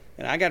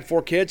and I got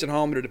 4 kids at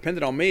home that are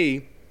dependent on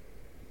me.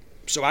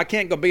 So I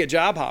can't go be a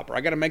job hopper.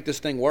 I got to make this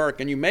thing work.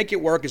 And you make it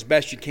work as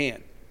best you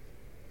can.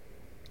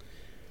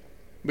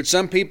 But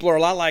some people are a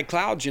lot like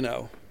clouds,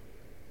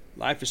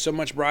 Life is so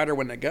much brighter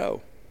when they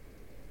go.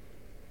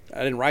 I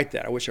didn't write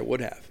that. I wish I would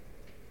have.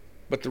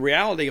 But the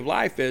reality of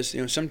life is,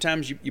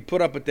 sometimes you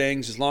put up with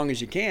things as long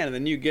as you can, and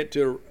then you get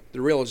to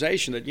the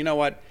realization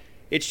that,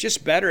 it's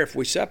just better if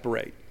we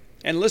separate.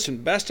 And listen,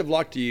 best of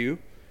luck to you.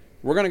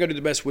 We're going to go do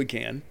the best we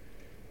can.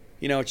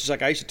 It's just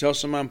like I used to tell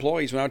some of my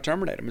employees when I would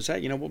terminate them, is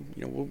that,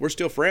 we're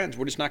still friends.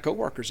 We're just not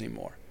coworkers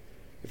anymore.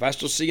 If I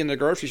still see you in the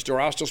grocery store,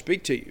 I'll still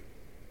speak to you.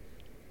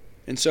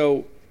 And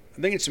so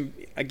I think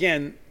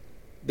again,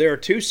 there are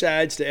 2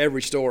 sides to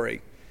every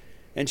story.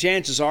 And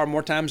chances are,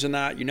 more times than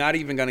not, you're not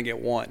even going to get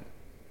one.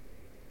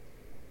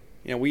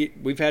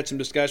 We've had some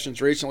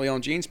discussions recently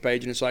on Gene's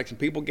page, and it's like some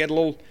people get a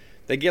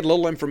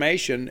little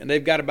information, and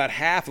they've got about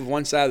half of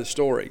one side of the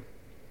story.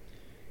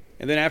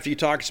 And then after you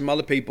talk to some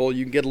other people,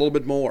 you can get a little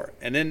bit more.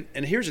 And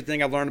here's the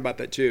thing I've learned about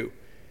that too.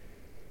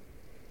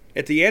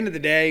 At the end of the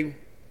day,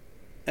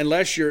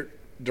 unless you're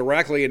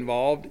directly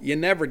involved, you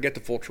never get the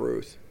full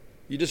truth.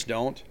 You just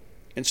don't.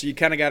 And so you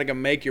kind of got to go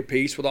make your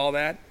peace with all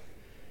that.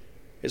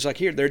 It's like,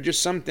 here, there are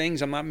just some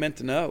things I'm not meant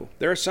to know.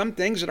 There are some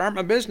things that aren't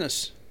my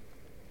business.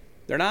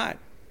 They're not.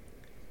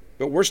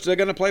 But we're still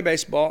going to play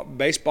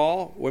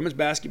baseball, women's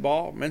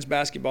basketball, men's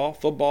basketball,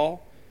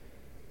 football,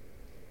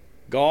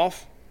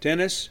 golf,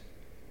 tennis,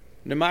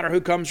 no matter who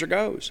comes or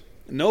goes.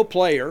 No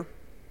player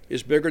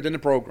is bigger than the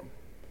program.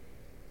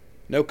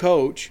 No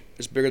coach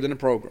is bigger than the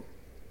program.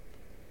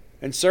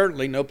 And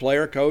certainly no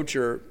player, coach,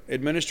 or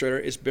administrator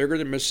is bigger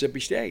than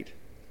Mississippi State.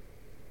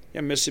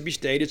 Mississippi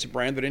State is a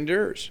brand that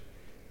endures.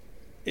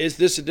 Is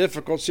this a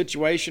difficult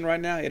situation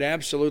right now? It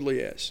absolutely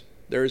is.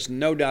 There is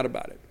no doubt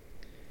about it.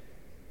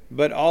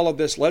 But all of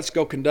this, let's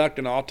go conduct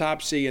an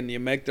autopsy and you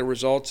make the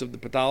results of the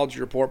pathology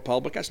report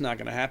public, that's not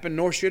going to happen,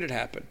 nor should it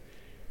happen.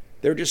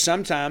 There are just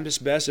sometimes it's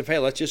best if, hey,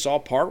 let's just all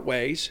part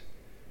ways.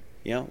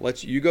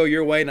 You go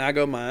your way and I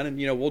go mine, and,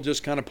 we'll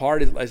just kind of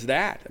part as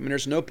that. I mean,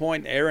 there's no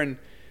point in airing,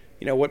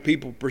 what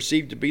people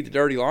perceive to be the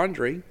dirty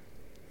laundry.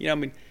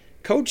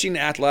 Coaching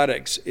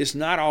athletics is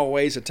not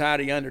always a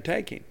tidy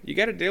undertaking. You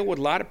got to deal with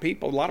a lot of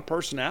people, a lot of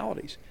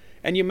personalities,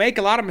 and you make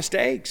a lot of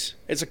mistakes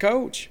as a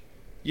coach.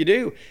 You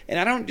do. And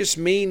I don't just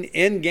mean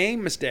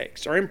in-game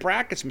mistakes or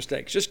in-practice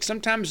mistakes. Just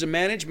sometimes the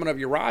management of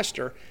your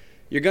roster,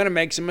 you're going to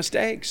make some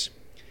mistakes.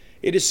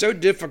 It is so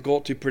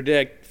difficult to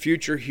predict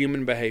future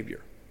human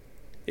behavior.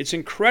 It's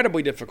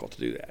incredibly difficult to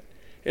do that,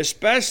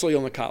 especially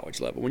on the college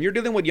level. When you're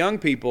dealing with young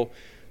people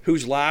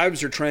whose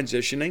lives are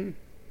transitioning,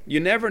 you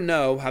never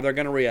know how they're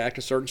going to react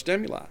to certain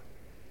stimuli.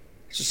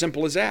 It's as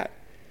simple as that.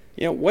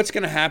 What's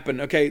going to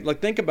happen? Okay,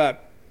 think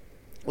about,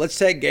 let's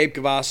take Gabe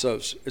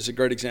Cavazos as a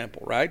great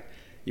example, right?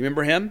 You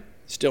remember him?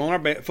 Still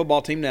on our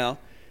football team now.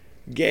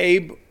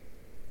 Gabe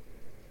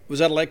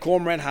was at Lake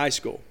Cormorant High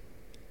School.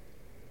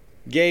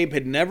 Gabe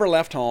had never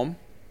left home.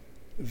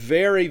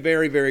 Very,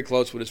 very, very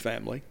close with his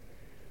family.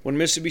 When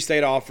Mississippi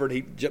State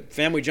offered,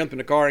 family jumped in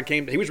the car and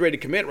came. He was ready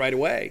to commit right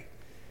away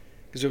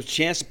because there was a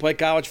chance to play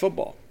college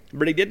football.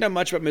 But he didn't know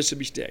much about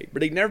Mississippi State.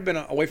 But he'd never been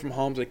away from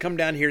home. So they come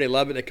down here, they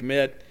love it, they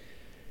commit.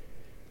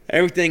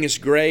 Everything is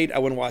great. I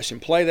went and watched him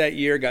play that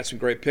year, got some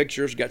great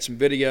pictures, got some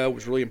video,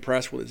 was really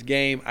impressed with his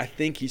game. I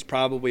think he's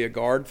probably a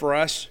guard for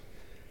us.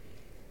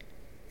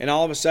 And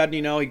all of a sudden,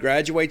 he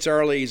graduates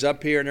early, he's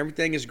up here, and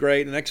everything is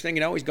great. And the next thing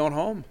you know, he's going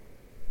home.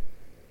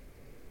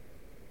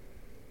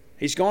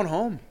 He's gone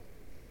home.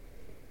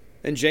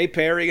 And Jay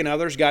Perry and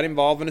others got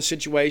involved in a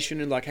situation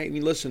and hey,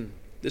 listen,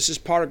 this is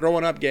part of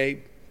growing up,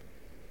 Gabe.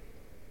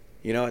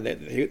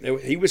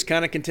 He was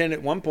kind of content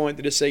at one point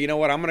to just say, you know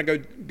what, I'm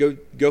going to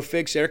go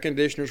fix air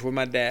conditioners with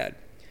my dad.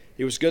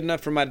 He was good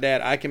enough for my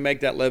dad. I can make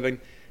that living.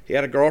 He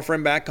had a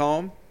girlfriend back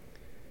home.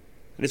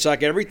 And it's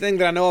like everything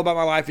that I know about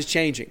my life is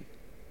changing.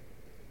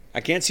 I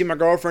can't see my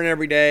girlfriend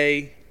every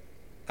day.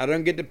 I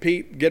don't get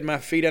to get my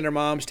feet under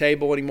mom's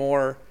table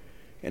anymore.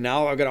 And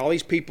now I've got all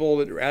these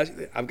people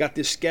I've got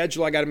this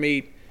schedule I got to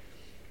meet.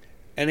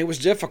 And it was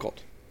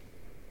difficult.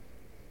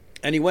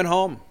 And he went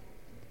home.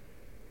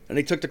 And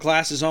he took the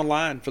classes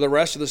online for the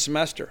rest of the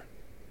semester.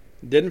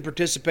 Didn't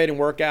participate in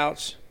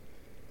workouts.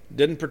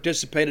 Didn't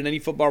participate in any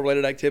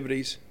football-related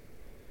activities.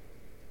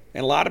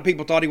 And a lot of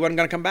people thought he wasn't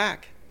going to come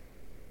back.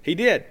 He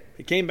did.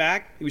 He came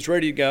back. He was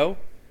ready to go.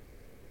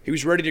 He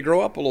was ready to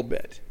grow up a little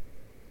bit.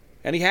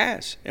 And he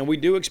has. And we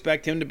do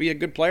expect him to be a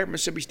good player at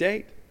Mississippi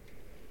State.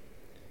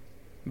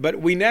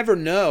 But we never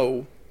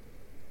know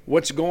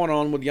what's going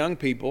on with young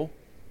people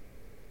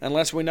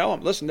unless we know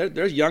them. Listen,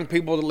 there's young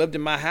people that lived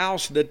in my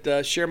house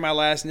that share my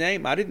last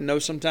name. I didn't know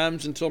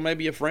sometimes until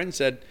maybe a friend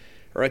said,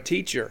 or a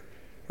teacher,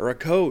 or a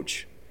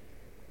coach,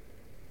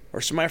 or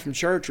somebody from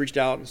church reached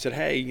out and said,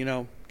 hey,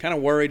 kind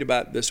of worried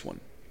about this one.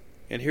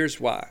 And here's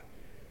why.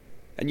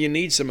 And you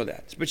need some of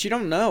that. But you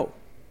don't know.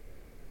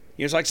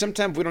 It's like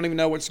sometimes we don't even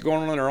know what's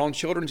going on in our own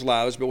children's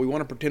lives, but we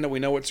want to pretend that we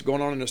know what's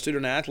going on in a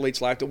student-athlete's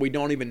life that we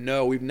don't even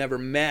know. We've never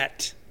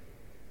met.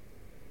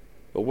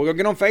 But we'll go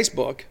get on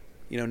Facebook,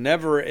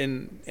 never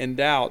in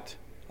doubt,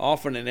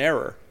 often in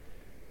error,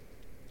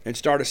 and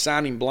start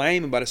assigning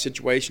blame about a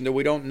situation that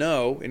we don't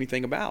know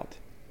anything about.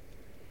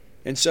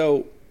 And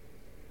so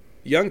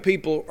young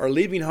people are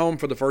leaving home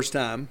for the first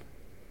time.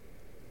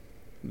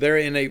 They're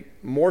in a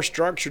more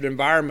structured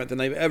environment than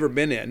they've ever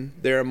been in.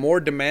 There are more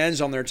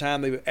demands on their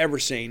time they've ever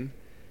seen.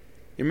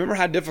 You remember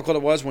how difficult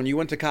it was when you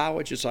went to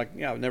college? It's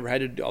like, I've never had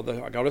to do all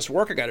this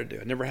work I got to do.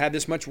 I never had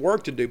this much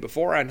work to do.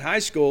 Before in high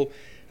school,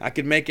 I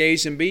could make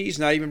A's and B's,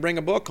 not even bring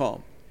a book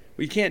home.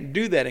 Well, you can't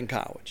do that in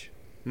college.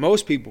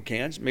 Most people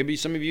can. Maybe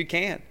some of you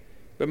can,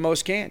 but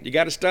most can't. You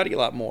got to study a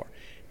lot more.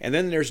 And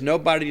then there's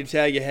nobody to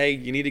tell you, hey,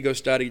 you need to go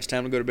study. It's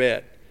time to go to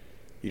bed.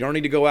 You don't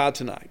need to go out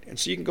tonight. And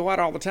so you can go out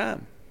all the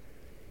time.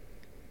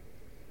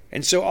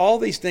 And so all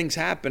these things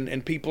happen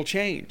and people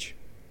change.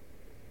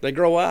 They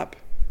grow up.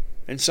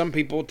 And some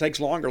people it takes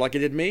longer, like it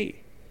did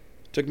me.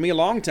 It took me a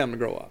long time to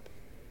grow up.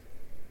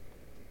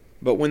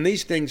 But when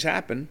these things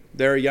happen,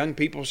 there are young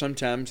people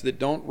sometimes that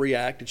don't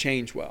react to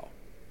change well.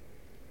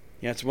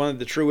 Yeah, it's one of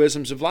the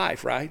truisms of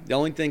life, right? The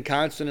only thing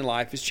constant in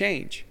life is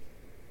change.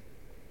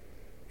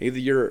 Either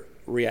you're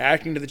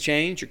reacting to the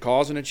change, you're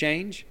causing a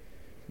change,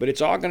 but it's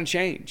all going to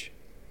change.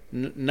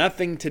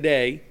 Nothing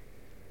today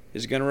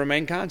is going to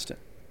remain constant.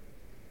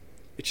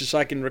 It's just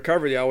like in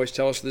recovery, they always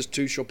tell us this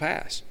too shall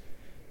pass.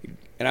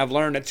 And I've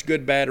learned that's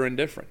good, bad, or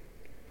indifferent.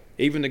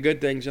 Even the good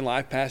things in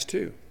life pass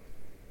too.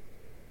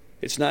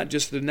 It's not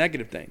just the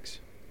negative things.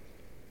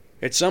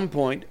 At some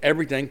point,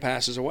 everything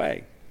passes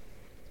away.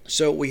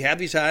 So we have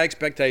these high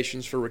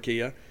expectations for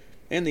Rakia.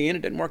 In the end,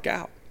 it didn't work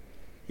out.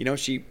 You know,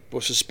 she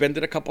was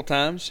suspended a couple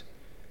times.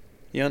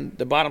 You know,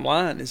 the bottom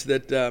line is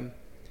that,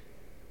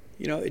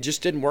 it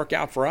just didn't work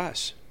out for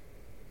us.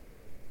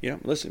 You know,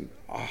 listen,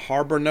 I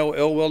harbor no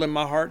ill will in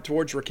my heart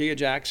towards Rakia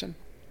Jackson.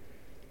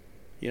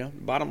 You know,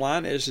 the bottom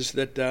line is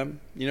that,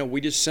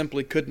 we just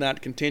simply could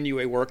not continue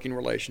a working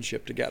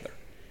relationship together.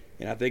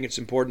 And I think it's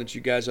important that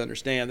you guys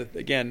understand that,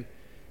 again,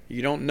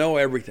 you don't know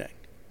everything.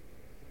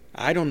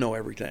 I don't know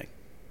everything.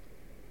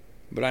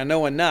 But I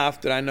know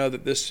enough that I know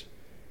that this,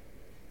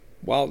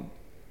 while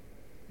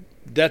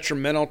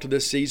detrimental to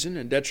this season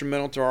and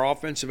detrimental to our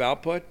offensive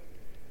output,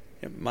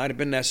 it might have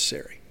been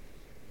necessary.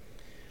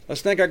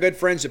 Let's thank our good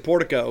friends at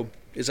Portico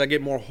as I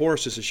get more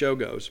hoarse as the show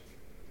goes.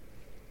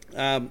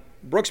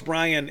 Brooks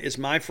Bryan is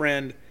my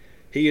friend.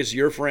 He is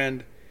your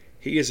friend.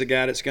 He is a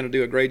guy that's going to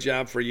do a great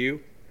job for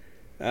you.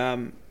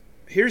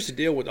 Here's the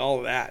deal with all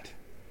of that.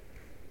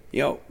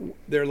 You know,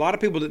 there are a lot of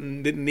people that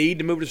need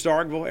to move to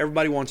Starkville.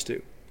 Everybody wants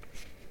to.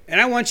 And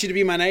I want you to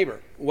be my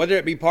neighbor, whether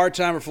it be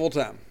part-time or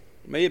full-time.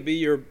 May it be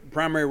your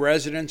primary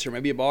residence or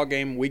maybe a ball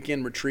game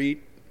weekend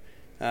retreat.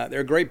 There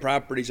are great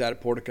properties out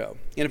at Portico.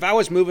 And if I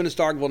was moving to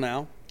Starkville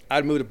now,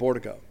 I'd move to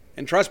Portico.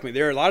 And trust me,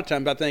 there are a lot of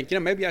times I think,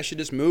 maybe I should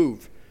just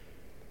move.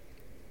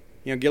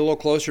 Get a little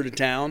closer to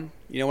town.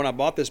 When I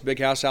bought this big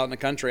house out in the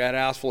country, I had a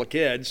house full of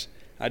kids.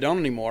 I don't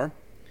anymore.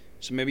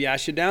 So maybe I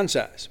should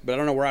downsize. But I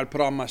don't know where I'd put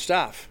all my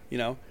stuff,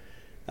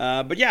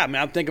 But yeah,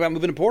 I'm thinking about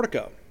moving to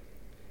Portico.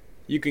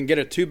 You can get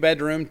a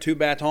 2-bedroom,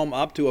 2-bath home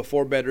up to a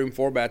 4-bedroom,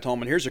 4-bath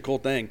home. And here's the cool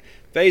thing.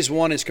 Phase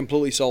 1 is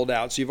completely sold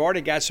out. So you've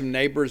already got some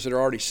neighbors that are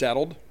already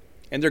settled.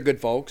 And they're good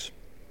folks.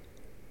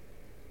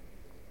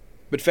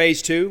 But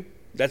Phase 2,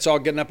 that's all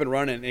getting up and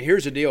running. And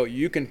here's the deal.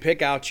 You can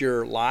pick out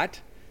your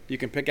lot. You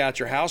can pick out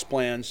your house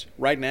plans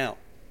right now.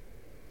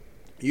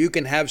 You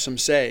can have some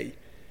say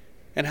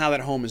in how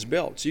that home is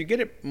built. So you get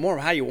it more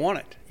of how you want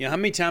it. How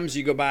many times do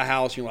you go buy a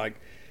house and you're like,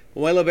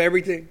 well, I love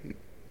everything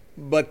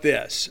but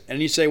this.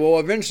 And you say, well,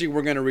 eventually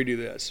we're going to redo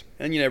this.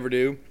 And you never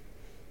do.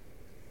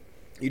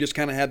 You just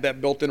kind of have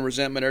that built-in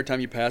resentment every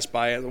time you pass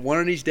by it. One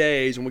of these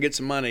days when we get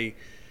some money,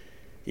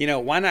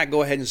 why not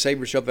go ahead and save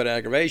yourself that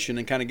aggravation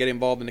and kind of get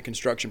involved in the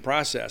construction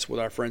process with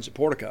our friends at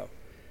Portico.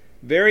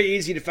 Very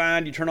easy to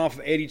find. You turn off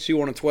of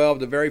 82 on a 12.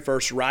 The very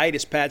first right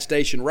is Pat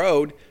Station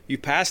Road.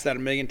 You've passed that a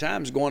million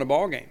times going to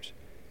ball games.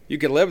 You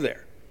could live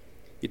there.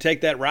 You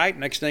take that right,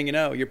 next thing you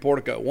know, you're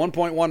Portico.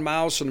 1.1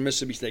 miles from the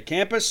Mississippi State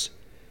campus.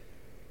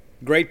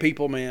 Great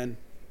people, man.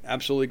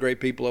 Absolutely great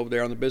people over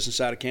there on the business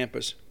side of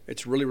campus.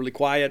 It's really, really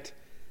quiet,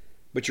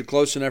 but you're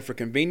close enough for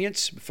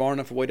convenience, but far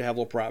enough away to have a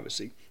little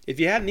privacy. If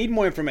you need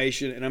more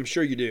information, and I'm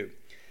sure you do,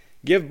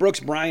 give Brooks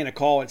Bryan a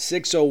call at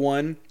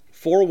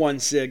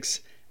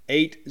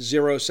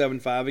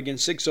 601-416-8075. Again,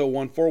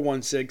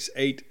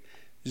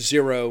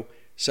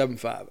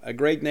 601-416-8075. A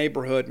great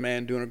neighborhood,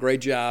 man, doing a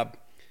great job.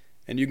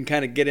 And you can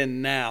kind of get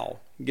in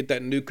now, get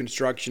that new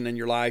construction in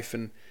your life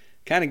and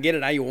kind of get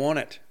it how you want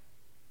it.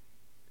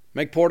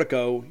 Make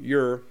Portico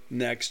your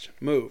next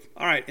move.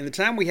 All right, in the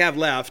time we have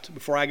left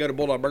before I go to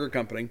Bulldog Burger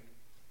Company,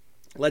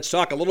 let's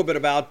talk a little bit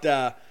about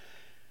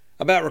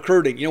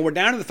recruiting. We're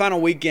down to the final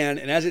weekend,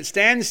 and as it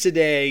stands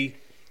today,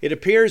 it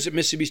appears that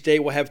Mississippi State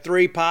will have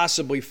 3,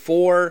 possibly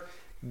 4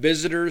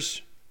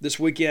 visitors this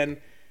weekend.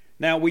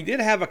 Now, we did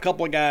have a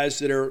couple of guys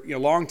that are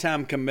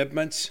long-time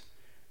commitments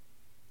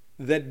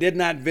that did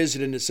not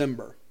visit in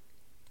December.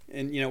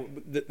 And,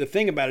 the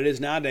thing about it is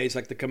nowadays,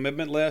 like the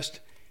commitment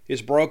list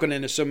is broken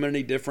into so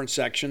many different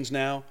sections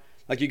now.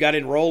 Like you got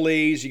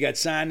enrollees, you got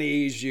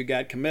signees, you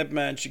got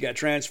commitments, you got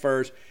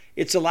transfers.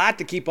 It's a lot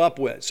to keep up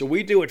with. So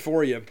we do it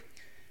for you.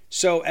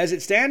 So as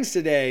it stands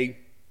today,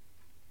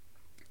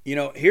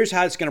 here's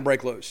how it's going to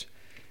break loose.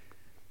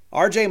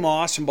 R.J.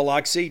 Moss from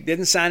Biloxi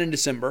didn't sign in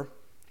December.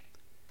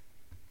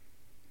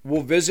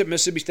 Will visit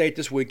Mississippi State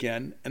this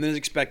weekend and then is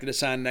expected to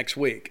sign next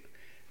week.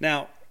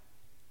 Now,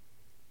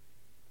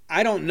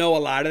 I don't know a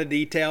lot of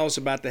the details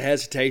about the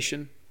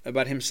hesitation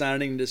about him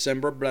signing in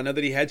December, but I know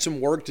that he had some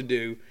work to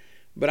do.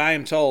 But I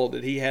am told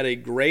that he had a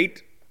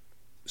great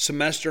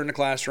semester in the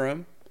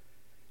classroom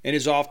and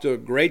is off to a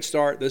great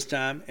start this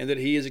time, and that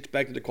he is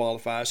expected to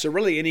qualify. So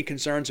really any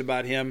concerns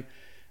about him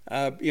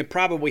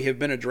probably have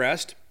been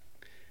addressed.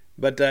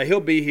 But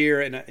he'll be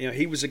here, and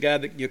he was a guy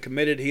that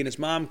committed. He and his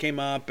mom came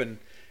up and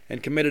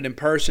and committed in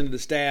person to the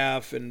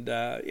staff, and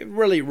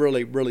really,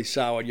 really, really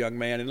solid young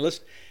man. And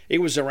listen,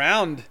 it was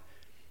around,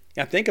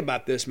 I think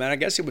about this, man, I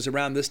guess it was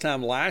around this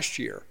time last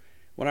year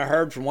when I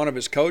heard from one of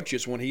his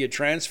coaches when he had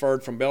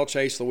transferred from Belle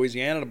Chase,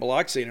 Louisiana to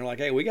Biloxi, and they're like,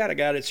 hey, we got a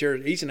guy that's here,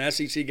 he's an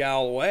SEC guy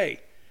all the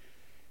way.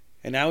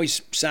 And now he's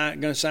going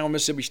to sign with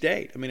Mississippi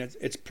State. I mean,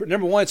 it's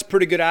number one, it's a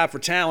pretty good eye for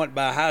talent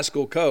by a high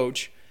school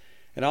coach,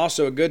 and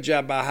also a good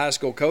job by a high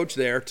school coach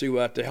there to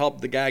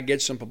help the guy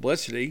get some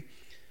publicity.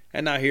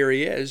 And now here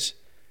he is,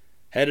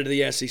 headed to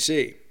the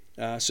SEC.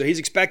 So he's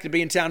expected to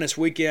be in town this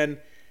weekend.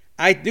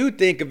 I do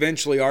think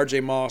eventually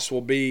R.J. Moss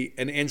will be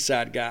an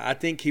inside guy. I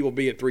think he will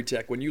be at 3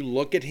 Tech. When you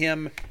look at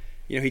him,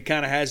 he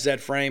kind of has that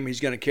frame.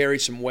 He's going to carry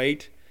some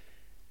weight.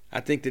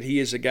 I think that he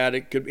is a guy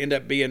that could end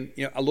up being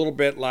a little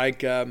bit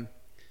like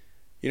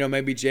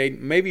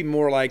maybe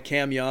more like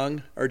Cam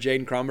Young or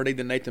Jaden Cromartie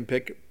than Nathan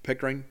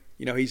Pickering.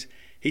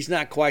 He's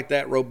not quite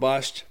that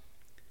robust,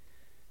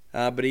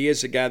 but he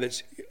is a guy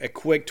that's a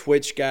quick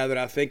twitch guy that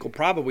I think will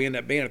probably end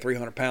up being a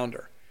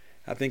 300-pounder.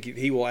 I think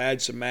he will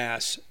add some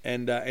mass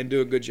and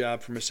do a good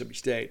job for Mississippi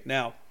State.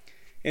 Now,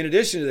 in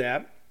addition to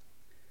that,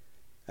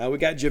 we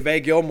got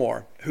JaVale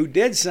Gilmore, who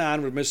did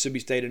sign with Mississippi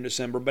State in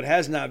December but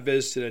has not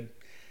visited.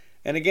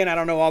 And again, I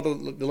don't know all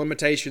the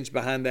limitations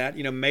behind that.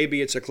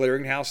 Maybe it's a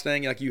clearinghouse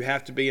thing. Like you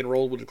have to be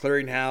enrolled with the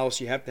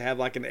clearinghouse. You have to have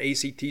like an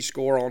ACT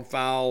score on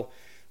file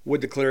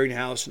with the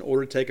clearinghouse in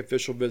order to take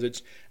official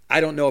visits.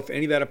 I don't know if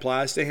any of that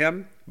applies to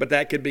him, but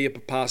that could be a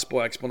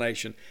possible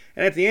explanation.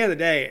 And at the end of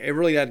the day, it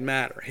really doesn't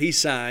matter. He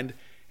signed,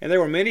 and there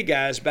were many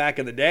guys back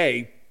in the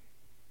day,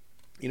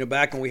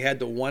 back when we had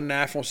the one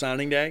national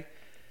signing day,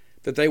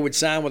 that they would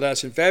sign with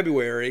us in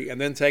February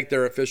and then take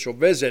their official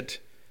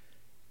visit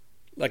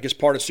like as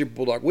part of Super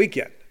Bulldog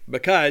weekend,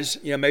 because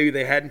maybe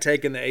they hadn't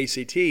taken the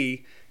ACT.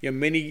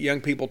 Many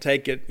young people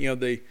take it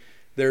the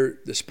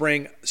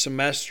spring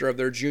semester of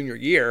their junior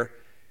year,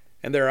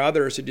 and there are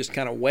others that just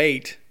kind of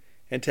wait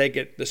and take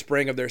it the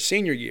spring of their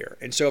senior year.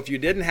 And so if you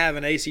didn't have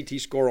an ACT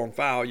score on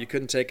file, you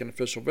couldn't take an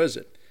official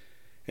visit.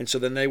 And so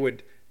then they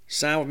would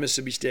sign with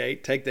Mississippi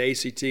State, take the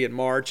ACT in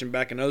March, and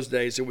back in those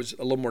days it was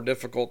a little more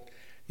difficult,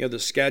 the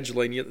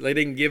scheduling. They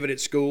didn't give it at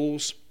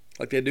schools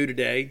like they do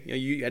today.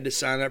 You had to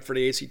sign up for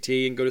the ACT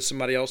and go to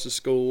somebody else's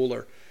school,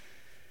 or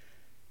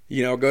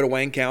go to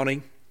Wayne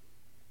County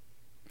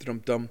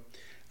to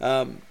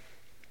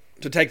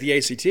take the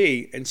ACT.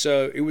 And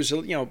so it was,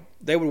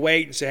 they would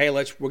wait and say, hey,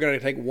 we're going to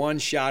take one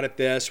shot at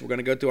this. We're going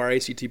to go through our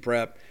ACT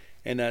prep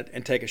and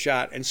take a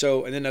shot. And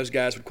then those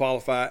guys would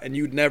qualify, and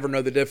you'd never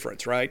know the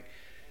difference, right?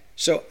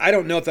 So I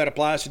don't know if that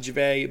applies to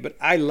JaVale, but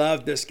I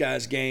love this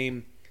guy's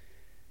game.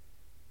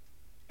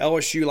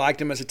 LSU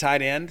liked him as a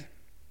tight end.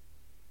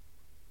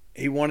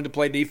 He wanted to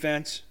play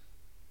defense.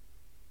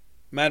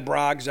 Matt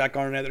Bragg, Zach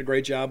Arnett did a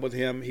great job with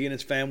him. He and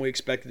his family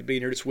expected to be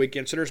in here this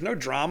weekend. So there's no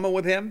drama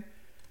with him.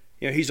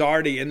 He's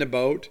already in the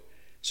boat.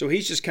 So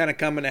he's just kind of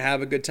coming to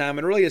have a good time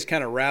and really just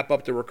kind of wrap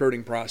up the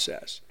recruiting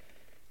process,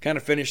 kind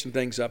of finish some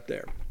things up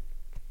there.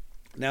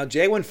 Now,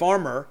 Jaylen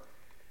Farmer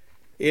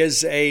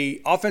is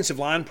a offensive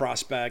line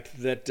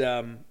prospect that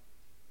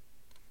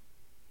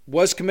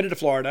was committed to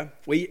Florida.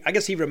 I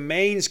guess he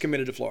remains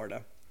committed to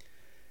Florida.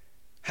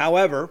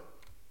 However,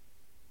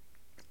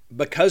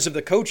 because of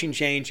the coaching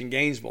change in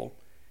Gainesville,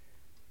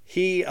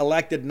 he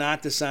elected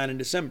not to sign in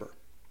December.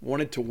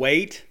 Wanted to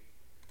wait,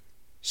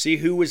 see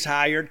who was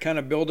hired, kind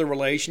of build a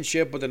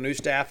relationship with the new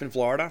staff in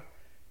Florida,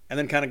 and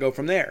then kind of go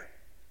from there.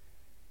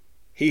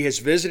 He has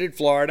visited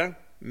Florida,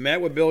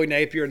 met with Billy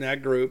Napier and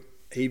that group.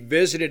 He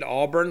visited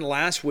Auburn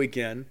last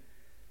weekend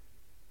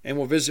and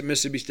will visit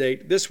Mississippi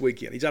State this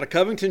weekend. He's out of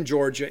Covington,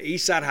 Georgia,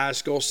 Eastside High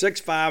School,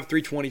 6'5",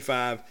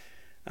 325,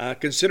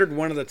 considered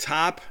one of the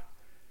top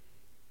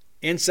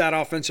inside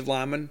offensive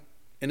linemen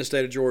in the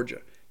state of Georgia.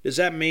 Does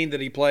that mean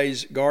that he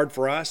plays guard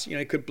for us?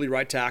 He could play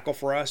right tackle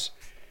for us.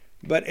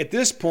 But at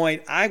this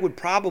point, I would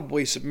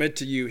probably submit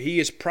to you, he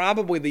is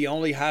probably the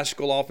only high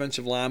school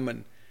offensive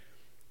lineman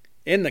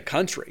in the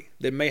country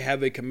that may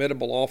have a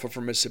committable offer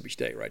from Mississippi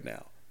State right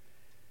now.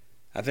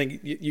 I think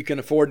you can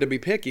afford to be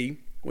picky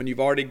when you've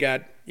already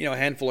got a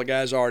handful of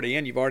guys already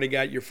in. You've already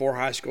got your three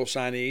high school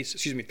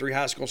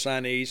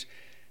signees,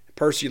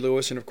 Percy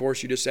Lewis, and of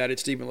course you just added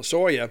Stephen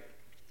Lasoya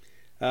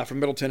from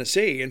Middle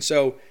Tennessee. And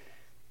so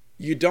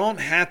you don't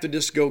have to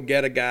just go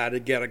get a guy to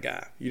get a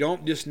guy. You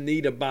don't just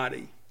need a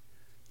body.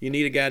 You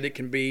need a guy that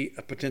can be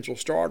a potential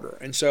starter.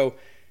 And so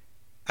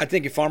I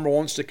think if Farmer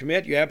wants to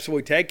commit, you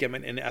absolutely take him.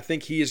 And I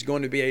think he is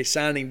going to be a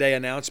signing day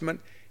announcement.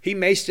 He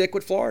may stick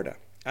with Florida.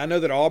 I know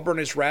that Auburn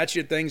has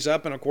ratcheted things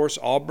up, and, of course,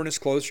 Auburn is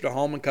closer to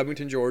home in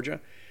Covington,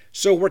 Georgia.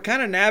 So we're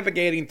kind of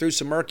navigating through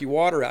some murky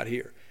water out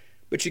here.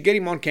 But you get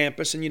him on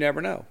campus, and you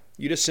never know.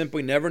 You just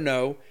simply never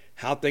know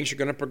how things are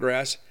going to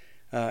progress.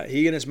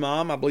 He and his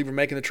mom, I believe, are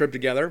making the trip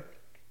together,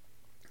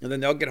 and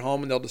then they'll get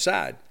home and they'll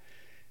decide.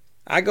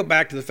 I go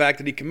back to the fact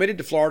that he committed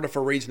to Florida for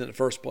a reason in the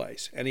first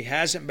place, and he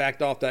hasn't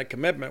backed off that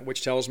commitment,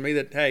 which tells me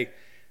that, hey,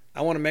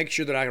 I want to make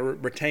sure that I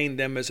retain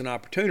them as an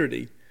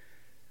opportunity.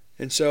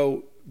 And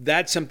so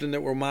that's something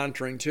that we're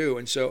monitoring too.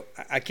 And so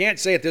I can't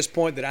say at this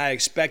point that I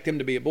expect him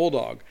to be a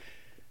Bulldog.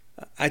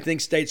 I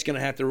think State's going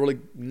to have to really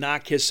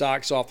knock his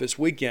socks off this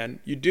weekend.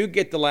 You do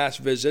get the last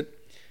visit,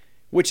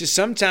 which is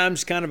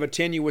sometimes kind of a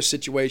tenuous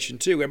situation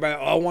too. Everybody,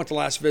 I want the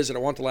last visit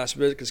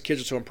because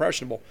kids are so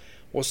impressionable.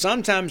 Well,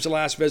 sometimes the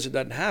last visit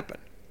doesn't happen.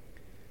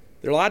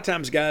 There are a lot of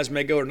times guys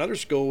may go to another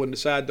school and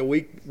decide the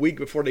week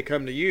before they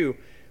come to you,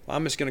 well,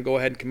 I'm just going to go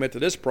ahead and commit to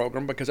this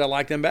program because I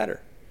like them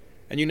better.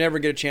 And you never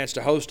get a chance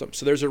to host them.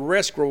 So there's a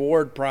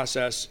risk-reward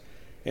process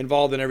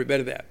involved in every bit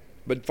of that.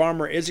 But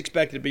Farmer is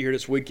expected to be here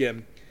this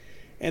weekend.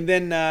 And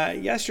then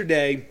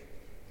yesterday,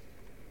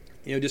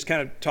 just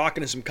kind of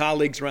talking to some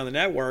colleagues around the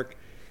network,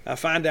 I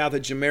find out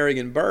that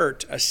Jamarian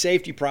Burt, a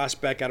safety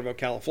prospect out of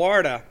Ocala,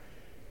 Florida,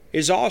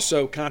 is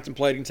also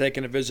contemplating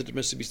taking a visit to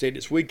Mississippi State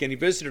this weekend. He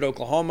visited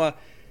Oklahoma.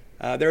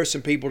 There are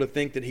some people that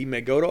think that he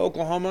may go to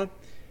Oklahoma.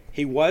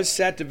 He was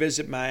set to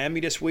visit Miami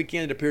this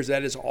weekend. It appears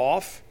that is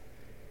off.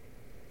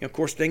 Of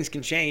course, things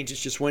can change.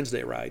 It's just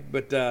Wednesday, right?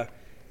 But,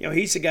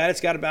 he's a guy that's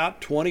got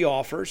about 20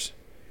 offers,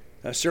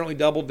 certainly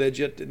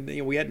double-digit.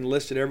 And, we hadn't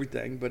listed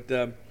everything.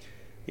 But,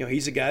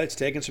 he's a guy that's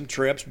taken some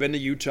trips, been to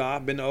Utah,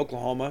 been to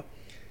Oklahoma.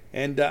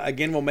 And,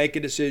 again, we'll make a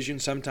decision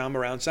sometime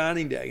around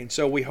signing day. And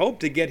so we hope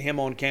to get him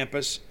on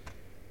campus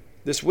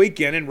this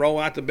weekend and roll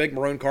out the big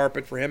maroon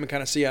carpet for him and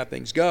kind of see how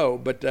things go.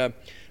 But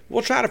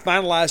we'll try to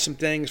finalize some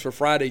things for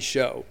Friday's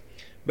show.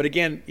 But,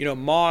 again,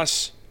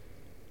 Moss,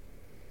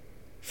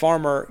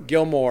 Farmer,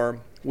 Gilmore,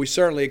 we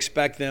certainly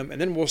expect them. And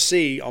then we'll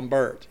see on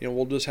Burt.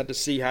 We'll just have to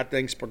see how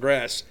things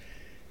progress.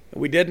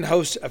 We didn't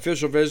host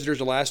official visitors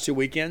the last 2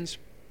 weekends.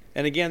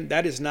 And, again,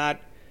 that is not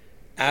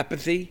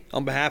apathy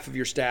on behalf of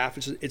your staff.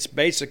 It's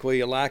basically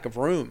a lack of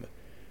room.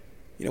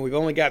 We've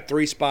only got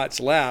 3 spots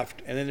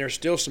left, and then there's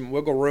still some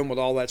wiggle room with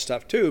all that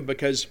stuff too,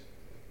 because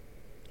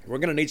we're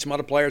going to need some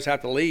other players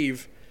have to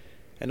leave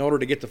in order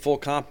to get the full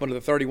complement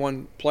of the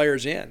 31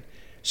 players in.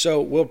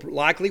 So we'll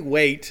likely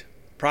wait,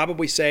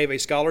 probably save a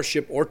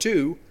scholarship or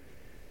two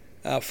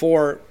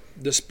for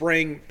the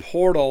spring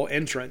portal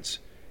entrance,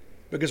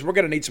 because we're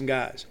going to need some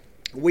guys.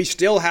 We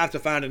still have to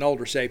find an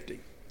older safety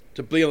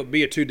to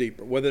be a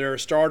two-deeper, whether they're a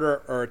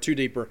starter or a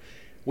two-deeper.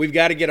 We've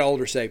got to get an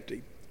older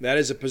safety. That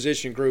is a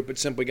position group.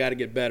 It's simply got to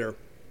get better.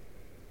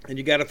 And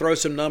you got to throw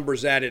some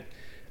numbers at it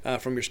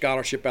from your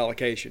scholarship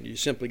allocation. You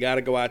simply got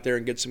to go out there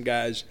and get some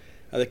guys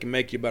that can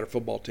make you a better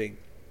football team.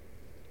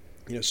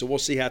 So we'll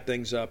see how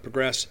things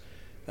progress,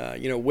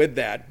 with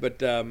that.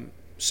 But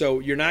so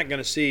you're not going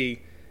to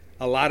see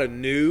a lot of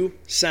new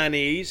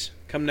signees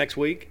come next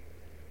week.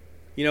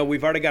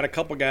 We've already got a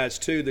couple guys,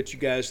 too, that you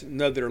guys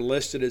know that are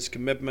listed as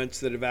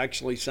commitments that have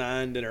actually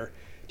signed and are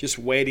just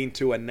waiting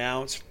to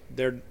announce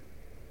their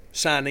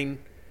signing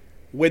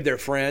with their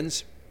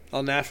friends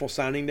on National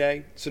Signing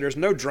Day. So there's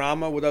no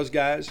drama with those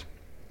guys.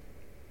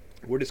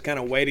 We're just kind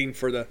of waiting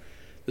for the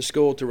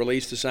school to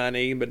release the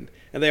signee,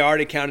 and they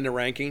already counted the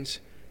rankings.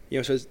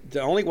 So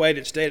the only way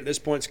that State at this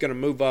point is going to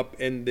move up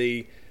in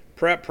the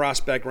prep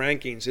prospect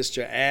rankings is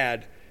to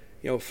add,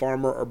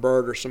 Farmer or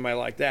Bird or somebody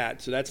like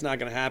that. So that's not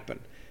going to happen.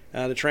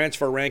 The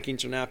transfer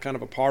rankings are now kind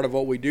of a part of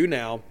what we do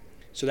now.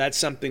 So that's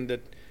something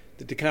that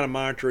to kind of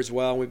monitor as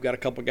well. We've got a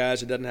couple of guys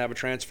that doesn't have a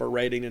transfer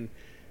rating, and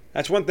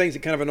that's one thing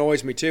that kind of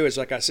annoys me too. Is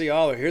like I see,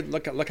 here,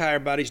 look how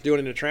everybody's doing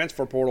in the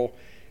transfer portal,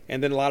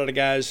 and then a lot of the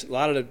guys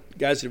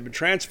that have been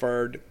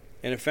transferred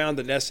and have found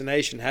the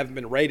destination haven't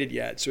been rated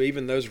yet. So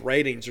even those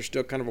ratings are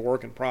still kind of a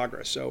work in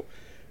progress. So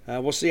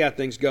we'll see how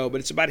things go. But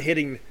it's about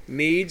hitting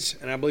needs,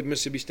 and I believe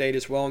Mississippi State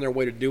is well on their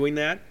way to doing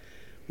that.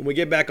 When we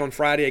get back on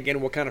Friday,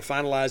 again, we'll kind of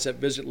finalize that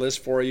visit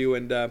list for you,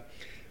 and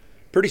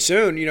pretty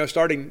soon,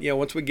 starting,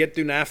 once we get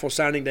through National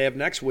Signing Day of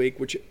next week,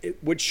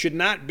 which should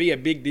not be a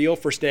big deal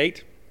for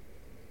State,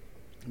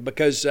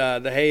 because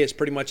the hay is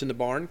pretty much in the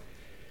barn,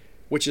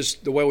 which is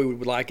the way we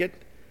would like it.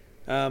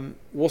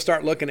 We'll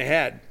start looking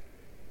ahead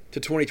to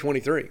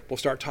 2023. We'll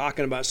start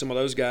talking about some of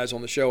those guys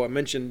on the show. I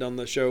mentioned on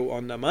the show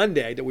on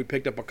Monday that we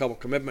picked up a couple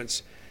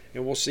commitments,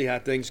 and we'll see how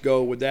things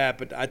go with that.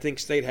 But I think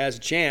State has a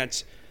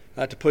chance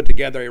to put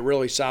together a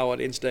really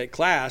solid in-state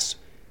class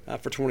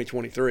for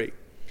 2023.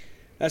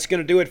 That's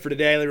going to do it for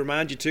today. Let me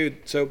remind you, too,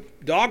 so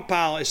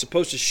Dogpile is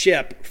supposed to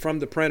ship from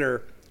the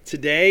printer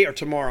today or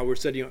tomorrow. We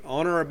said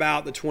on or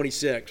about the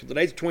 26th. Well,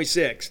 today's the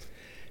 26th,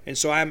 and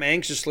so I'm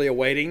anxiously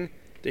awaiting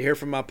to hear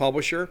from my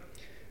publisher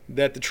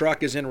that the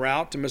truck is en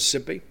route to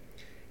Mississippi,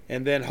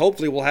 and then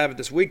hopefully we'll have it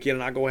this weekend,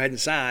 and I'll go ahead and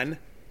sign,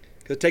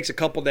 because it takes a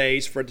couple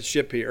days for it to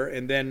ship here,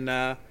 and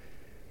then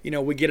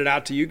we get it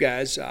out to you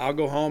guys. I'll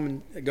go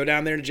home and go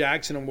down there to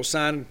Jackson, and we'll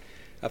sign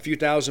a few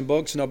thousand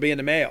books, and they'll be in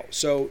the mail.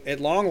 So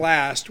at long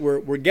last,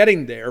 we're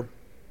getting there.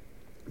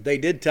 They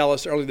did tell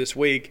us early this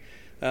week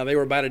they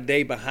were about a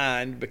day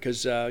behind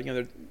because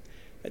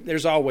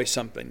there's always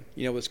something,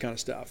 this kind of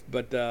stuff.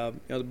 But the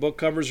book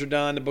covers are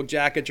done, the book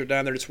jackets are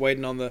done. They're just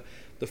waiting on the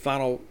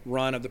final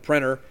run of the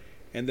printer,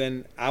 and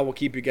then I will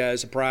keep you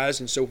guys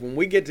apprised. And so when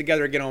we get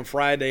together again on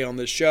Friday on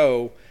this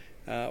show,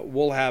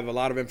 we'll have a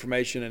lot of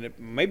information, and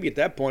maybe at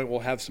that point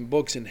we'll have some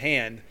books in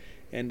hand,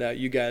 and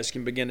you guys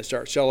can begin to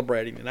start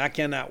celebrating. And I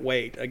cannot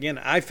wait. Again,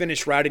 I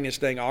finished writing this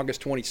thing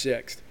August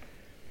 26th.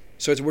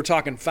 So we're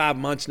talking 5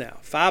 months now.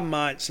 5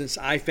 months since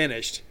I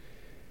finished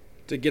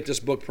to get this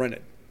book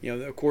printed.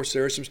 Of course,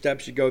 there are some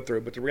steps you go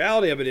through, but the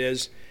reality of it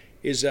is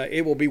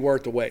it will be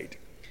worth the wait.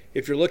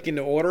 If you're looking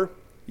to order,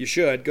 you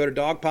should go to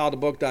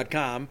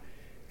dogpilethebook.com.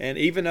 And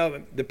even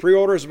though the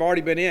pre-orders have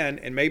already been in,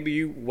 and maybe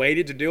you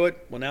waited to do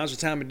it, well, now's the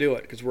time to do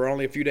it, because we're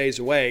only a few days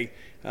away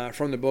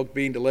from the book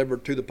being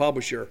delivered to the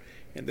publisher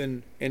and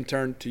then in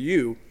turn to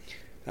you.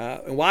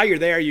 And while you're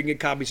there, you can get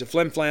copies of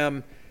Flim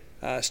Flam,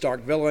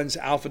 Stark Villains,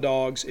 Alpha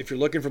Dogs. If you're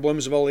looking for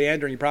Blooms of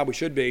Oleander, and you probably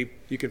should be,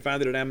 you can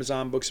find it at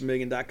Amazon,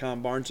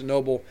 BooksAMillion.com,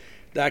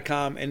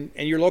 BarnesandNoble.com, and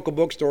your local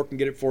bookstore can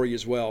get it for you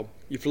as well.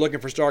 If you're looking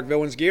for Stark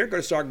Villains gear,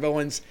 go to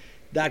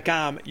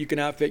StarkVillains.com. You can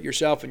outfit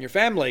yourself and your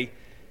family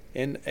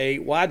in a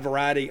wide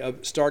variety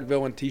of Stark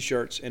Villain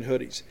t-shirts and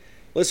hoodies.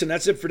 Listen,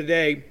 that's it for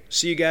today.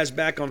 See you guys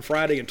back on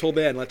Friday. Until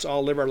then, let's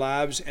all live our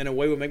lives in a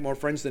way we make more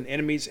friends than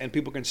enemies, and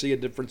people can see a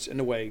difference in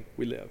the way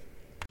we live.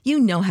 You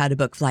know how to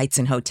book flights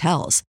and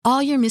hotels.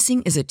 All you're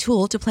missing is a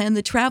tool to plan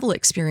the travel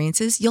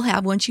experiences you'll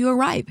have once you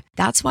arrive.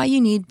 That's why you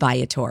need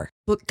Viator.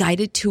 Book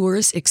guided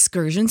tours,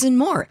 excursions, and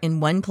more in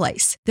one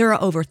place. There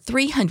are over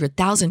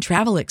 300,000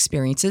 travel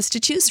experiences to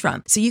choose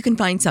from, so you can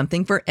find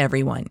something for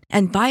everyone.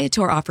 And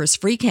Viator offers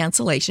free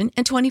cancellation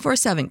and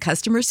 24/7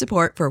 customer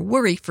support for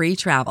worry-free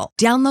travel.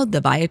 Download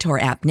the Viator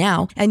app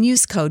now and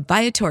use code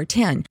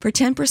Viator10 for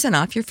 10%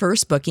 off your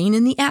first booking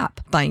in the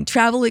app. Find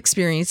travel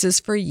experiences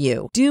for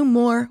you. Do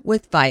more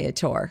with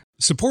Viator.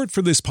 Support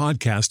for this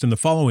podcast and the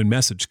following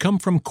message come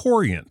from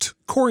Corient.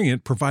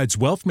 Corient provides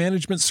wealth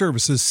management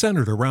services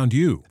centered around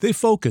you. They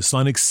focus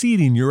on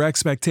exceeding your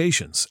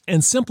expectations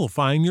and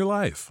simplifying your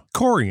life.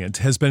 Corient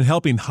has been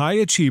helping high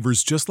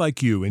achievers just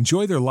like you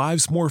enjoy their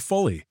lives more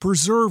fully,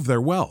 preserve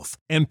their wealth,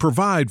 and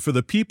provide for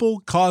the people,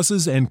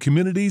 causes, and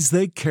communities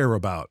they care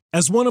about.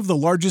 As one of the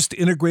largest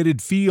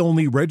integrated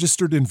fee-only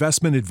registered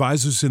investment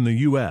advisors in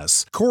the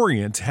U.S.,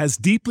 Corient has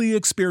deeply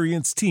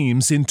experienced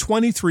teams in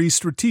 23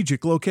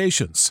 strategic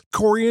locations.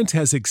 Corient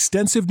has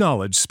extensive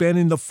knowledge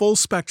spanning the full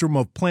spectrum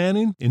of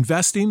planning,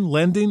 investing,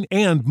 lending,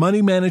 and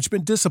money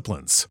management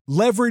disciplines.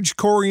 Leverage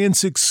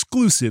Corient's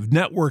exclusive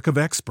network of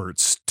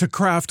experts to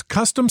craft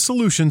custom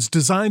solutions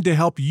designed to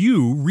help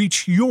you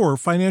reach your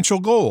financial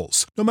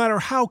goals, no matter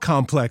how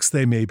complex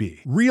they may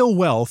be. Real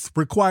wealth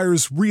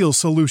requires real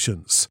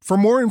solutions. For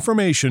more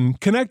information,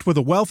 connect with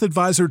a wealth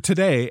advisor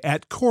today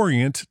at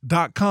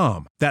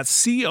Corient.com.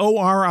 That's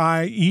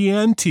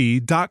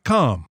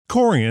Corient.com.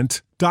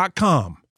 Corient.com.